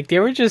dying? Like, they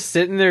were just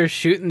sitting there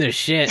shooting the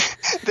shit.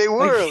 They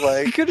were,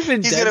 like he could have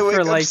been dead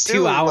for like soon,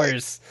 2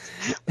 hours.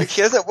 Like,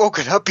 he hasn't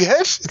woken up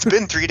yet? It's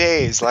been 3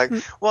 days. Like,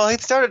 well, he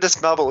started to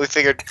smell, but we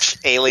figured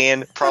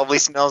alien probably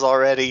smells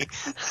already.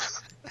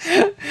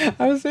 I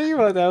was thinking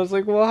about that. I was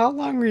like, well, how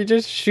long were you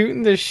just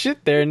shooting the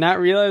shit there, not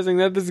realizing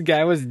that this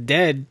guy was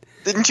dead?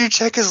 Didn't you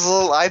check his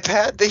little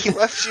iPad that he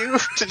left you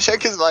to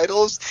check his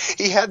vitals?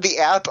 He had the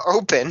app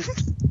open.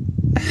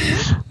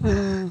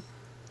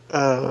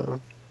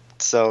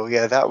 So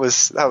yeah, that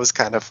was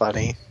kind of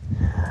funny.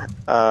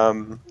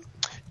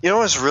 You know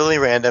what's really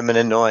random and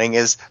annoying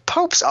is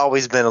Pope's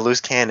always been a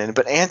loose cannon,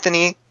 but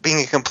Anthony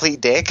being a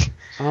complete dick.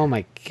 Oh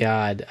my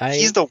god,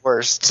 he's the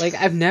worst. Like,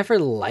 I've never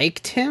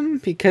liked him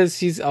because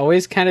he's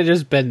always kind of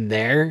just been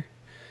there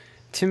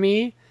to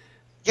me.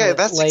 Yeah,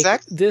 that's like,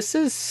 exactly. This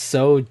is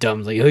so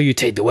dumb. Like, oh, you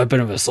take the weapon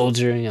of a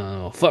soldier,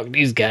 and fuck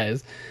these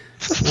guys.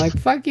 I'm like,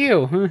 fuck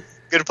you.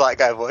 Good black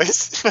guy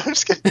voice. I'm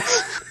just kidding.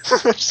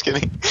 I'm just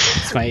kidding.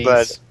 It's my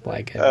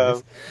black guy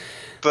voice.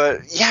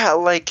 But yeah,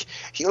 like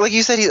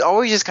you said, he's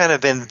always just kind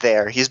of been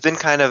there. He's been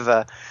kind of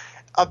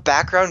a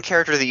background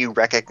character that you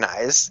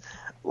recognize.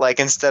 Like,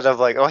 instead of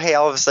like, oh hey,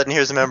 all of a sudden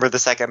here's a member of the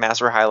Second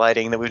Mass we're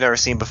highlighting that we've never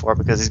seen before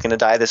because he's going to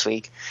die this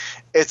week.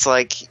 It's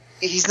like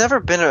he's never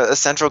been a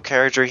central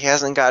character. He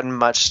hasn't gotten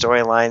much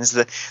storylines.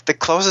 The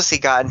closest he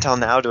got until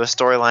now to a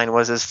storyline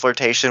was his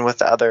flirtation with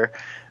the other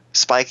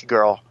Spike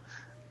girl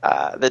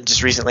that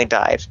just recently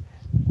died,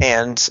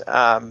 and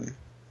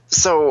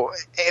so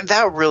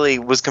that really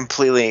was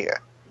completely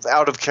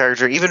out of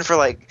character, even for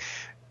like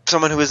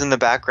someone who was in the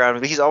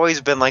background. He's always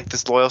been like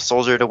this loyal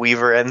soldier to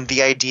Weaver, and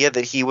the idea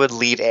that he would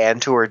lead Anne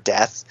to her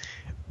death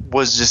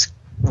was just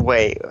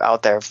way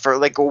out there, for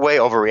like a way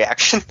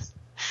overreaction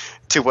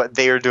to what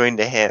they are doing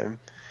to him,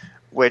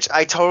 which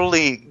I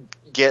totally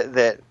get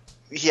that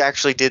he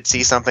actually did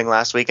see something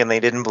last week and they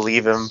didn't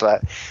believe him,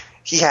 but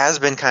he has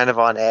been kind of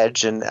on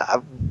edge, and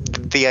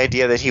the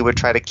idea that he would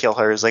try to kill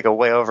her is like a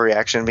way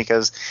overreaction,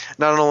 because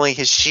not only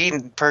has she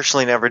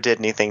personally never did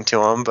anything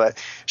to him, but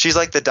she's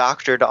like the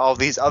doctor to all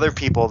these other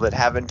people that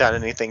haven't done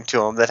anything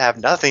to him, that have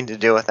nothing to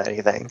do with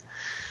anything.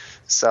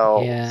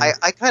 So yeah.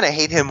 I kind of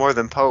hate him more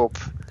than Pope.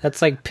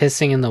 That's like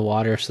pissing in the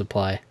water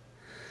supply.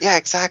 Yeah,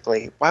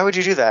 exactly. Why would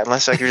you do that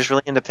unless like you're just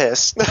really into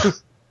piss?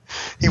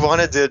 He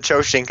wanted to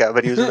Choshinka,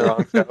 but he was in the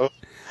wrong show.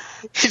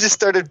 He just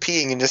started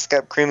peeing and just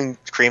kept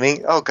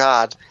screaming. Oh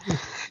God!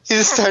 He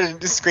just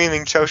started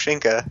screaming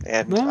Choshinka,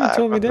 and Mama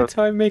told me that's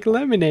how I make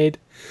lemonade.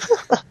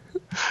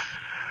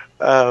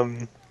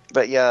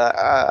 But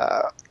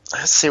yeah,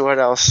 let's see what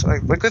else.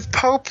 Like with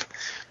Pope,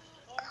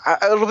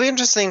 it'll be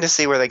interesting to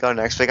see where they go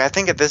next week. I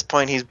think at this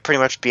point he's pretty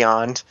much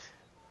beyond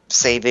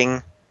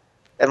saving,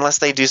 unless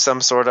they do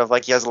some sort of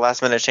like he has a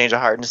last minute change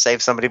of heart and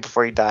save somebody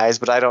before he dies.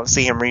 But I don't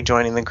see him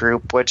rejoining the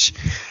group, which.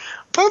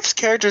 Pope's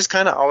character's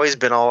kind of always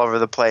been all over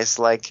the place.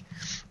 Like,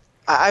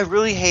 I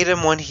really hate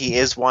him when he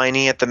is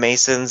whiny at the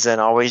Masons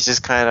and always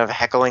just kind of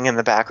heckling in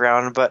the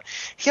background, but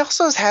he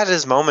also has had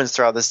his moments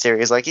throughout the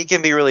series. Like, he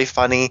can be really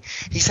funny.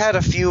 He's had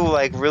a few,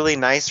 like, really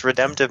nice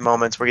redemptive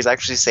moments where he's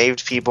actually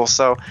saved people.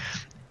 So,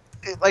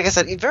 like I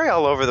said, he's very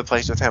all over the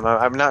place with him.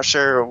 I'm not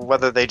sure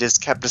whether they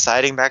just kept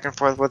deciding back and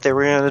forth what they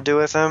were going to do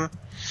with him.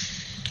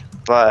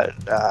 But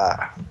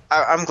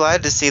I'm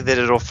glad to see that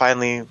it'll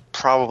finally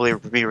probably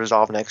be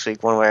resolved next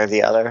week, one way or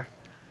the other.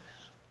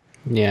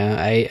 Yeah,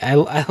 I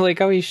like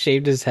how he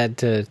shaved his head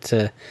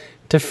to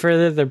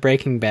further the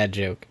Breaking Bad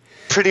joke.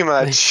 Pretty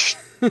much.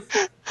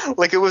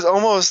 Like, it was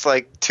almost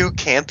like too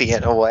campy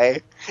in a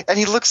way, and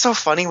he looks so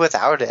funny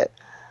without it.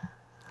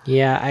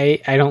 Yeah,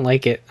 I don't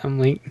like it. I'm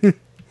like,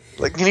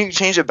 like, can you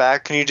change it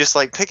back? Can you just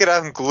like pick it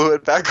up and glue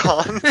it back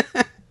on?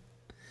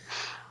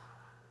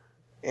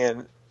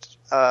 And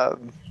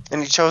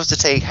and he chose to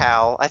take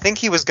Hal. I think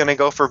he was going to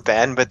go for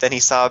Ben, but then he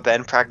saw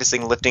Ben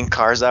practicing lifting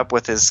cars up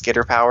with his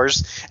skitter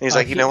powers, and he's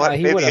like, you know what?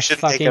 Maybe I should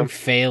take him.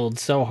 Failed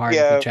so hard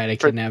if he tried to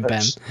kidnap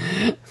Ben.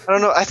 I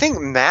don't know. I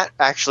think Matt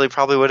actually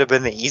probably would have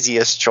been the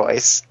easiest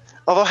choice.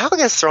 Although Hal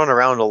gets thrown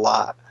around a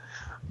lot,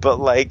 but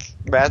like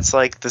Matt's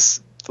like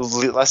the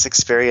less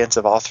experience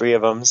of all three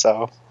of them.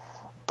 So,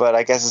 but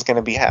I guess it's going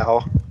to be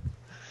Hal.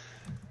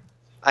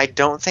 I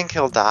don't think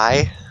he'll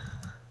die.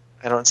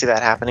 I don't see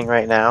that happening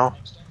right now.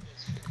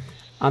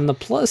 On the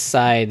plus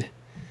side,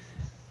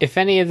 if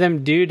any of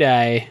them do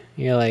die,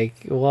 you're like,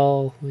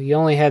 well, you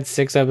only had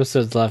 6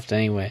 episodes left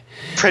anyway.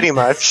 Pretty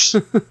much.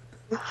 And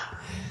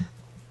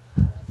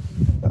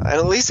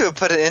at least it would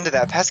put an end to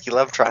that pesky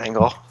love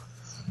triangle.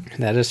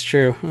 That is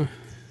true.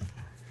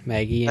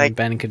 Maggie and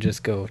Ben could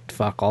just go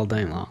fuck all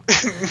day long.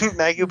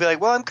 Maggie would be like,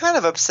 well, I'm kind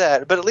of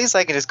upset, but at least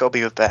I can just go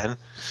be with Ben.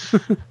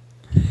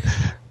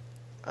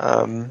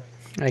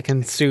 I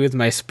can soothe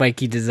my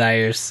spiky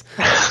desires.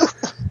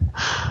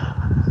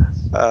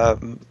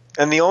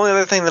 And the only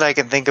other thing that I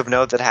can think of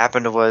note that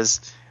happened was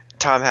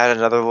Tom had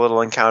another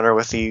little encounter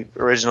with the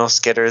original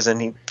Skitters, and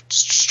he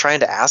was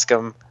trying to ask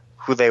them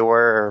who they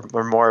were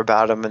or more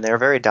about them, and they were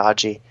very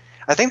dodgy.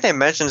 I think they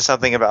mentioned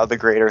something about the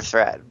greater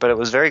threat, but it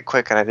was very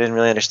quick, and I didn't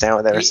really understand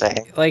what they were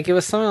saying. Like, it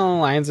was something along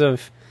the lines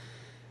of,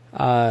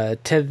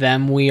 to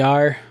them we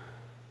are.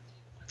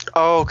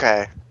 Oh,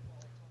 okay.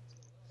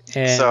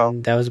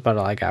 And that was about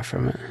all I got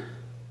from it.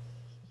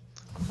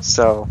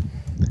 So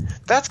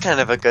that's kind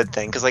of a good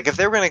thing, because like if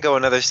they were going to go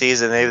another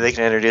season, maybe they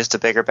can introduce the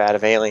bigger bad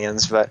of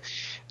aliens, but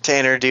to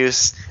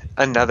introduce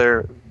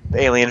another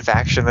alien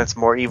faction that's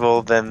more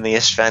evil than the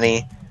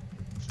Ishveni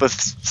with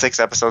 6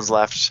 episodes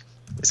left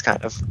is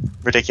kind of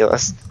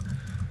ridiculous.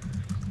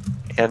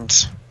 And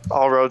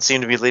all roads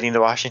seem to be leading to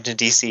Washington,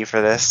 D.C.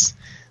 for this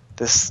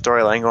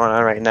storyline going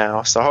on right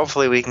now, so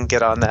hopefully we can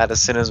get on that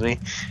as soon as we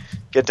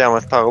get done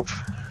with Pope.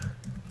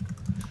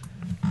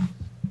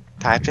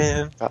 Type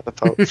in about the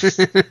Pope.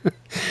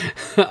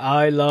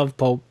 I love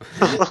Pope.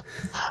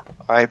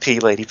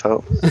 R.I.P. Lady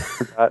Pope.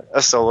 Got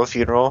a solo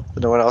funeral that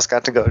no one else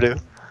got to go to.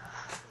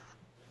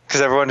 Because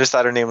everyone just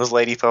thought her name was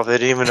Lady Pope. They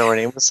didn't even know her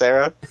name was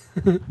Sarah.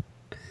 And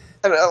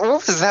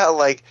what was that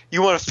like?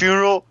 You want a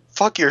funeral?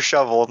 Fuck your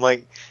shovel. I'm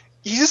like,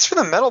 you just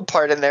threw the metal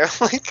part in there.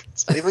 Like,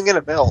 it's not even going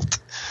to melt.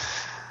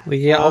 We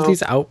get all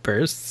these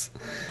outbursts.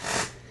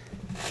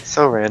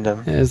 So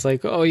random. It's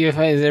like, oh,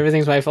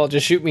 everything's my fault.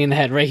 Just shoot me in the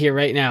head right here,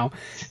 right now.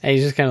 And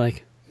he's just kind of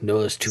like, no,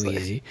 it's too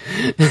easy.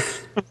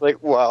 Like,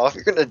 well, if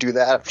you're going to do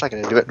that, I'm not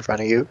going to do it in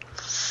front of you.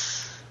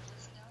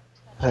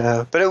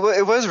 But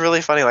it was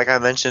really funny, like I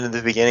mentioned in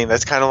the beginning.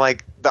 That's kind of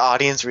like the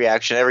audience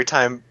reaction every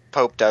time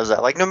Pope does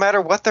that. Like, no matter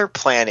what their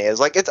plan is,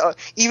 like it's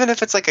even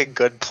if it's like a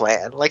good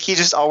plan, like he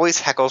just always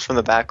heckles from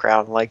the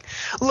background. Like,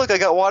 look, I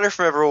got water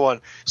from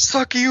everyone.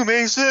 Suck you,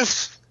 Mason.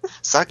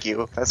 Suck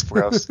you. That's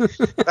gross.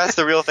 That's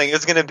the real thing.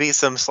 It's going to be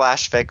some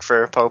slash fic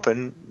for Pope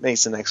and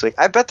Mason next week.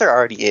 I bet there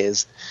already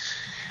is.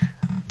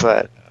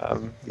 But,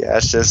 yeah,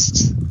 it's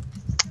just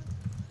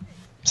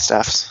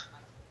stuffs.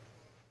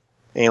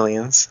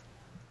 Aliens.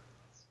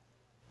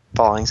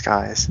 Falling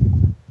skies.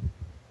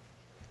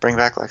 Bring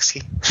back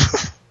Lexi.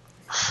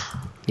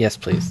 Yes,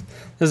 please.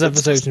 This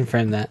episode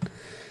confirmed that.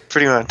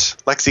 Pretty much.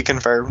 Lexi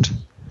confirmed.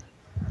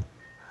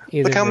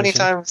 Look how many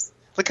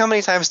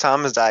times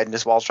Tom has died and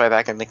just waltzed right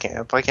back into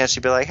camp. Why can't she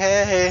be like,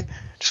 hey,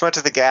 just went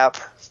to the Gap.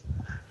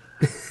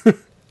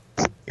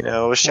 You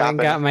know, was shopping.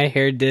 Got my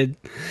hair did.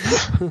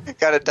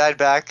 Got it dyed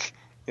back.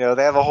 You know,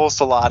 they have a whole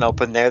salon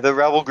open there. The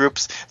rebel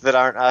groups that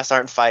aren't us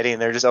aren't fighting.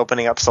 They're just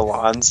opening up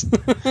salons.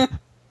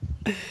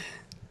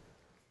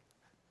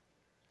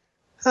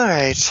 All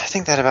right. I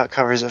think that about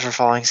covers it for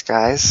Falling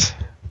Skies.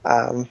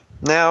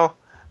 Now,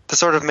 the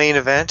sort of main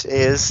event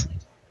is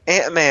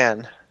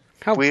Ant-Man.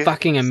 How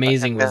fucking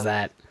amazing was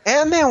that?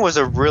 Ant-Man was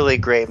a really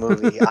great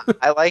movie.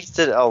 I liked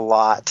it a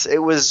lot. It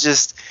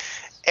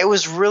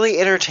was really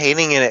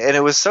entertaining in it, and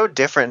it was so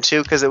different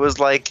too, because it was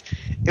like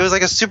a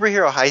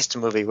superhero heist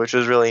movie, which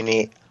was really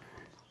neat.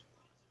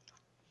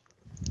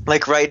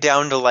 Like right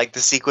down to like the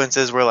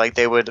sequences where like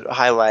they would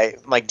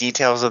highlight like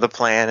details of the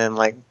plan and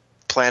like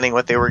planning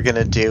what they were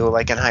gonna do,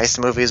 like in heist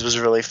movies, was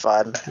really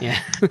fun. Yeah.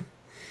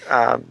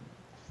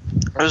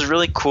 It was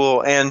really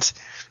cool, and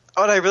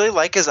what I really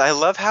like is I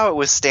love how it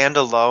was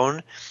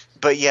standalone,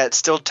 but yet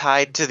still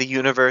tied to the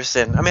universe.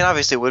 And I mean,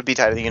 obviously it would be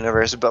tied to the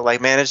universe, but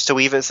like managed to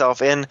weave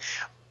itself in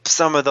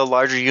some of the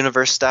larger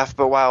universe stuff,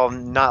 but while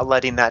not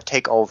letting that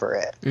take over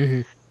it.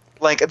 Mm-hmm.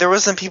 Like there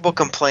was some people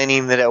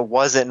complaining that it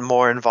wasn't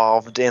more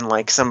involved in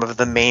like some of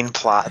the main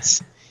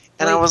plots,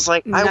 and I was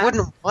like, I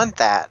wouldn't want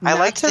that. I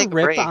like to take a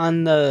break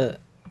on the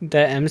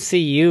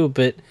MCU,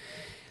 but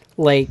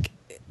like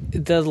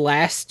the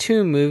last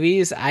 2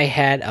 movies I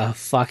had a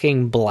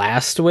fucking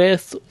blast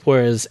with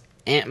was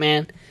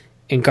Ant-Man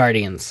and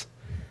Guardians.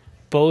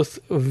 Both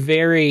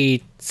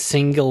very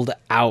singled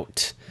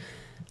out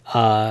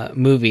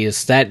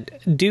movies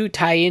that do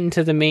tie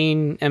into the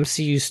main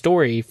MCU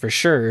story for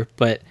sure,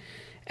 but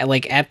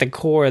like at the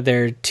core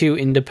they're 2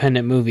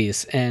 independent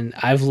movies, and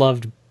I've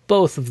loved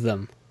both of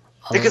them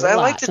Because I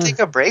like to take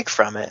a break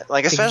from it,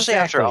 like especially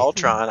after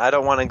Ultron. I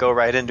don't want to go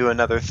right into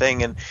another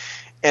thing, and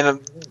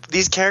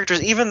these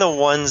characters, even the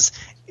ones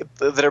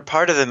that are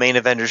part of the main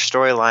Avengers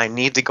storyline,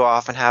 need to go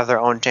off and have their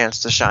own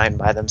chance to shine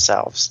by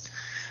themselves.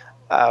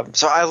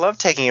 So I love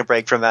taking a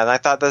break from that. And I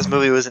thought this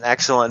movie was an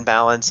excellent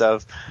balance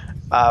of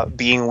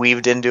being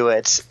weaved into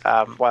it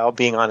while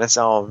being on its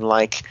own.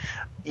 Like,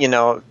 you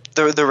know,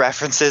 the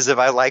references of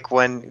I like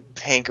when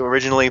Hank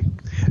originally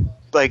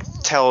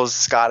tells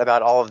Scott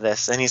about all of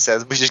this, and he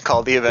says we should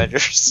call the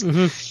Avengers.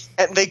 Mm-hmm.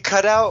 And they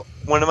cut out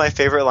one of my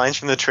favorite lines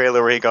from the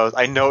trailer where he goes,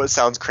 "I know it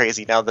sounds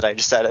crazy now that I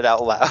just said it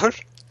out loud."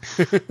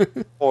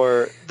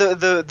 Or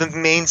the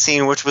main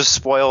scene, which was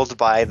spoiled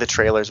by the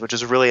trailers, which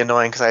is really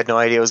annoying because I had no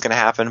idea it was going to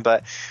happen.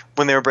 But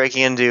when they were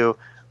breaking into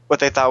what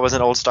they thought was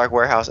an old Stark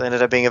warehouse, it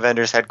ended up being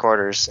Avengers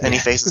headquarters, and he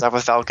faces off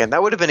with Falcon.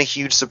 That would have been a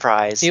huge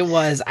surprise. It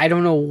was. I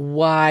don't know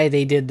why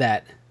they did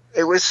that.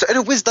 It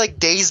was like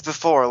days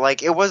before.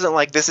 Like, it wasn't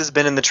like this has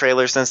been in the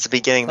trailer since the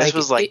beginning. This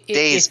was like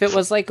days. If it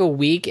was like a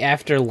week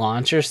after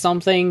launch or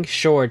something,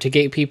 sure, to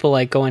get people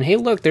like going, "Hey,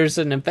 look, there's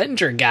an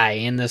Avenger guy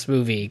in this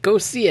movie. Go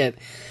see it."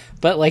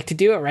 But like to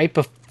do it right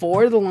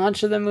before the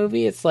launch of the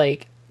movie, it's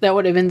like that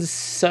would have been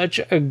such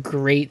a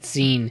great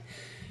scene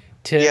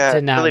to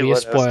not really be a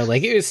spoiler.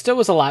 Like, it still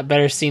was a lot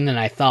better scene than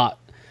I thought,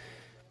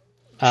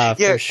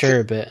 for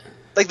sure. But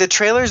like the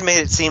trailers made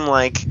it seem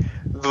like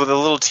the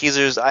little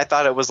teasers. I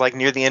thought it was like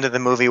near the end of the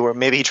movie where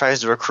maybe he tries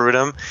to recruit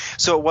him.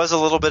 So it was a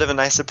little bit of a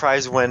nice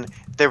surprise when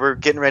they were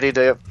getting ready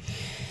to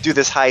do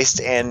this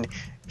heist, and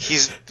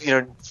he's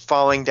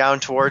falling down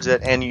towards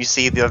it, and you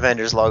see the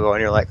Avengers logo,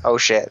 and you're like, oh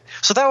shit.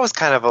 So that was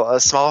kind of a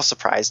small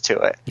surprise to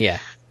it. Yeah.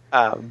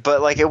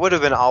 But like it would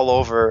have been all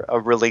over a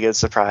really good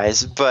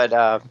surprise. But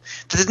that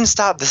didn't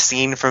stop the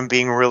scene from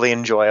being really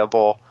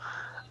enjoyable.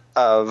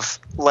 Of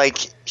like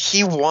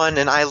he won,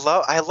 and I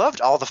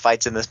loved all the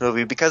fights in this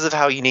movie because of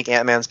how unique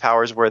Ant-Man's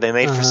powers were. They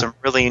made for some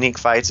really unique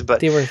fights, but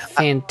they were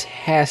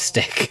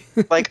fantastic.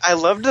 Like, I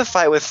loved the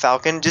fight with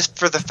Falcon just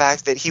for the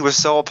fact that he was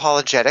so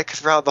apologetic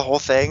throughout the whole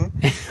thing.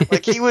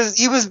 Like, he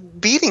was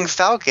beating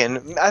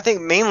Falcon, I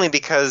think mainly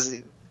because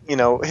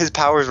his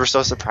powers were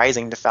so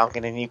surprising to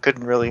Falcon, and he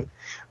couldn't really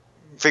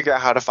figure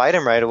out how to fight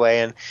him right away.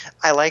 And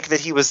I like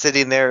that he was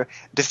sitting there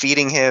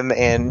defeating him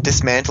and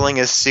dismantling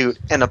his suit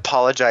and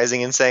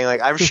apologizing and saying, like,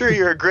 I'm sure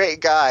you're a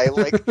great guy.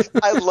 Like,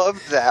 I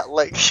loved that.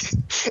 Like,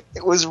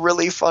 it was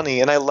really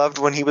funny. And I loved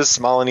when he was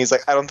small and he's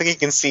like, I don't think he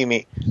can see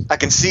me. I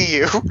can see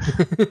you.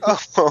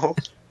 Oh.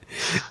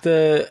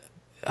 The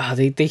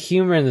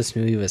humor in this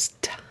movie was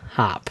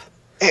top.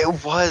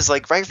 It was,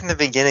 like, right from the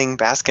beginning,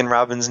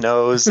 Baskin-Robbins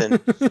knows, and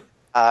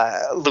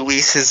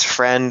Luis, his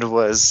friend,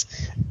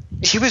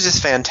 he was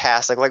just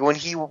fantastic. Like, when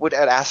he would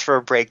ask for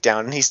a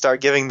breakdown and he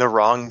started giving the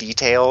wrong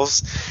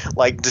details,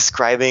 like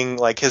describing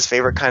like his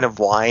favorite kind of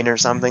wine or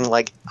something,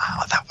 like,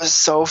 oh, that was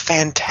so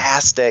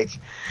fantastic.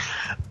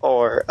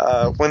 Or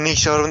when he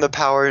showed him the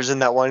powers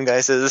and that one guy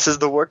says, this is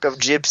the work of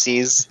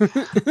gypsies.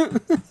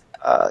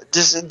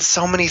 Just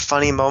so many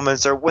funny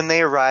moments. Or when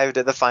they arrived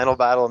at the final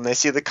battle and they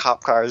see the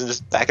cop cars and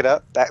just back it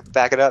up,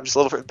 just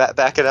a little bit,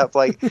 back it up.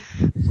 Like,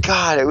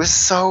 God, it was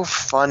so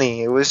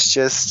funny. It was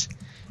just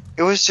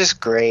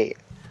great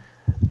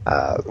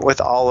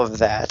with all of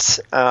that.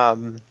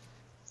 And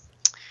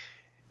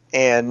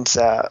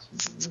I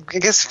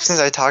guess since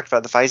I talked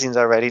about the fight scenes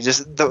already,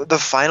 just the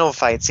final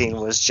fight scene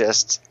was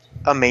just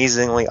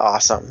amazingly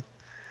awesome.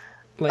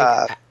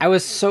 Like, I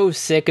was so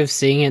sick of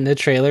seeing it in the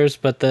trailers,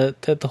 but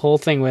the whole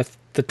thing with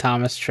the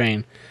Thomas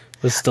train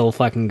was still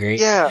fucking great.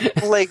 Yeah,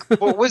 like,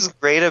 what was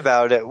great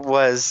about it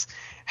was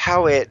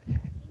how it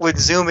would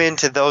zoom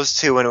into those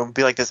two, and it would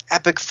be like this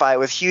epic fight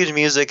with huge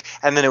music,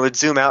 and then it would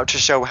zoom out to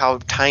show how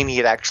tiny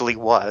it actually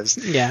was.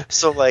 Yeah.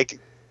 So, like,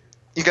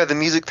 you got the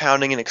music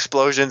pounding and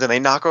explosions, and they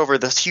knock over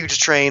this huge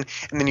train,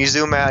 and then you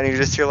zoom out, and you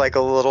just hear, like,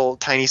 a little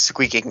tiny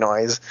squeaking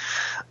noise.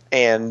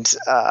 And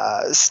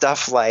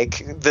stuff like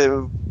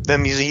the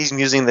music, he's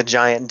using the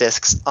giant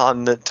discs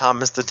on the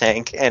Thomas the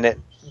Tank, and it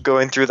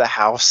going through the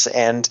house,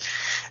 and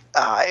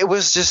it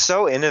was just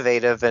so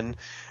innovative. And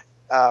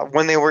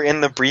when they were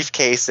in the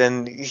briefcase,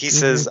 and he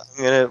says,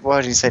 "I'm gonna,"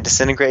 what did he say,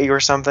 "disintegrate you" or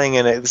something,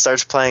 and it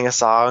starts playing a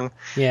song,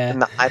 in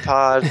the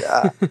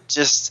iPod,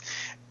 just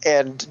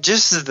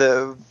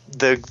the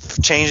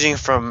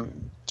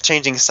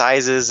changing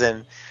sizes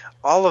and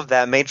all of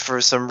that made for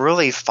some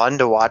really fun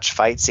to watch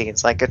fight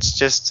scenes. Like, it's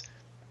just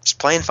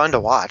plain fun to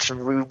watch,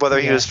 whether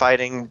he was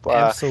fighting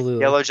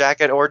Yellow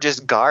Jacket or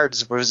just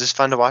guards. It was just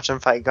fun to watch him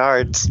fight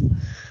guards.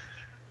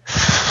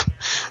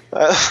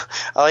 I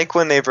like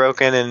when they broke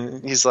in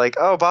and he's like,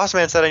 oh, boss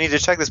man said I need to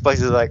check this place.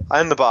 He's like,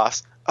 I'm the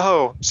boss.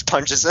 Oh, just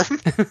punches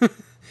him.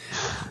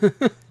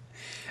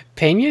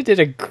 Pena did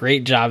a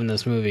great job in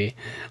this movie.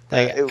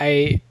 Like,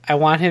 I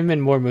want him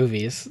in more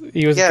movies.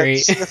 He was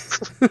great.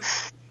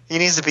 He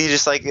needs to be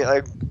just like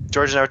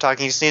George and I were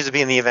talking. He just needs to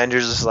be in the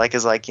Avengers, just like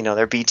as like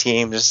their B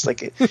team, just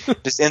like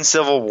just in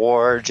Civil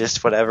War,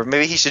 just whatever.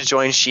 Maybe he should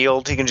join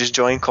SHIELD. He can just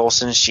join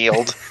Coulson's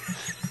SHIELD.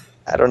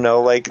 I don't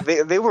know, like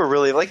they were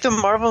really like the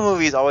Marvel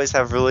movies always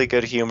have really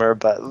good humor,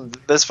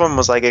 but this one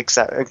was like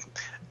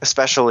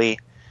especially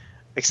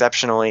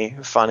exceptionally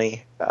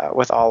funny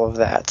with all of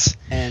that.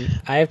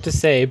 And I have to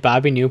say,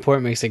 Bobby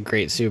Newport makes a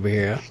great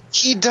superhero.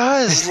 He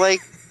does.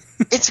 Like,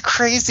 it's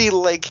crazy.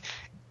 Like,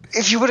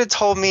 if you would have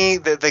told me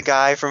that the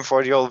guy from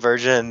 40-Year-Old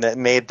Virgin that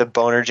made the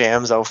Boner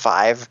Jams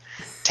 05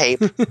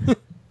 tape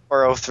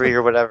or 03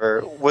 or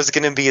whatever was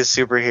going to be a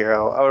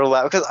superhero, I would have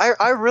laughed. Because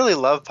I really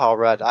love Paul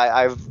Rudd.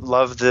 I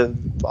love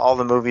all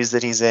the movies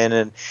that he's in,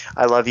 and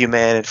I Love You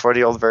Man and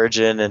 40-Year-Old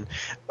Virgin, and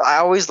I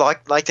always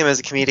liked him as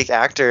a comedic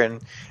actor, and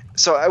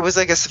so it was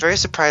like a very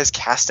surprise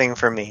casting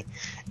for me.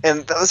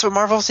 And that's what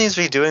Marvel seems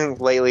to be doing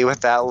lately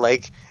with that.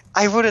 Like,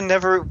 I would have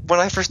never,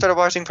 when I first started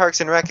watching Parks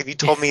and Rec, if you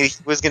told me he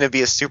was going to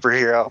be a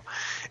superhero,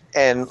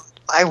 and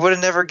I would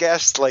have never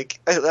guessed.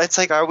 Like, it's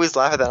like I always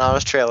laugh at that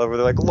Honest trailer where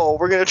they're like, lol,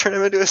 we're going to turn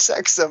him into a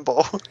sex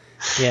symbol.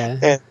 Yeah.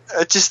 And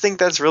I just think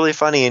that's really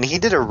funny, and he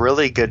did a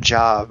really good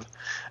job.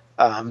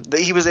 That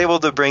he was able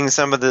to bring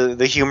some of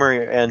the humor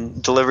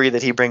and delivery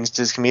that he brings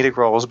to his comedic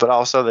roles, but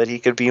also that he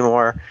could be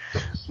more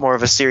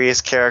of a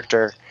serious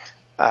character.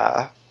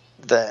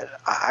 That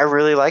I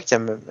really liked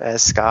him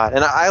as Scott,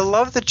 and I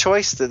love the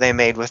choice that they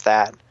made with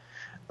that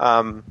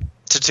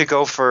to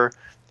go for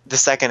the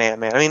second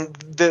Ant-Man. I mean,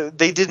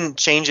 they didn't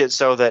change it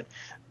so that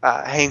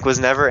Hank was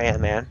never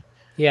Ant-Man.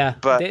 Yeah,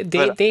 but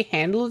they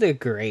handled it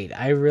great.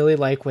 I really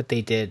like what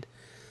they did.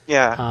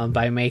 Yeah,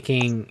 by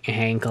making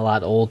Hank a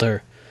lot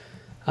older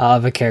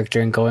of a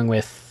character and going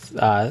with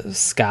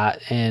Scott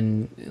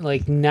and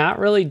like not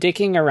really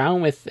dicking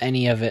around with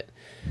any of it.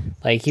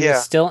 Like he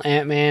was still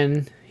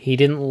Ant-Man. He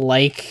didn't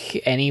like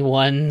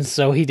anyone,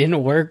 so he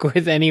didn't work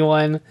with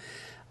anyone.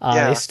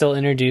 They still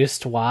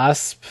introduced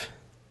Wasp,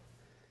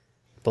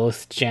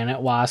 both Janet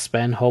Wasp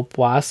and Hope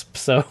Wasp.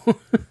 So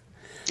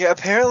yeah,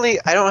 apparently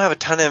I don't have a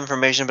ton of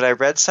information, but I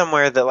read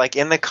somewhere that like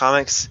in the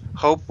comics,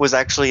 Hope was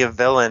actually a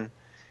villain,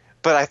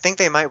 but I think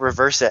they might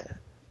reverse it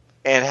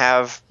and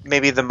have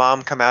maybe the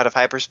mom come out of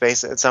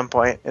hyperspace at some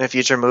point in a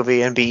future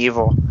movie and be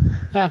evil.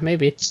 Yeah,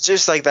 maybe. It's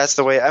just like that's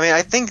the way. I mean,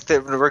 I think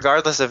that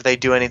regardless if they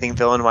do anything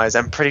villain-wise,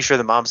 I'm pretty sure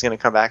the mom's going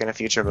to come back in a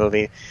future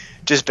movie,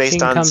 just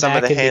based on some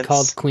of the hints. Be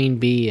called Queen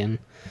Bee and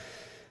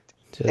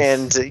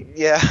because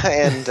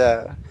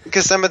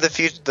some of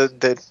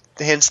the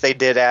hints they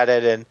did at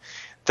it, and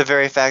the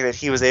very fact that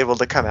he was able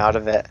to come out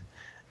of it,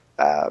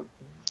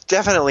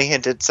 definitely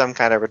hinted some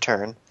kind of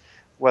return.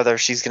 Whether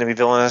she's going to be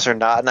villainous or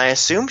not, and I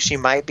assume she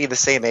might be the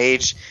same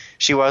age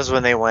she was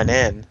when they went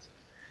in.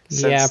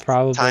 Yeah,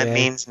 probably. Time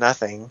means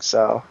nothing,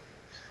 so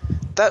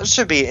that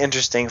should be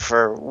interesting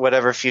for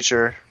whatever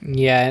future.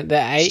 Yeah,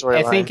 I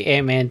think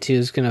Ant-Man 2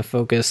 is going to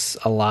focus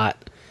a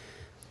lot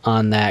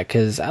on that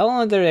because I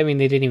don't know. I mean,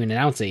 they didn't even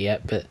announce it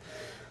yet, but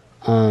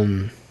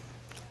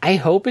I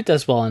hope it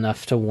does well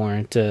enough to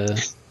warrant a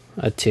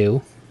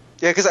 2.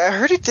 Yeah, because I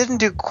heard it didn't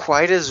do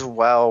quite as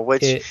well,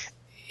 which.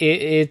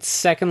 It's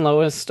second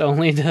lowest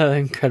only to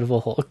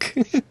Incredible Hulk.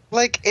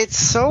 Like, it's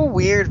so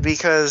weird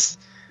because,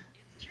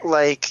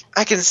 like,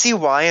 I can see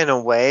why in a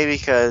way,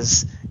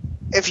 because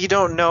if you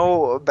don't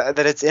know that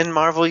it's in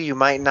Marvel, you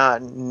might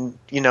not,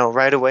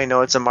 right away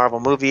know it's a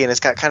Marvel movie, and it's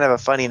got kind of a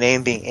funny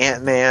name being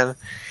Ant-Man.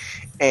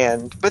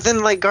 But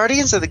then, like,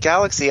 Guardians of the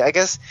Galaxy, I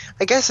guess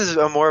is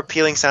a more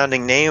appealing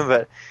sounding name,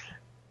 but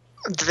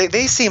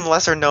they seem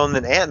lesser known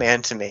than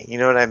Ant-Man to me. You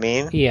know what I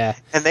mean? Yeah.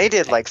 And they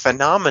did, like,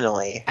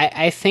 phenomenally.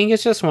 I think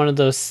it's just one of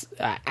those...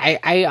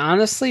 I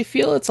honestly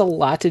feel it's a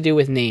lot to do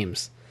with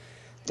names.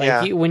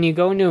 Like, when you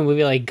go into a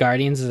movie like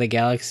Guardians of the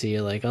Galaxy,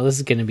 you're like, oh, this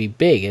is going to be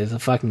big. It's a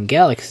fucking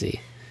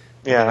galaxy.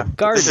 Yeah.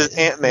 Guardians. This is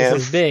Ant-Man.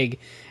 This is big.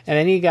 And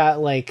then you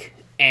got, like,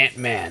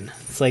 Ant-Man.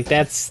 It's like,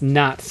 that's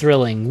not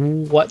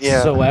thrilling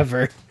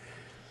whatsoever.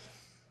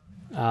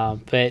 Yeah.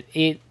 But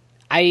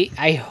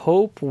I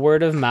hope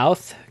word of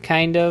mouth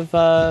kind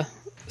of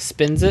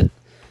spins it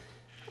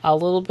a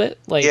little bit.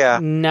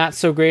 Like, not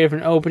so great of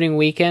an opening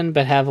weekend,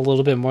 but have a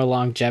little bit more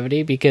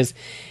longevity, because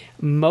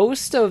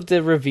most of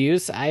the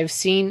reviews I've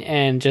seen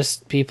and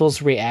just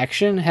people's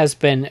reaction has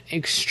been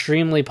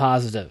extremely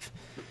positive.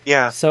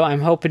 Yeah. So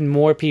I'm hoping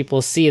more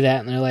people see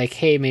that and they're like,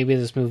 hey, maybe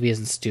this movie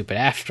isn't stupid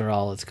after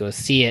all. Let's go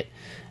see it.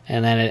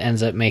 And then it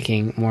ends up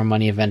making more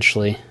money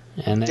eventually.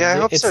 And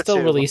it's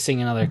still releasing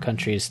in other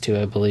countries too,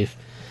 I believe.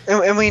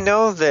 And we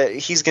know that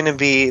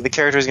the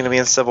character is going to be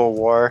in Civil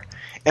War,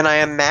 and I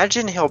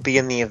imagine he'll be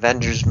in the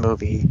Avengers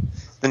movie,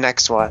 the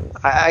next one.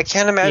 I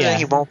can't imagine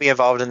he won't be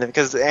involved in it,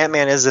 because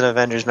Ant-Man is an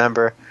Avengers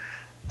member,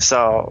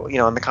 so,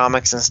 in the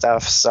comics and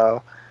stuff,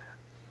 so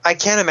I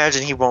can't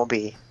imagine he won't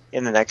be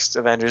in the next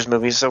Avengers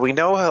movie, so we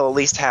know he'll at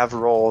least have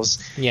roles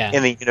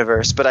in the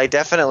universe, but I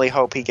definitely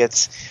hope he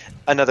gets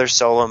another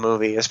solo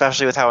movie,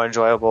 especially with how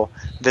enjoyable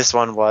this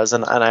one was,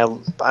 and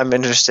I'm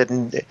interested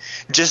in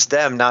just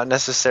them, not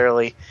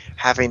necessarily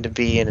having to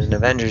be in an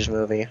Avengers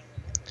movie.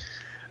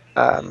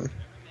 But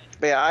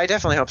yeah, I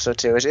definitely hope so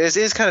too. It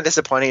is kind of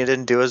disappointing it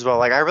didn't do as well.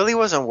 Like, I really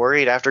wasn't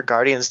worried after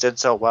Guardians did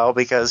so well,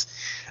 because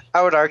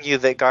I would argue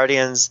that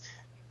Guardians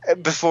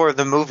before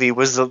the movie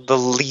was the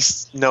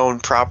least known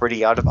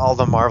property out of all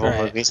the Marvel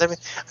movies. I mean,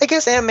 I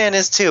guess Ant-Man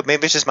is too.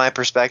 Maybe it's just my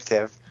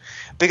perspective.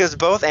 Because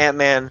both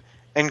Ant-Man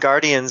and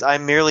Guardians, I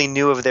merely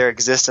knew of their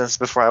existence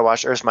before I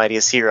watched Earth's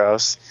Mightiest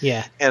Heroes.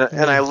 Yeah. And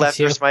I left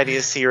Earth's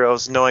Mightiest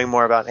Heroes knowing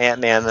more about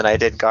Ant-Man than I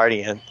did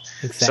Guardian.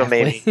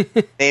 Exactly. So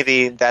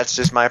maybe that's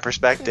just my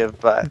perspective,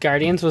 but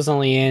Guardians was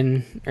only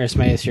in Earth's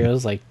Mightiest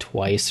Heroes like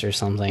twice or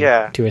something.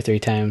 Yeah. 2 or 3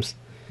 times.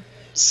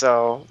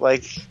 So,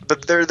 like,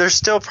 but they're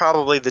still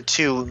probably the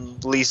 2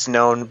 least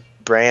known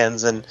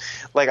brands, and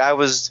like I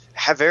was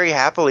very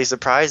happily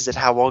surprised at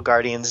how well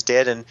Guardians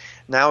did, and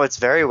now it's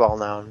very well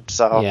known.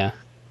 So yeah.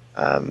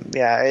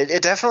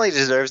 It definitely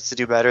deserves to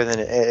do better than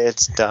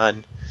it's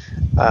done.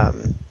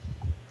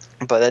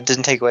 But that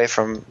didn't take away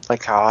from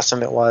like how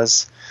awesome it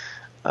was.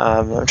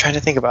 I'm trying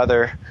to think of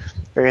other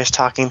various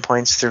talking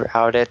points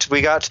throughout it.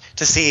 We got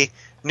to see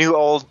new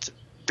old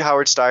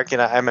Howard Stark,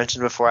 and I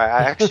mentioned before,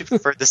 I actually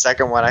preferred the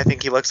second one. I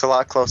think he looks a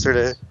lot closer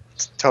to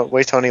the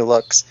way Tony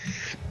looks.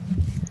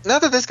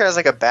 Not that this guy's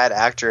like a bad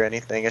actor or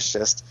anything, it's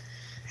just...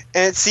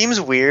 And it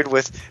seems weird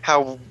with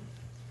how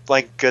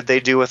like good they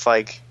do with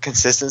like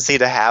consistency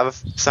to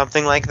have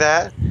something like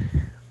that,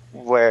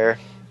 where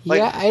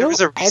like there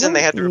was a reason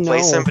they had to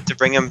replace him, but to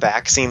bring him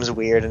back seems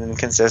weird and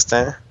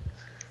inconsistent.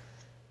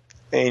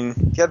 I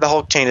mean, yeah, the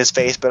Hulk changed his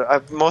face,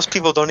 but most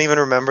people don't even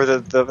remember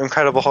the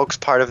Incredible Hulk's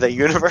part of the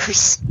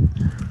universe.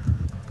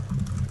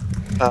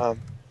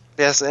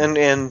 Yes, and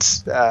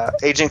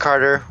Agent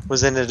Carter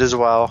was in it as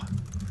well,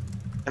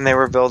 and they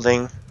were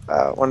building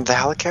one of the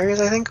helicarriers,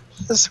 I think,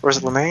 or was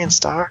it Lemurian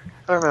Star?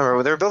 I don't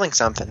remember. They were building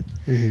something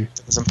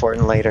that was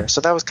important later,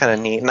 so that was kind of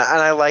neat. And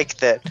I like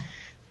that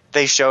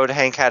they showed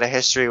Hank had a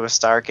history with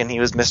Stark, and he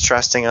was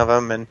mistrusting of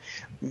him, and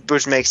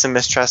which makes him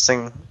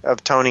mistrusting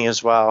of Tony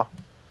as well.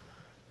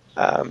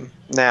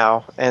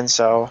 Now, and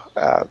so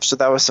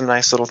that was some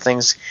nice little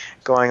things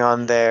going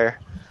on there.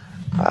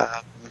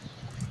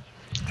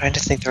 Trying to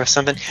think, there was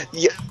something.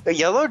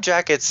 Yellow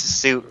Jacket's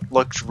suit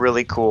looked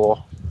really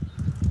cool.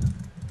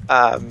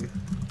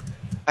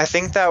 I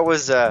think that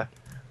was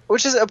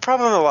which is a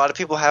problem a lot of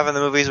people have in the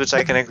movies, which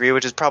I can agree,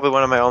 which is probably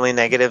one of my only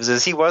negatives,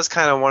 is he was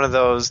kind of one of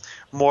those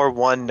more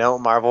one-note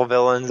Marvel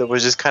villains that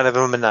was just kind of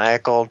a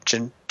maniacal,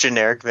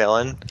 generic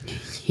villain.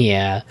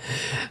 Yeah.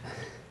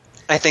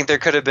 I think there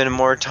could have been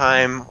more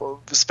time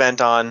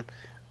spent on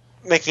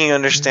making you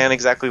understand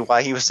exactly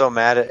why he was so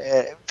mad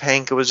at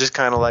Hank. It was just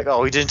kind of like,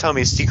 oh, he didn't tell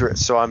me a secret,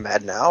 so I'm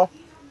mad now.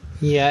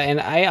 Yeah,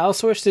 and I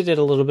also wish they did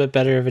a little bit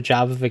better of a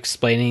job of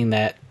explaining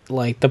that,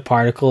 like, the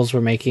particles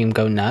were making him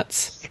go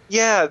nuts.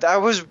 Yeah, I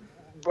was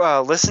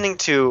listening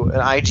to an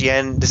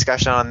IGN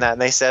discussion on that,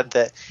 and they said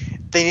that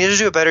they needed to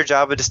do a better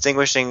job of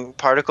distinguishing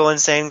Particle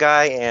Insane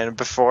Guy and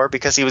before,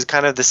 because he was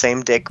kind of the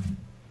same dick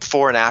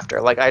before and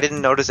after. Like, I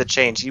didn't notice a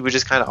change. He was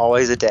just kind of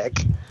always a dick.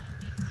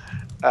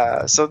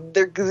 So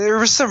there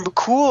was some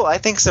cool, I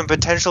think some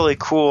potentially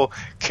cool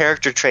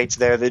character traits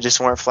there that just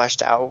weren't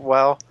fleshed out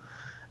well.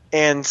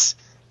 And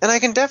I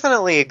can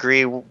definitely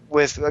agree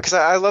with, because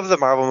I love the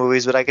Marvel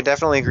movies, but I can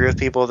definitely agree with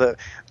people that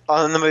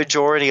on the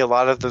majority, a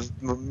lot of the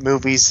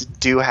movies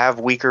do have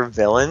weaker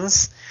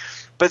villains.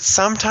 But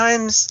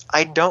sometimes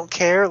I don't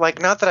care.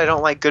 Like, not that I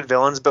don't like good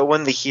villains, but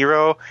when the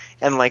hero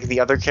and like the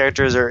other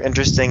characters are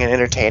interesting and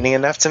entertaining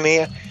enough to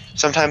me,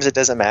 sometimes it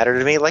doesn't matter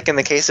to me. Like in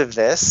the case of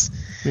this,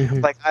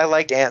 like I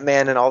liked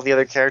Ant-Man and all the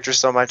other characters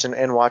so much,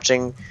 and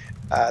watching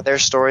their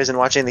stories and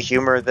watching the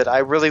humor, that I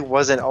really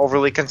wasn't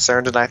overly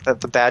concerned, and I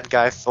thought the bad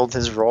guy filled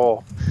his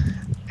role.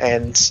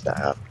 And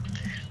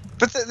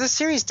but the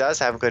series does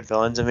have good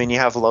villains. I mean, you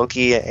have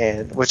Loki,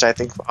 and which I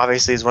think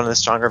obviously is one of the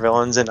stronger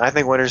villains, and I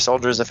think Winter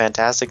Soldier is a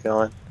fantastic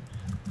villain.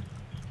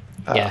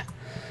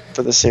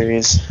 For the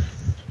series.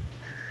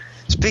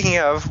 Speaking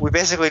of, we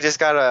basically just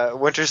got a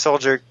Winter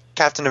Soldier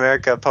Captain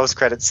America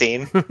post-credit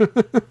scene.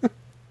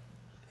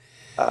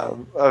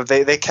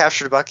 They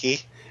captured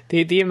Bucky.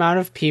 The amount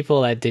of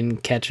people that didn't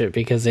catch it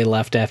because they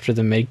left after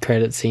the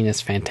mid-credit scene is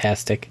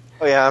fantastic.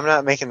 Oh yeah, I'm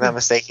not making that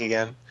mistake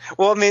again.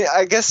 Well, I mean,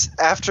 I guess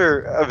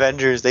after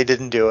Avengers they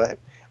didn't do it,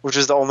 which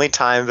was the only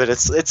time, but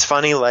it's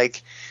funny,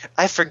 like,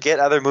 I forget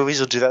other movies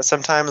will do that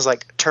sometimes.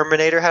 Like,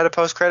 Terminator had a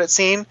post-credit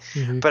scene,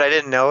 but I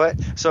didn't know it,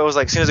 so it was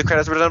like, as soon as the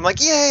credits were done, I'm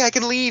like, yay, I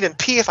can leave and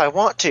pee if I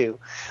want to.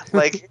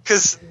 Like,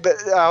 because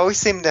I always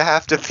seem to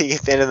have to pee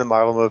at the end of the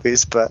Marvel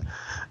movies, but,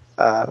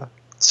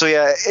 so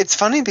yeah, it's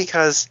funny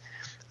because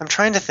I'm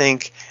trying to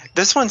think,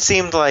 this one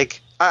seemed like,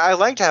 I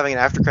liked having an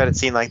after-credit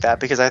scene like that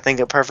because I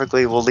think it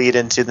perfectly will lead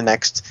into the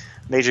next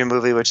major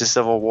movie, which is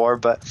Civil War,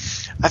 but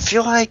I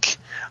feel like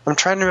I'm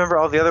trying to remember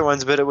all the other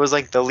ones, but it was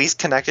like the least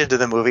connected to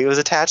the movie it was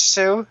attached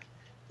to.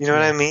 You know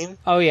what I mean?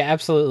 Oh yeah,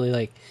 absolutely.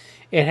 Like,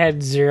 it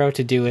had zero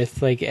to do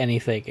with like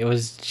anything. It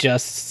was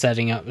just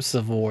setting up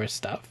Civil War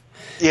stuff.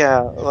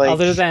 Yeah, like,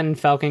 other than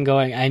Falcon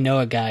going, I know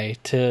a guy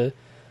to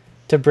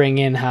bring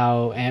in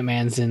how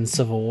Ant-Man's in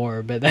Civil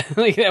War, but that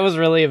was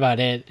really about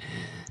it.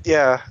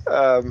 Yeah.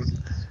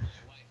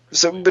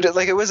 So, but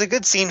it was a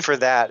good scene for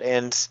that,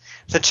 and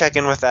to check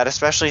in with that,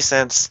 especially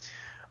since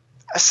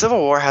Civil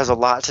War has a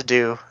lot to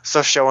do,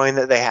 so showing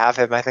that they have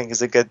him, I think,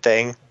 is a good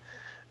thing.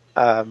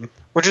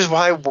 Which is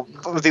why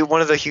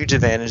one of the huge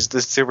advantages the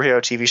superhero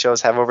TV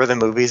shows have over the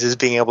movies is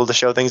being able to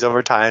show things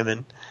over time,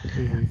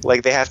 and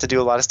like they have to do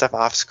a lot of stuff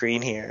off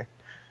screen here.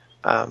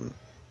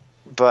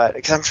 But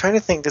because I'm trying to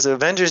think, because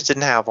Avengers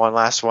didn't have one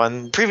last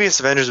one. Previous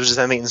Avengers was just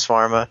them eating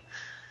shawarma,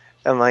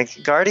 and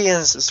like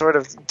Guardians sort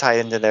of tied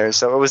into there,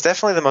 so it was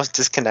definitely the most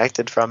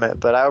disconnected from it.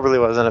 But I really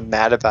wasn't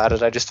mad about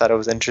it. I just thought it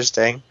was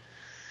interesting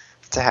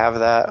to have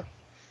that.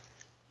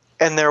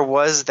 And there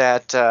was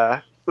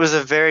that. It was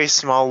a very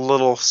small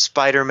little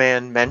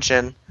Spider-Man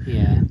mention.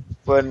 Yeah.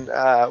 When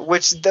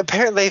which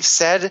apparently they've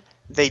said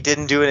they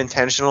didn't do it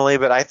intentionally,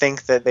 but I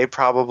think that they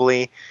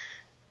probably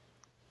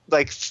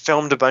like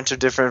filmed a bunch of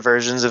different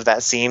versions of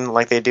that scene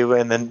like they do,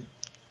 and then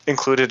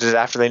included it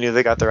after they knew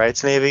they got the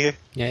rights, maybe.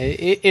 Yeah,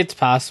 it's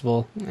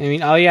possible. I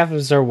mean, all you have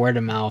is their word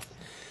of mouth.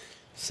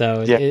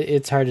 So yeah.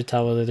 It's hard to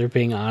tell whether they're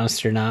being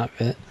honest or not.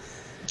 But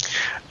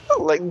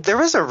like, there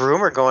was a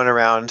rumor going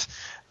around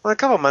a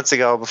couple months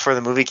ago before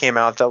the movie came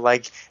out that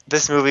like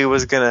this movie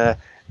was gonna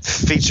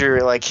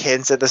feature like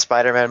hints at the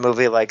Spider-Man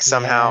movie, like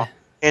somehow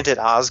hinted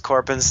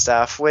Oscorp and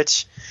stuff,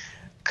 which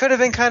could have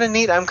been kind of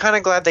neat. I'm kind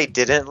of glad they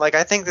didn't. Like,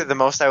 I think that the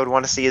most I would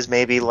want to see is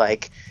maybe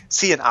like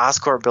see an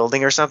Oscorp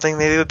building or something.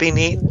 Maybe it would be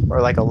neat,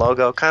 or like a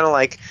logo, kind of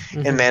like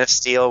in Man of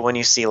Steel when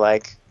you see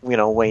like, you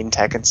know, Wayne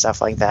Tech and stuff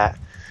like that.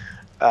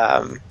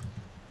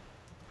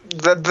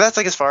 That's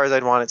like as far as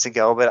I'd want it to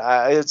go, but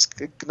it's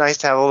nice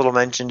to have a little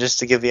mention just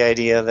to give the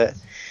idea that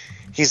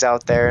he's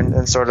out there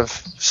and sort of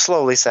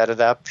slowly set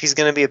it up. He's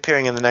going to be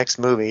appearing in the next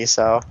movie,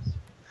 so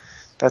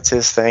that's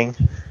his thing.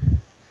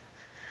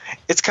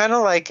 It's kind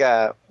of like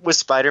with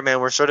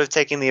Spider-Man, we're sort of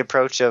taking the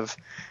approach of,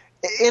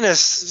 in a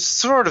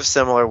sort of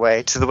similar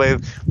way to the way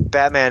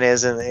Batman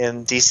is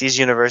in DC's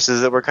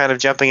universes, that we're kind of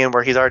jumping in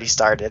where he's already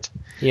started.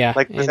 Yeah.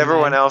 Like with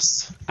everyone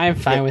else. I'm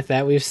fine with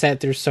that. We've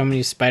sat through so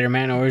many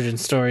Spider-Man origin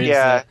stories.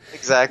 Yeah,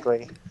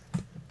 exactly.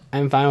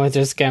 I'm fine with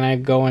just kind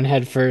of going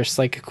head first,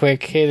 like a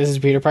quick, hey, this is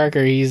Peter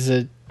Parker, he's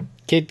a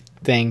kid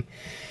thing.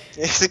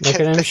 Look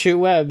at him shoot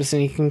webs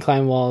and he can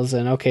climb walls,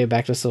 and okay,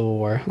 back to Civil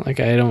War. Like,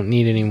 I don't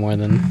need any more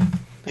than...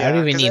 I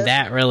don't even need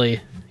that,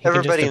 really.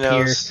 Everybody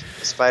knows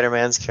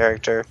Spider-Man's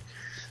character.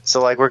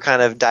 So, like, we're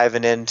kind of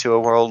diving into a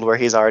world where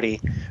he's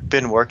already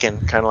been working,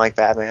 kind of like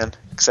Batman,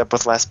 except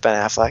with less Ben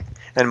Affleck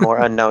and more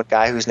unknown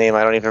guy whose name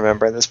I don't even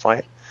remember at this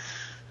point.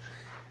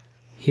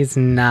 He's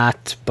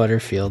not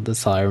Butterfield,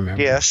 that's all I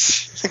remember.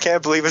 Yes. I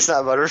can't believe it's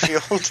not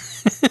Butterfield.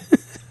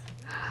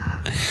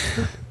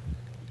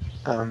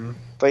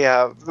 But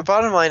yeah, the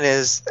bottom line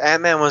is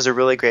Ant-Man was a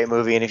really great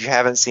movie, and if you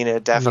haven't seen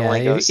it,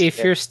 definitely go see it.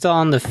 If you're still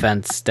on the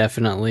fence,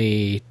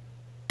 definitely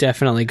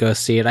go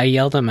see it. I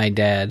yelled at my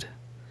dad.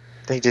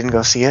 They didn't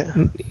go see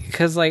it?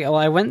 Because, like,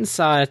 I went and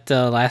saw it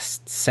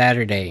last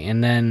Saturday,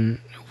 and then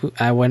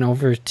I went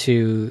over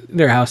to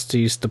their house to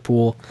use the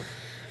pool.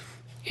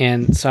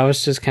 And so I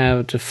was just kind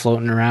of just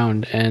floating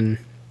around, and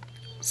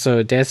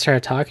so Dad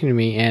started talking to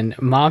me,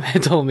 and Mom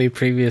had told me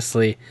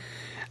previously,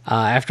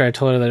 after I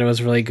told her that it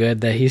was really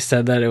good, that he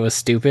said that it was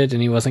stupid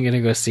and he wasn't going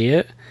to go see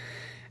it.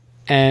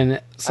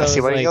 And so I see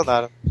why you yelled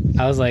at him.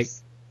 I was like,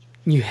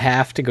 you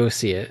have to go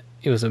see it.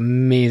 It was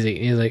amazing.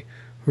 He was like,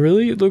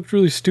 really? It looked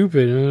really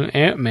stupid.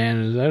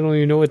 Ant-Man, I don't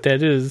even know what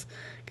that is,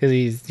 because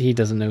he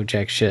doesn't know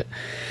jack shit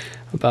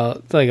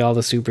about like all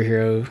the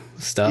superhero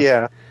stuff.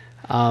 Yeah.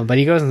 But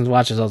he goes and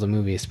watches all the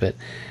movies. But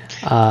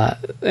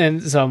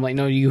and so I'm like,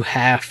 no, you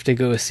have to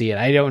go see it.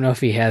 I don't know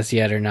if he has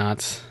yet or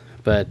not,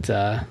 but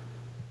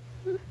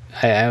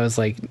I was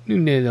like,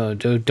 no,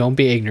 don't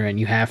be ignorant.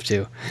 You have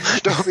to.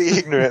 Don't be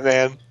ignorant,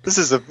 man. This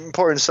is an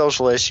important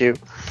social issue.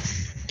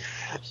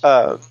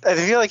 I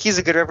feel like he's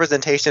a good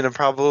representation, and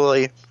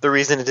probably the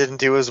reason it didn't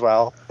do as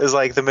well is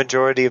like the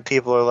majority of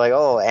people are like,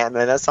 oh,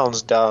 Ant-Man, that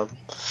sounds dumb.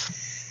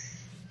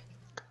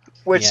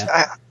 Which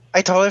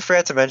I totally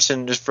forgot to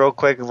mention, just real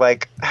quick,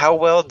 like how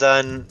well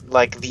done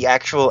like the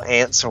actual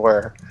ants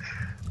were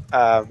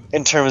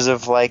in terms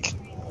of like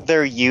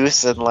their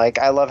use, and like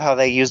I love how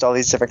they used all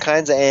these different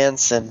kinds of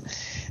ants and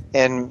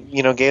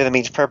you know, gave them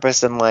each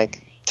purpose and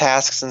like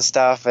tasks and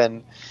stuff,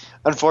 and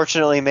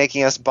unfortunately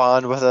making us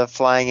bond with a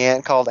flying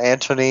ant called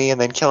Antony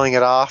and then killing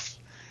it off.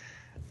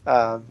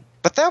 But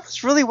that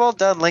was really well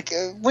done. Like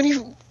when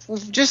you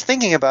just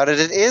thinking about it,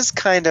 it is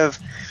kind of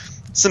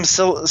some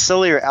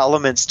sillier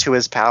elements to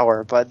his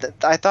power, but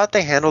I thought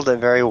they handled it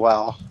very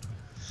well.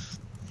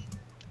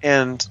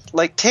 And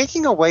like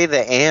taking away the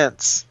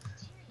ants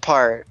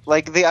part,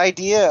 like the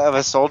idea of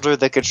a soldier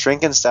that could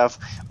shrink and stuff,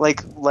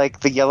 like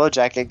the Yellow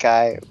Jacket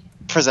guy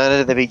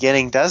presented at the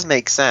beginning, does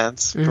make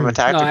sense from a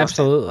tactical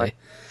absolutely. standpoint.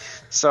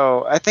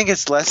 So I think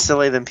it's less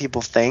silly than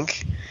people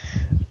think.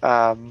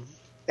 And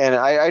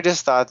I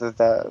just thought that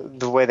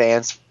the way the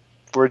ants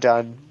were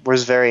done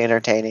was very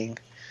entertaining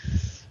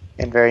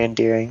and very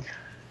endearing.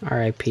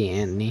 R.I.P.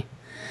 Anthony.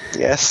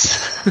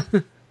 Yes.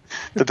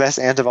 The best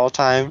ant of all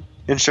time,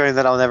 ensuring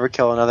that I'll never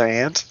kill another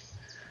ant.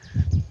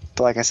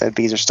 But like I said,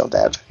 bees are still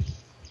dead.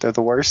 They're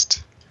the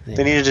worst. Yeah.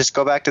 They need to just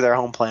go back to their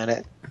home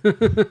planet.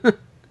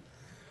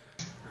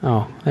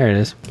 Oh, there it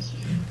is.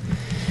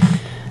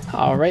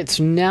 All right,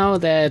 so now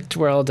that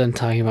we're all done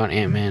talking about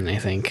Ant-Man, I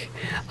think.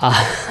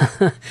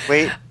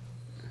 Wait.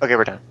 Okay,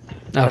 we're done.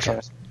 Okay.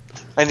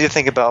 I need to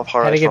think about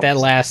how to get that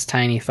last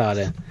tiny thought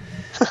in.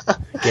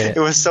 Get it. It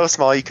was so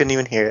small you couldn't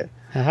even hear it.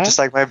 Just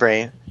like my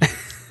brain.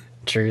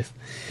 Truth.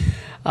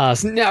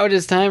 So now it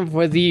is time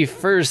for the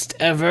first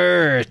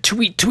ever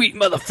tweet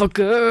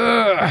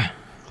motherfucker.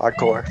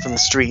 Hardcore from the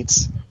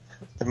streets.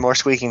 And more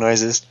squeaking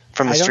noises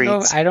from the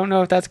streets. I don't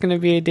know if that's going to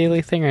be a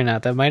daily thing or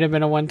not. That might have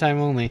been a one-time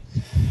only.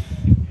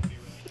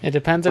 It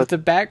depends if the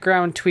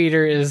background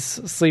tweeter is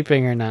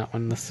sleeping or not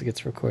when this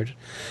gets recorded.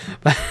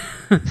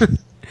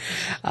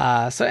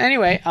 So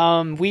anyway,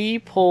 we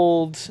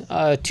pulled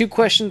 2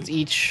 questions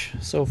each,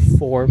 so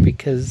 4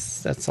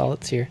 because that's all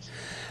it's here.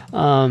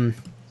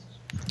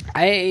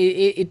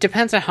 It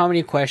depends on how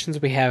many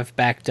questions we have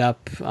backed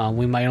up.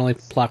 We might only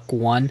pluck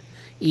 1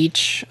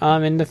 each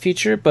in the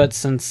future, but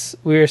since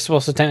we were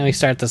supposed to technically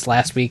start this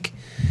last week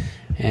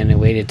and it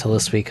waited till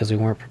this week because we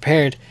weren't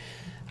prepared,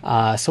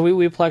 so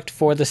we plucked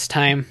 4 this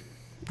time.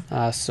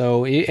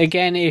 So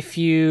again, if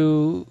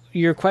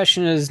your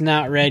question is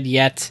not read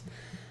yet,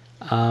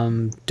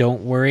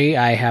 don't worry,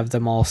 I have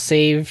them all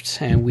saved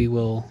and we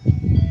will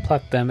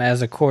pluck them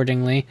as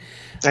accordingly.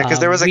 Yeah, because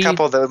there was a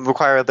couple that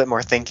require a bit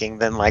more thinking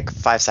than like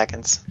 5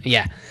 seconds.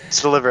 Yeah.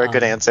 To deliver a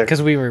good answer.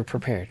 Because we were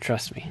prepared,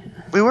 trust me.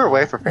 We were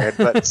way prepared,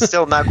 but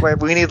still not quite.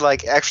 We need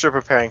like extra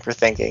preparing for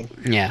thinking.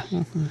 Yeah.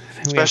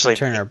 Especially we have to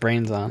turn our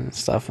brains on and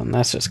stuff, and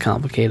that's just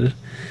complicated.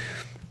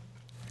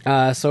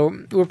 So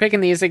we're picking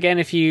these again.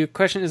 If your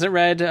question isn't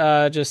read,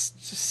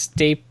 just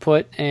stay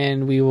put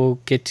and we will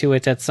get to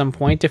it at some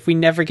point. If we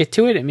never get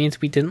to it, it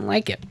means we didn't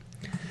like it.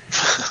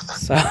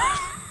 So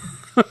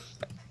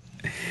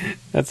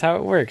that's how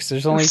it works.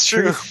 There's only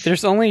truth.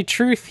 There's only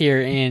truth here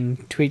in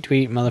tweet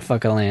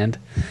motherfucker land.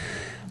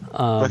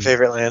 My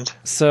favorite land.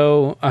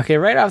 So, okay,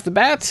 right off the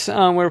bat,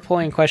 we're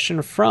pulling a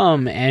question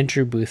from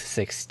Andrew Booth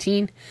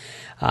 16.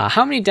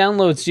 How many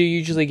downloads do you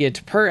usually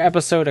get per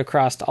episode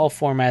across all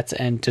formats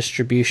and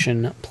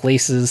distribution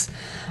places?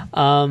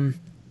 So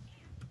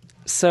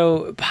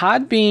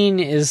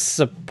Podbean is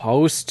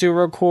supposed to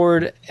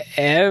record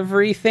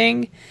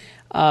everything,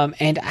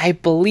 and I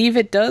believe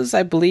it does.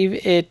 I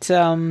believe it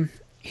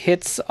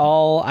hits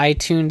all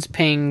iTunes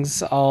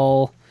pings,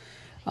 all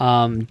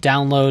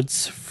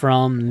downloads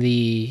from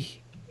the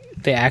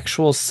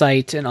actual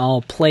site, and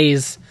all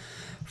plays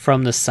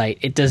from the site.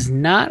 It does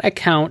not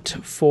account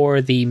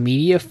for the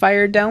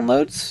MediaFire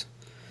downloads.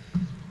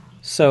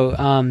 So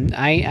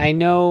I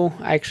know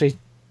I actually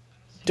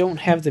don't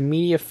have the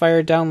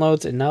MediaFire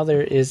downloads, and now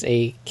there is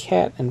a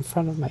cat in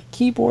front of my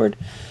keyboard.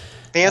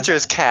 The answer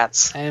is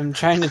cats. I'm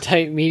trying to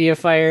type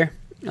MediaFire,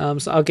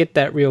 so I'll get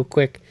that real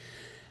quick.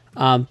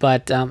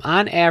 But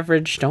on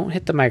average, don't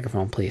hit the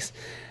microphone, please.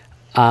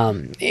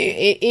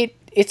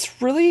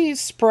 It's really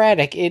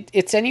sporadic.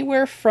 It's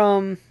anywhere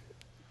from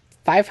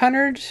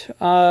 500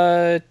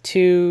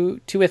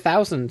 to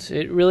 1,000.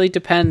 It really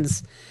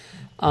depends.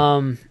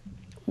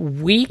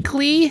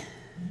 Weekly,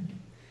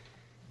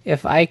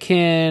 if I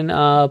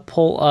can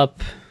pull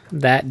up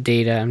that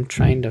data, I'm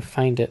trying to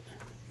find it.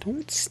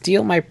 Don't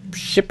steal my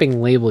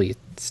shipping label, you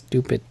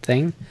stupid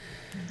thing.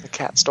 The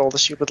cat stole the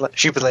stupid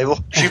label.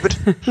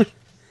 Stupid.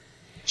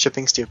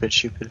 Shipping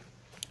stupid.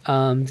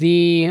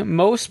 The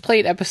most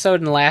played episode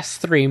in the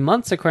last 3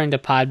 months, according to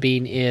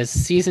Podbean, is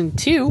season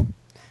 2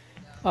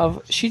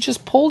 of. She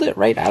just pulled it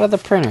right out of the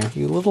printer,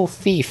 you little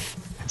thief.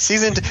 She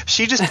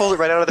just pulled it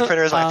right out of the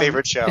printer. Is my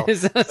favorite show.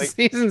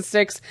 Season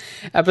 6,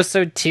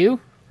 episode 2.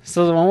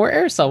 So the one where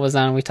Aerosol was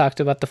on, we talked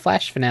about the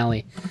Flash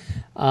finale.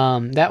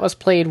 That was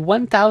played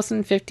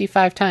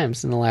 1,055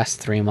 times in the last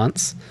 3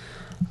 months.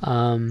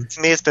 To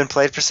me, it's been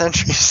played for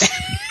centuries.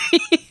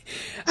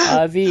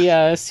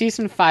 The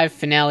season 5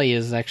 finale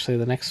is actually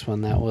the next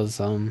one that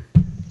was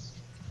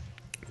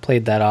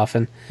played that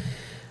often.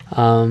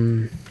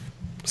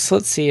 So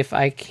let's see if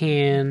I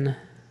can.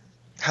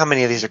 How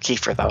many of these are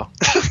Kiefer though?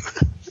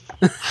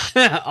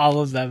 All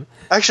of them.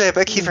 Actually, I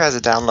bet Kiefer has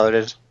it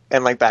downloaded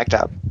and like backed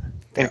up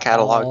and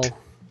cataloged.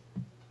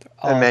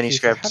 And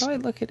manuscripts. How do I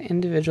look at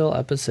individual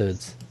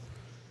episodes?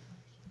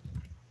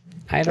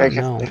 I don't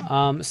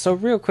know. So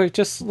real quick,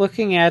 just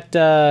looking at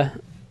the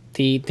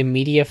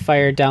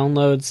MediaFire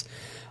downloads,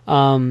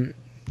 I'm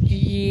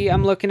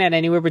looking at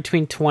anywhere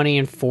between 20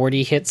 and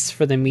 40 hits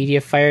for the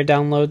MediaFire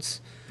downloads.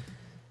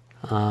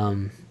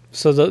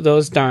 So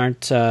those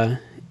aren't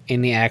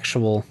in the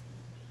actual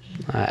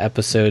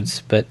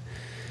episodes, but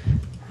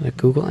the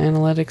Google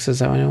Analytics, is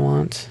that what I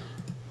want?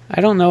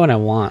 I don't know what I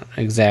want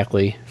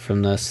exactly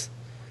from this.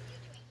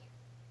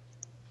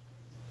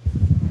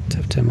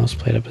 Top 10 most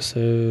played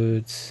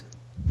episodes.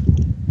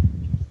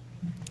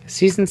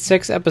 Season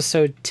 6,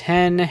 episode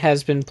 10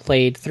 has been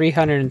played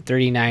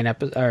 339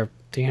 episodes,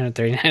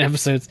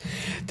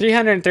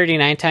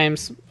 339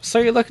 times. So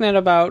you're looking at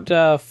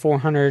about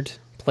 400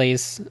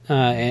 plays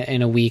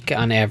in a week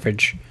on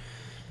average.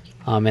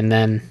 And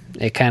then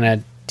it kind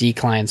of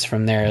declines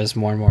from there as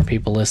more and more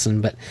people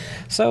listen. But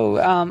so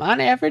on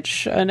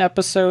average, an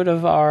episode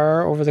of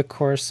our over the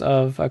course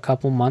of a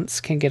couple months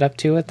can get up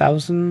to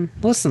 1,000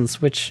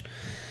 listens, which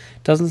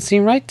doesn't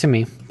seem right to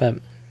me, but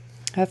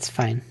that's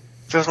fine.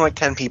 Feels like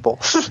 10 people.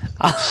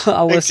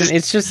 I'll listen.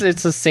 It's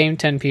the same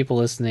 10 people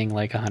listening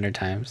like 100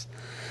 times.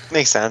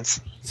 Makes sense.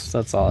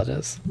 So that's all it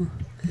is.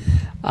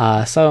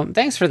 So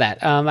thanks for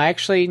that. I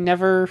actually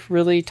never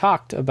really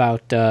talked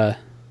about our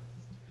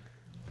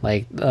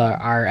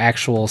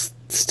actual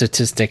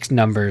statistics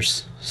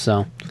numbers.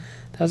 So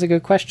that was a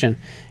good question.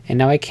 And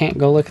now I can't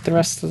go look at the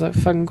rest of the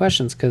fucking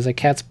questions because a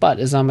cat's butt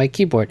is on my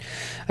keyboard.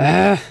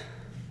 There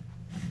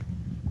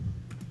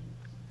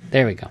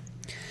we go.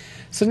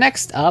 So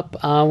next up,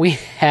 we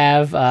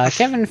have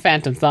Kevin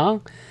Phantom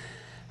Thong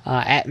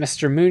at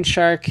Mr.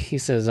 Moonshark. He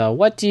says,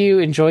 what do you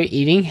enjoy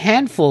eating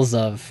handfuls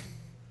of?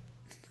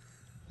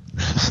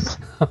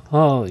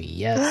 Oh,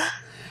 yes.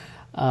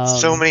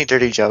 So many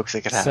dirty jokes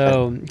that could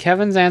happen. So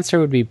Kevin's answer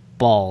would be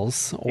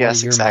balls or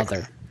yes, your exactly.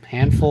 mother.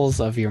 Handfuls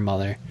of your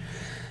mother.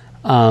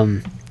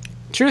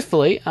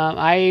 Truthfully,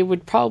 I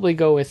would probably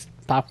go with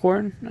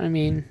popcorn. I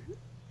mean,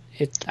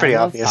 it's pretty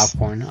obvious.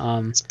 Popcorn.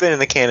 It's been in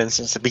the canon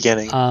since the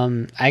beginning.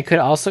 I could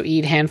also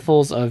eat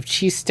handfuls of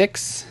cheese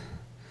sticks,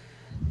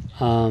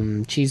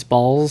 cheese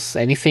balls,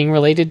 anything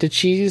related to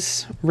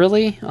cheese,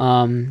 really.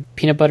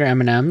 Peanut butter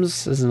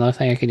M&Ms is another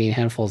thing I could eat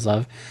handfuls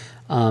of.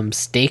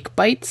 Steak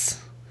bites.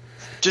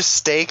 Just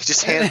steak,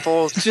 just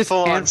handfuls, just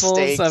full handfuls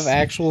on steaks. of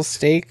actual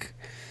steak.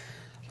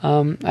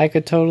 I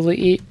could totally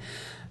eat.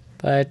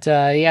 But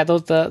yeah,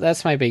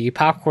 that's my biggie.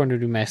 Popcorn would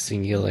be my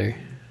singular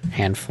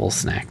handful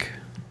snack.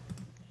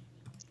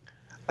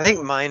 I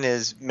think mine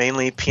is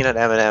mainly peanut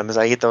M&Ms.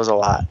 I eat those a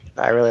lot.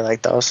 I really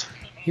like those.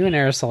 You and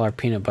Aerosol are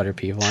peanut butter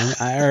people.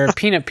 Or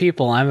peanut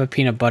people. I'm a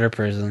peanut butter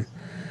person.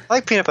 I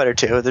like peanut butter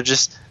too. They're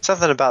just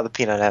something about the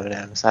peanut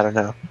M&Ms. I don't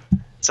know.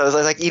 So it's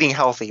like eating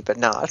healthy, but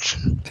not.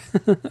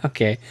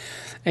 Okay.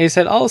 And he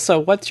said, also,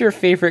 what's your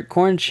favorite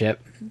corn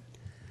chip?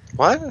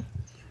 What?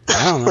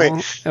 I don't know.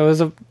 Wait. It was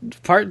a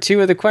part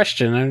 2 of the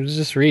question. I was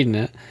just reading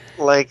it.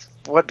 Like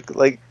what?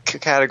 Like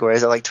category?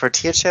 Is it like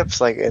tortilla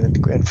chips, like and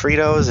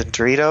Fritos and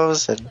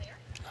Doritos?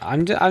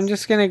 And I'm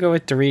just gonna go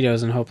with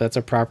Doritos and hope that's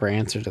a proper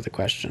answer to the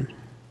question.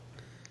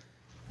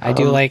 I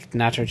do like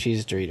nacho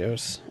cheese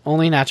Doritos.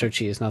 Only nacho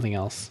cheese, nothing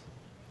else.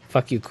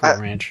 Fuck you, Cool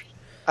Ranch.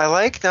 I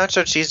like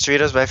nacho cheese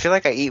Doritos, but I feel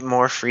like I eat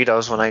more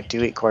Fritos when I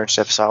do eat corn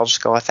chips, so I'll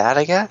just go with that,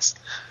 I guess.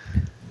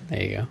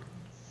 There you go.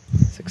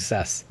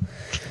 Success.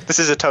 This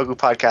is a Togu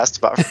podcast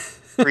about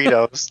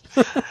Fritos.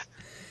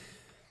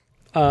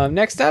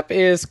 Next up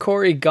is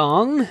Corey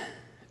Gong.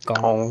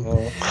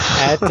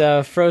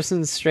 At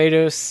Frozen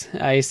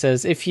Stratos. He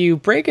says, if you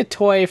break a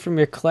toy from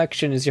your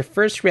collection, is your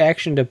first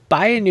reaction to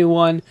buy a new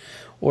one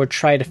or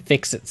try to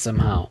fix it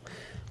somehow?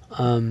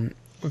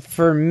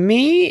 For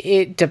me,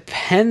 it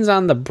depends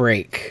on the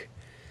break.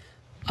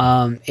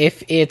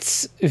 If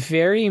it's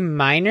very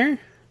minor,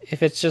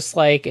 if it's just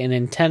like an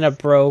antenna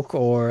broke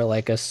or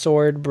like a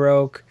sword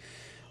broke,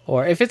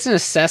 or if it's an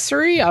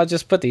accessory, I'll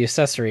just put the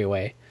accessory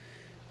away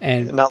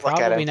and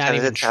probably not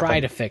even try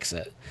to fix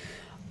it.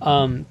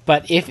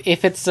 But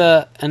if it's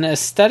an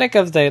aesthetic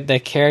of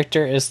the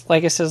character, is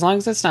like I said, as long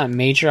as it's not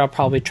major, I'll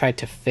probably try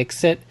to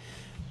fix it.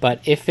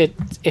 But if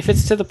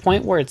it's to the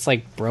point where it's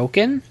like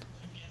broken,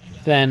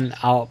 then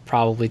I'll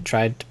probably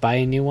try to buy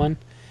a new one.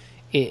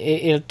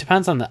 It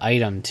depends on the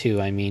item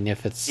too. I mean,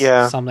 if it's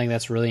something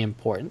that's really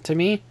important to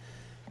me,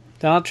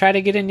 then I'll try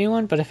to get a new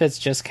one. But if it's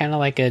just kind of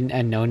like a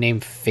no-name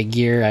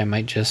figure, I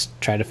might just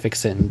try to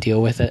fix it and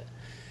deal with it.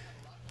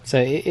 So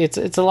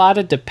it's a lot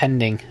of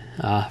depending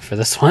for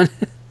this one.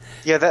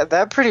 Yeah,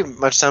 that pretty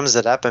much sums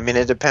it up. I mean,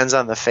 it depends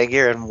on the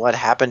figure and what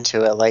happened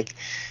to it. Like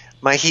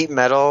my Heat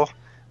Metal,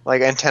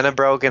 like antenna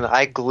broke, and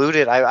I glued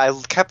it. I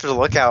kept a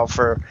lookout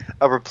for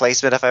a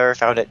replacement if I ever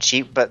found it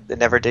cheap, but it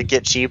never did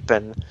get cheap.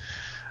 And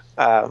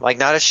like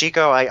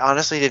Nadeshiko, I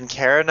honestly didn't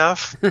care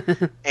enough,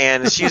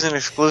 and she's an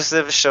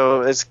exclusive,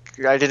 so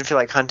I didn't feel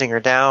like hunting her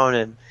down.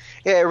 And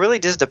yeah, it really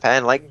does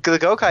depend. Like the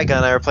Gokai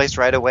gun, I replaced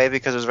right away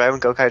because it was right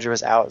when Gokaiger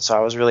was out, so I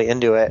was really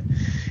into it,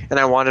 and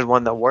I wanted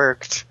one that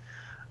worked.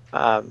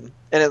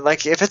 And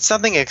like if it's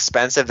something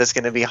expensive that's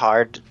going to be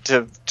hard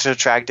to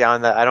track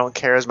down that I don't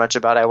care as much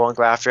about, I won't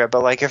go after it.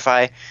 But like if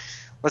I,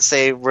 let's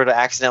say, were to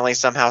accidentally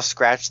somehow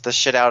scratch the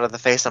shit out of the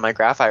face on my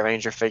Graphite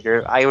Ranger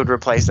figure, I would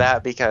replace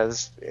that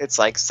because it's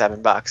like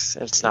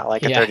 $7. It's not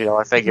like a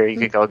 $30 figure you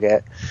could go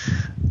get.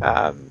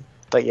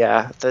 But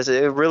yeah,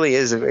 it really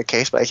is a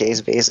case by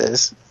case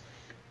basis.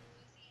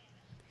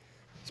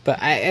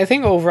 But I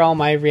think overall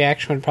my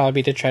reaction would probably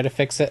be to try to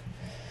fix it.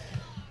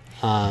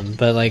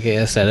 But like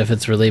I said, if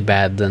it's really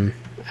bad, then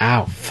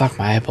ow, fuck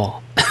my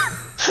eyeball.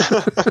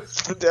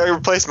 I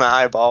replaced my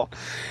eyeball.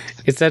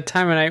 It's that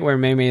time of night where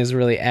Mei is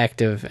really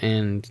active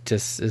and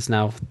just is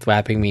now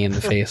thwapping me in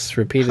the face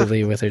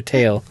repeatedly with her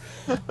tail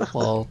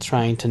while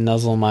trying to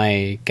nuzzle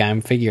my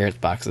Gaim Figuarts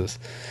boxes.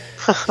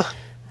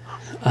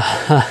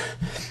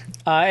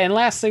 And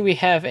lastly, we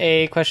have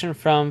a question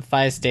from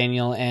Fies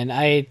Daniel, and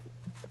I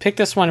picked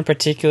this one in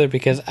particular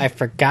because I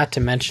forgot to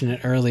mention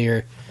it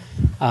earlier,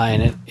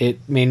 and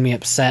it made me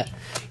upset.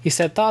 He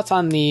said, thoughts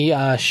on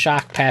the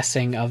shock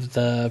passing of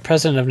the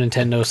president of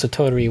Nintendo,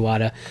 Satoru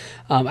Iwata.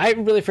 I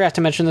really forgot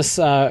to mention this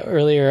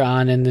earlier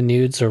on in the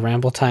Nudes or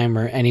Ramble Time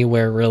or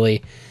anywhere,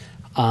 really.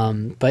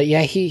 But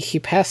yeah, he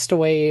passed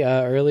away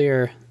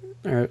earlier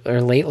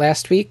or late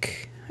last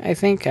week, I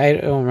think. I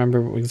don't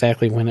remember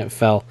exactly when it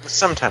fell.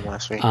 Sometime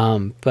last week.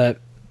 But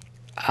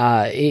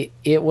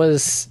it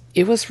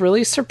was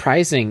really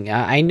surprising.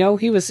 I know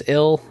he was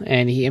ill,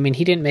 and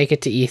he didn't make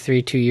it to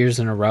E3 2 years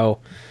in a row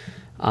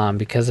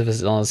because of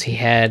his illness. He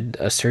had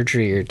a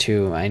surgery or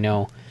two, I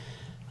know.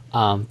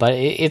 But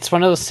it's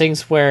one of those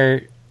things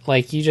where,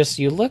 like,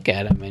 you look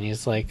at him and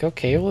he's like,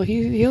 okay, well,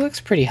 he looks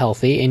pretty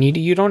healthy, and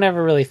you don't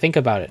ever really think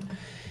about it.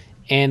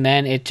 And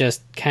then it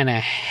just kind of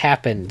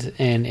happened,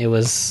 and it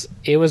was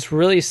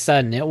really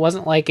sudden. It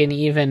wasn't like an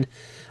even,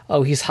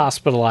 oh, he's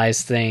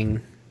hospitalized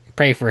thing,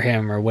 pray for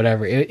him or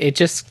whatever. It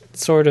just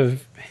sort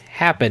of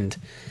happened,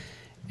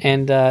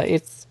 and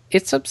it's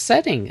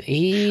upsetting.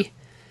 He's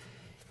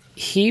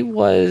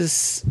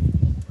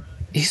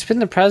been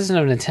the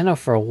president of Nintendo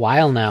for a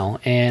while now,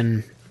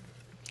 and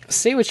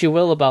say what you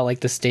will about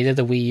like the state of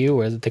the Wii U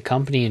or the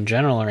company in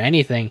general or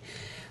anything,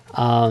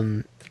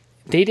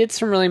 they did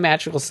some really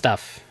magical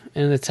stuff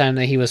in the time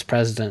that he was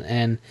president,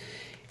 and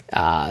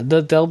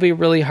they'll be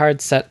really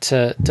hard set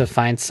to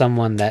find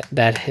someone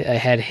that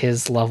had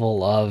his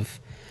level of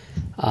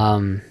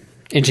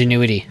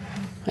ingenuity,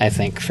 I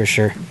think, for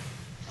sure.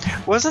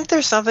 Wasn't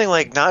there something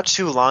like not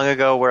too long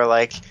ago where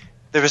like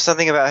there was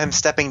something about him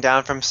stepping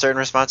down from certain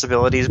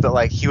responsibilities, but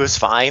like he was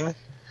fine?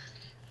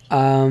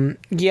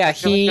 Yeah,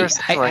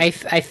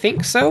 I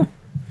think so.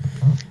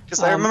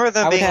 Because I remember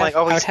them being like,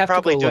 oh, he's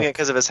probably doing it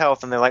because of his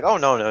health, and they're like, oh,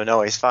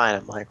 no, he's fine.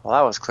 I'm like, well,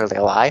 that was clearly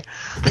a lie.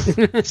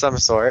 Some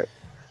sort.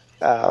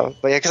 But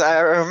yeah, because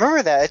I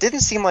remember that. It didn't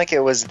seem like it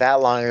was that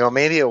long ago.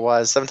 Maybe it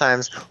was.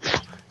 Sometimes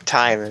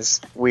time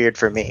is weird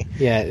for me.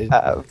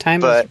 Yeah,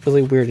 time is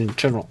really weird in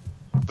general.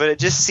 But it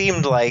just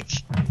seemed like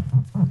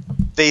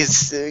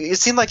it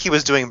seemed like he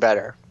was doing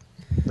better.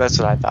 That's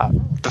what I thought.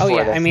 Oh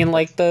yeah, I mean,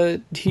 like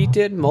he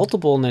did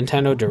multiple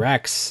Nintendo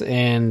Directs,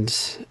 and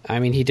I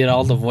mean, he did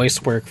all the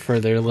voice work for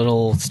their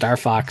little Star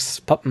Fox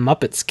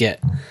Muppet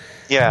skit,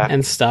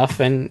 and stuff,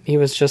 and he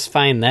was just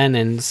fine then.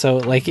 And so,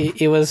 like,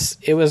 it was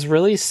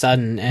really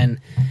sudden,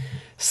 and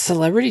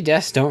celebrity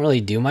deaths don't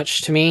really do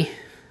much to me,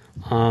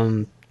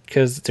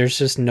 because there's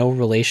just no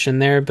relation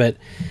there. But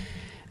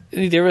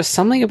there was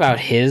something about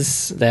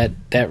his that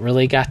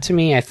really got to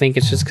me. I think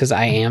it's just because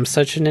I am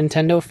such a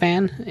Nintendo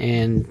fan,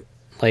 and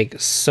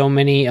like so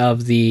many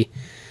of the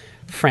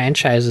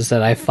franchises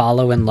that I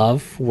follow and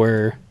love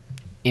were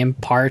in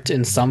part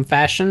in some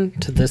fashion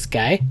to this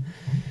guy.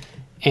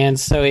 And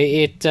so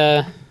it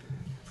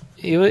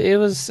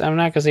was, I'm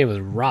not gonna say it was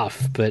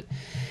rough, but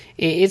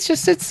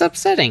it's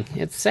upsetting.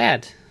 It's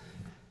sad.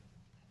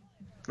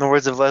 In the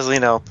words of Leslie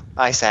Knope,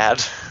 I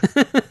sad.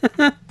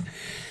 But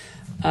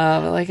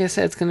like I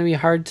said, it's gonna be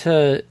hard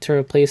to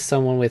replace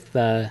someone with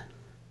a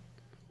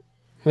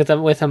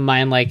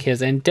mind like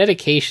his and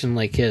dedication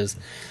like his.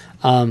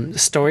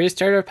 Stories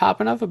started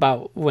popping up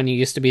about when he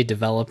used to be a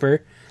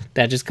developer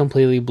that just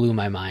completely blew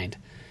my mind.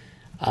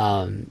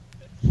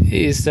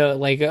 So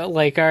like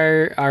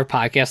our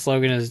podcast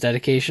slogan is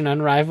dedication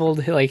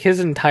unrivaled. Like his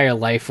entire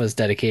life was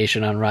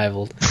dedication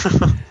unrivaled.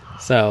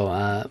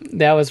 So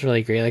that was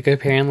really great. Like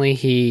apparently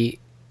he,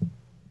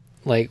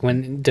 like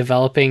when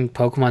developing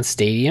Pokemon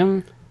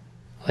Stadium,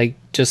 like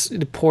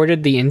just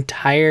ported the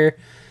entire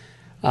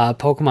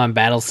Pokemon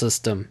battle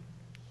system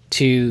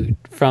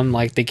from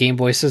like the Game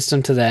Boy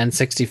system to the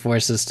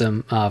N64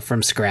 system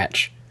from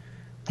scratch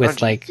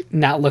with like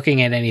not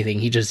looking at anything.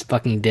 He just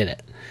fucking did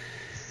it.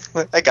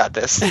 I got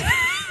this.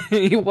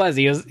 He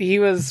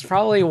was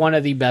probably one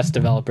of the best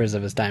developers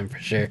of his time for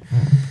sure.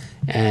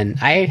 And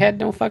I had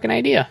no fucking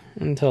idea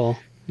until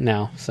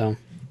now. So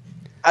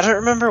I don't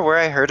remember where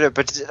I heard it,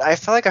 but I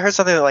felt like I heard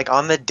something like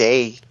on the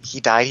day he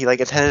died, he like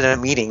attended a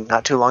meeting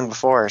not too long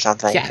before or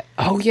something. Yeah.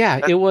 Oh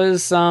yeah. It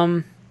was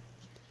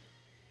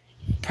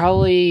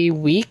probably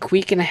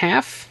week and a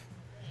half.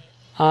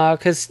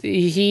 Because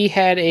he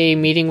had a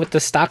meeting with the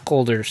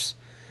stockholders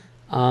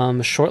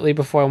shortly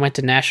before I went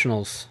to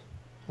Nationals.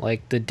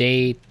 Like the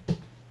day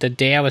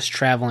I was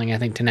traveling, I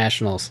think, to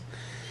Nationals.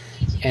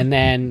 And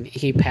then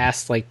he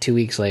passed like 2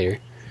 weeks later.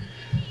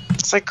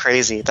 It's like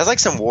crazy. That's like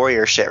some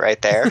warrior shit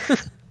right there.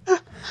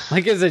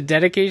 Like, is a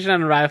dedication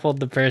unrivaled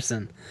the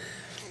person?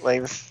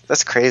 Like,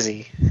 that's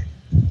crazy.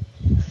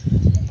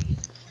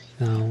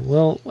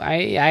 Well,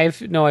 I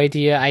have no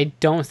idea. I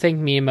don't think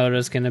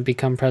Miyamoto's going to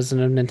become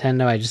president of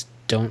Nintendo. I just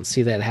don't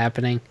see that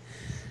happening.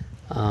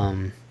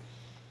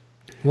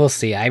 We'll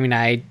see. I mean,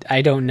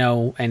 I don't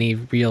know any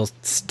real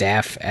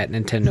staff at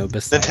Nintendo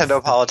besides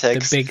Nintendo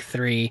politics. The big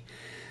three.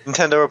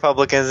 Nintendo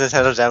Republicans,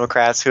 Nintendo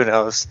Democrats, who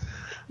knows?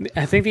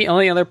 I think the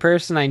only other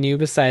person I knew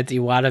besides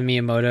Iwata,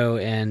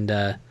 Miyamoto,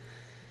 and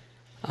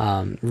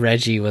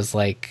Reggie was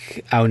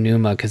like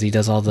Aonuma because he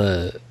does all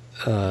the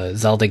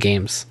Zelda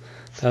games.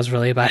 That was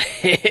really about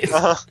it.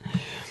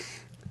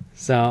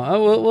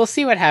 So we'll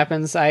see what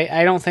happens.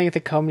 I don't think the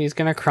company's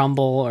gonna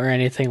crumble or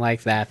anything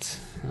like that.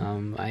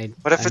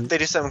 What if they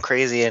do something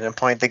crazy and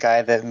appoint the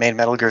guy that made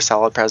Metal Gear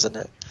Solid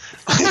president?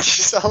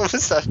 Just all of a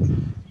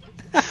sudden,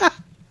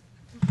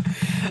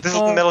 this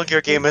Metal Gear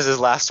game is his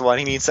last one.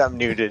 He needs something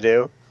new to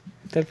do.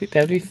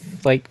 That'd be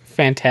like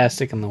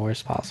fantastic in the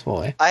worst possible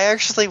way. I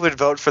actually would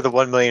vote for the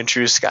 1 Million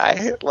True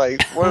Sky.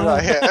 Like, what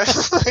about him?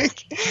 Like,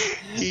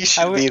 he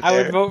should be there. I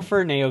would vote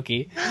for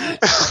Naoki.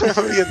 That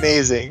would be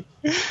amazing.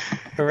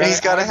 And he's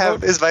got to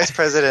have his vice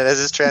president as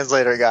his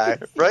translator guy,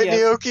 right, yes.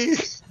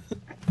 Naoki?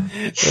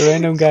 The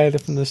random guy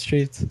from the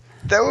streets.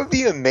 That would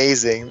be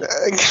amazing.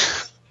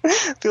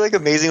 It'd be like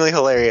amazingly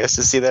hilarious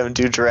to see them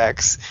do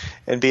directs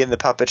and be in the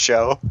puppet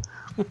show.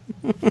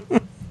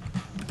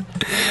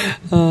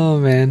 Oh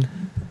man,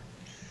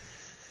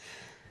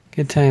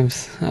 good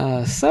times.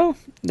 So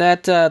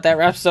that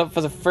wraps up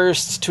for the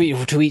first tweet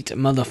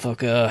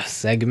motherfucker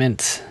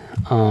segment.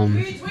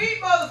 Tweet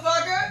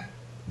motherfucker.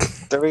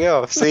 There we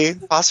go. See,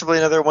 possibly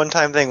another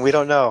one-time thing. We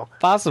don't know.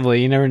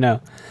 Possibly, you never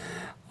know.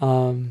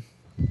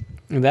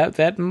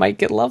 That might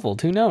get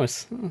leveled. Who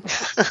knows?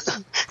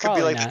 Could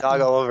be like the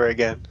dog all over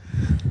again.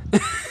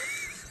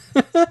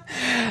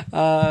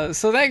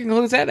 So that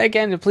concludes that.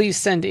 Again, please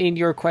send in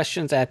your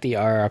questions at the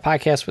RR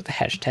podcast with the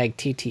hashtag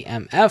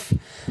TTMF.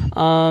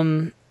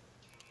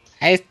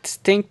 I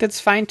think that's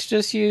fine to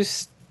just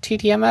use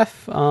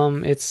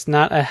TTMF. It's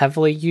not a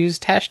heavily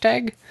used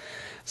hashtag.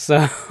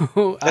 So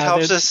it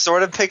helps us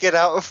sort of pick it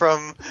out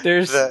from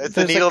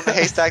the needle in the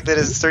haystack that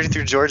is searching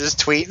through George's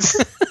tweets.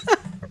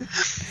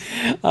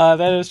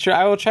 That is true.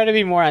 I will try to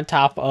be more on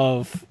top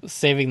of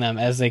saving them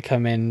as they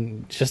come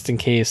in, just in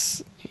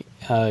case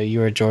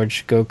you or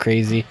George go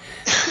crazy.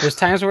 There's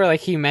times where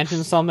like he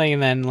mentioned something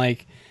and then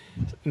like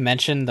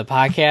mentioned the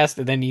podcast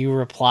and then you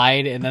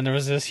replied and then there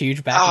was this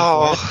huge back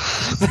and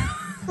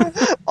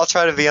forth. I'll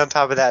try to be on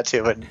top of that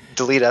too and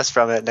delete us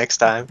from it next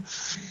time.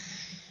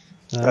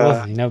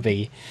 No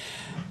biggie.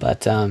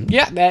 But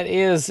yeah, that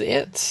is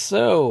it.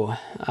 So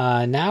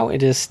now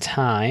it is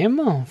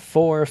time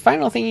for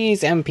Final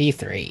Thingies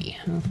MP3.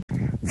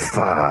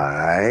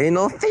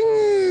 Final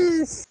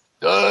Thingies!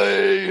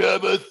 I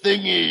have a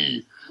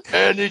thingy,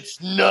 and it's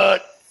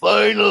not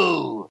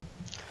final.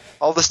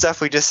 All the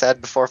stuff we just said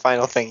before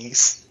Final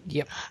Thingies.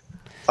 Yep.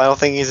 Final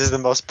Thingies is the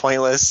most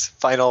pointless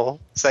final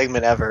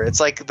segment ever. It's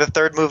like the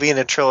third movie in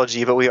a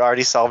trilogy, but we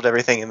already solved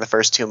everything in the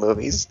first two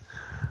movies.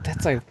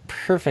 That's a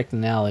perfect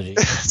analogy.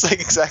 It's like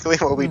exactly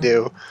what we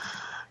do.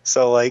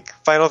 So like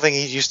Final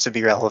Thingies used to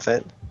be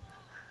relevant.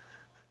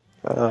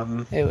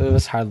 It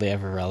was hardly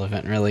ever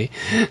relevant, really.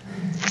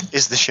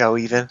 Is the show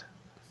even?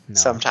 No.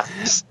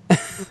 Sometimes.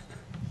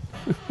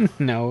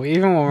 No,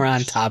 even when we're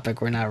on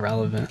topic, we're not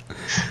relevant.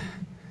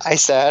 I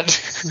said.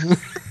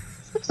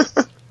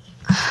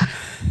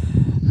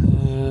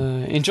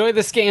 Enjoy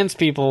the scans,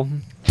 people.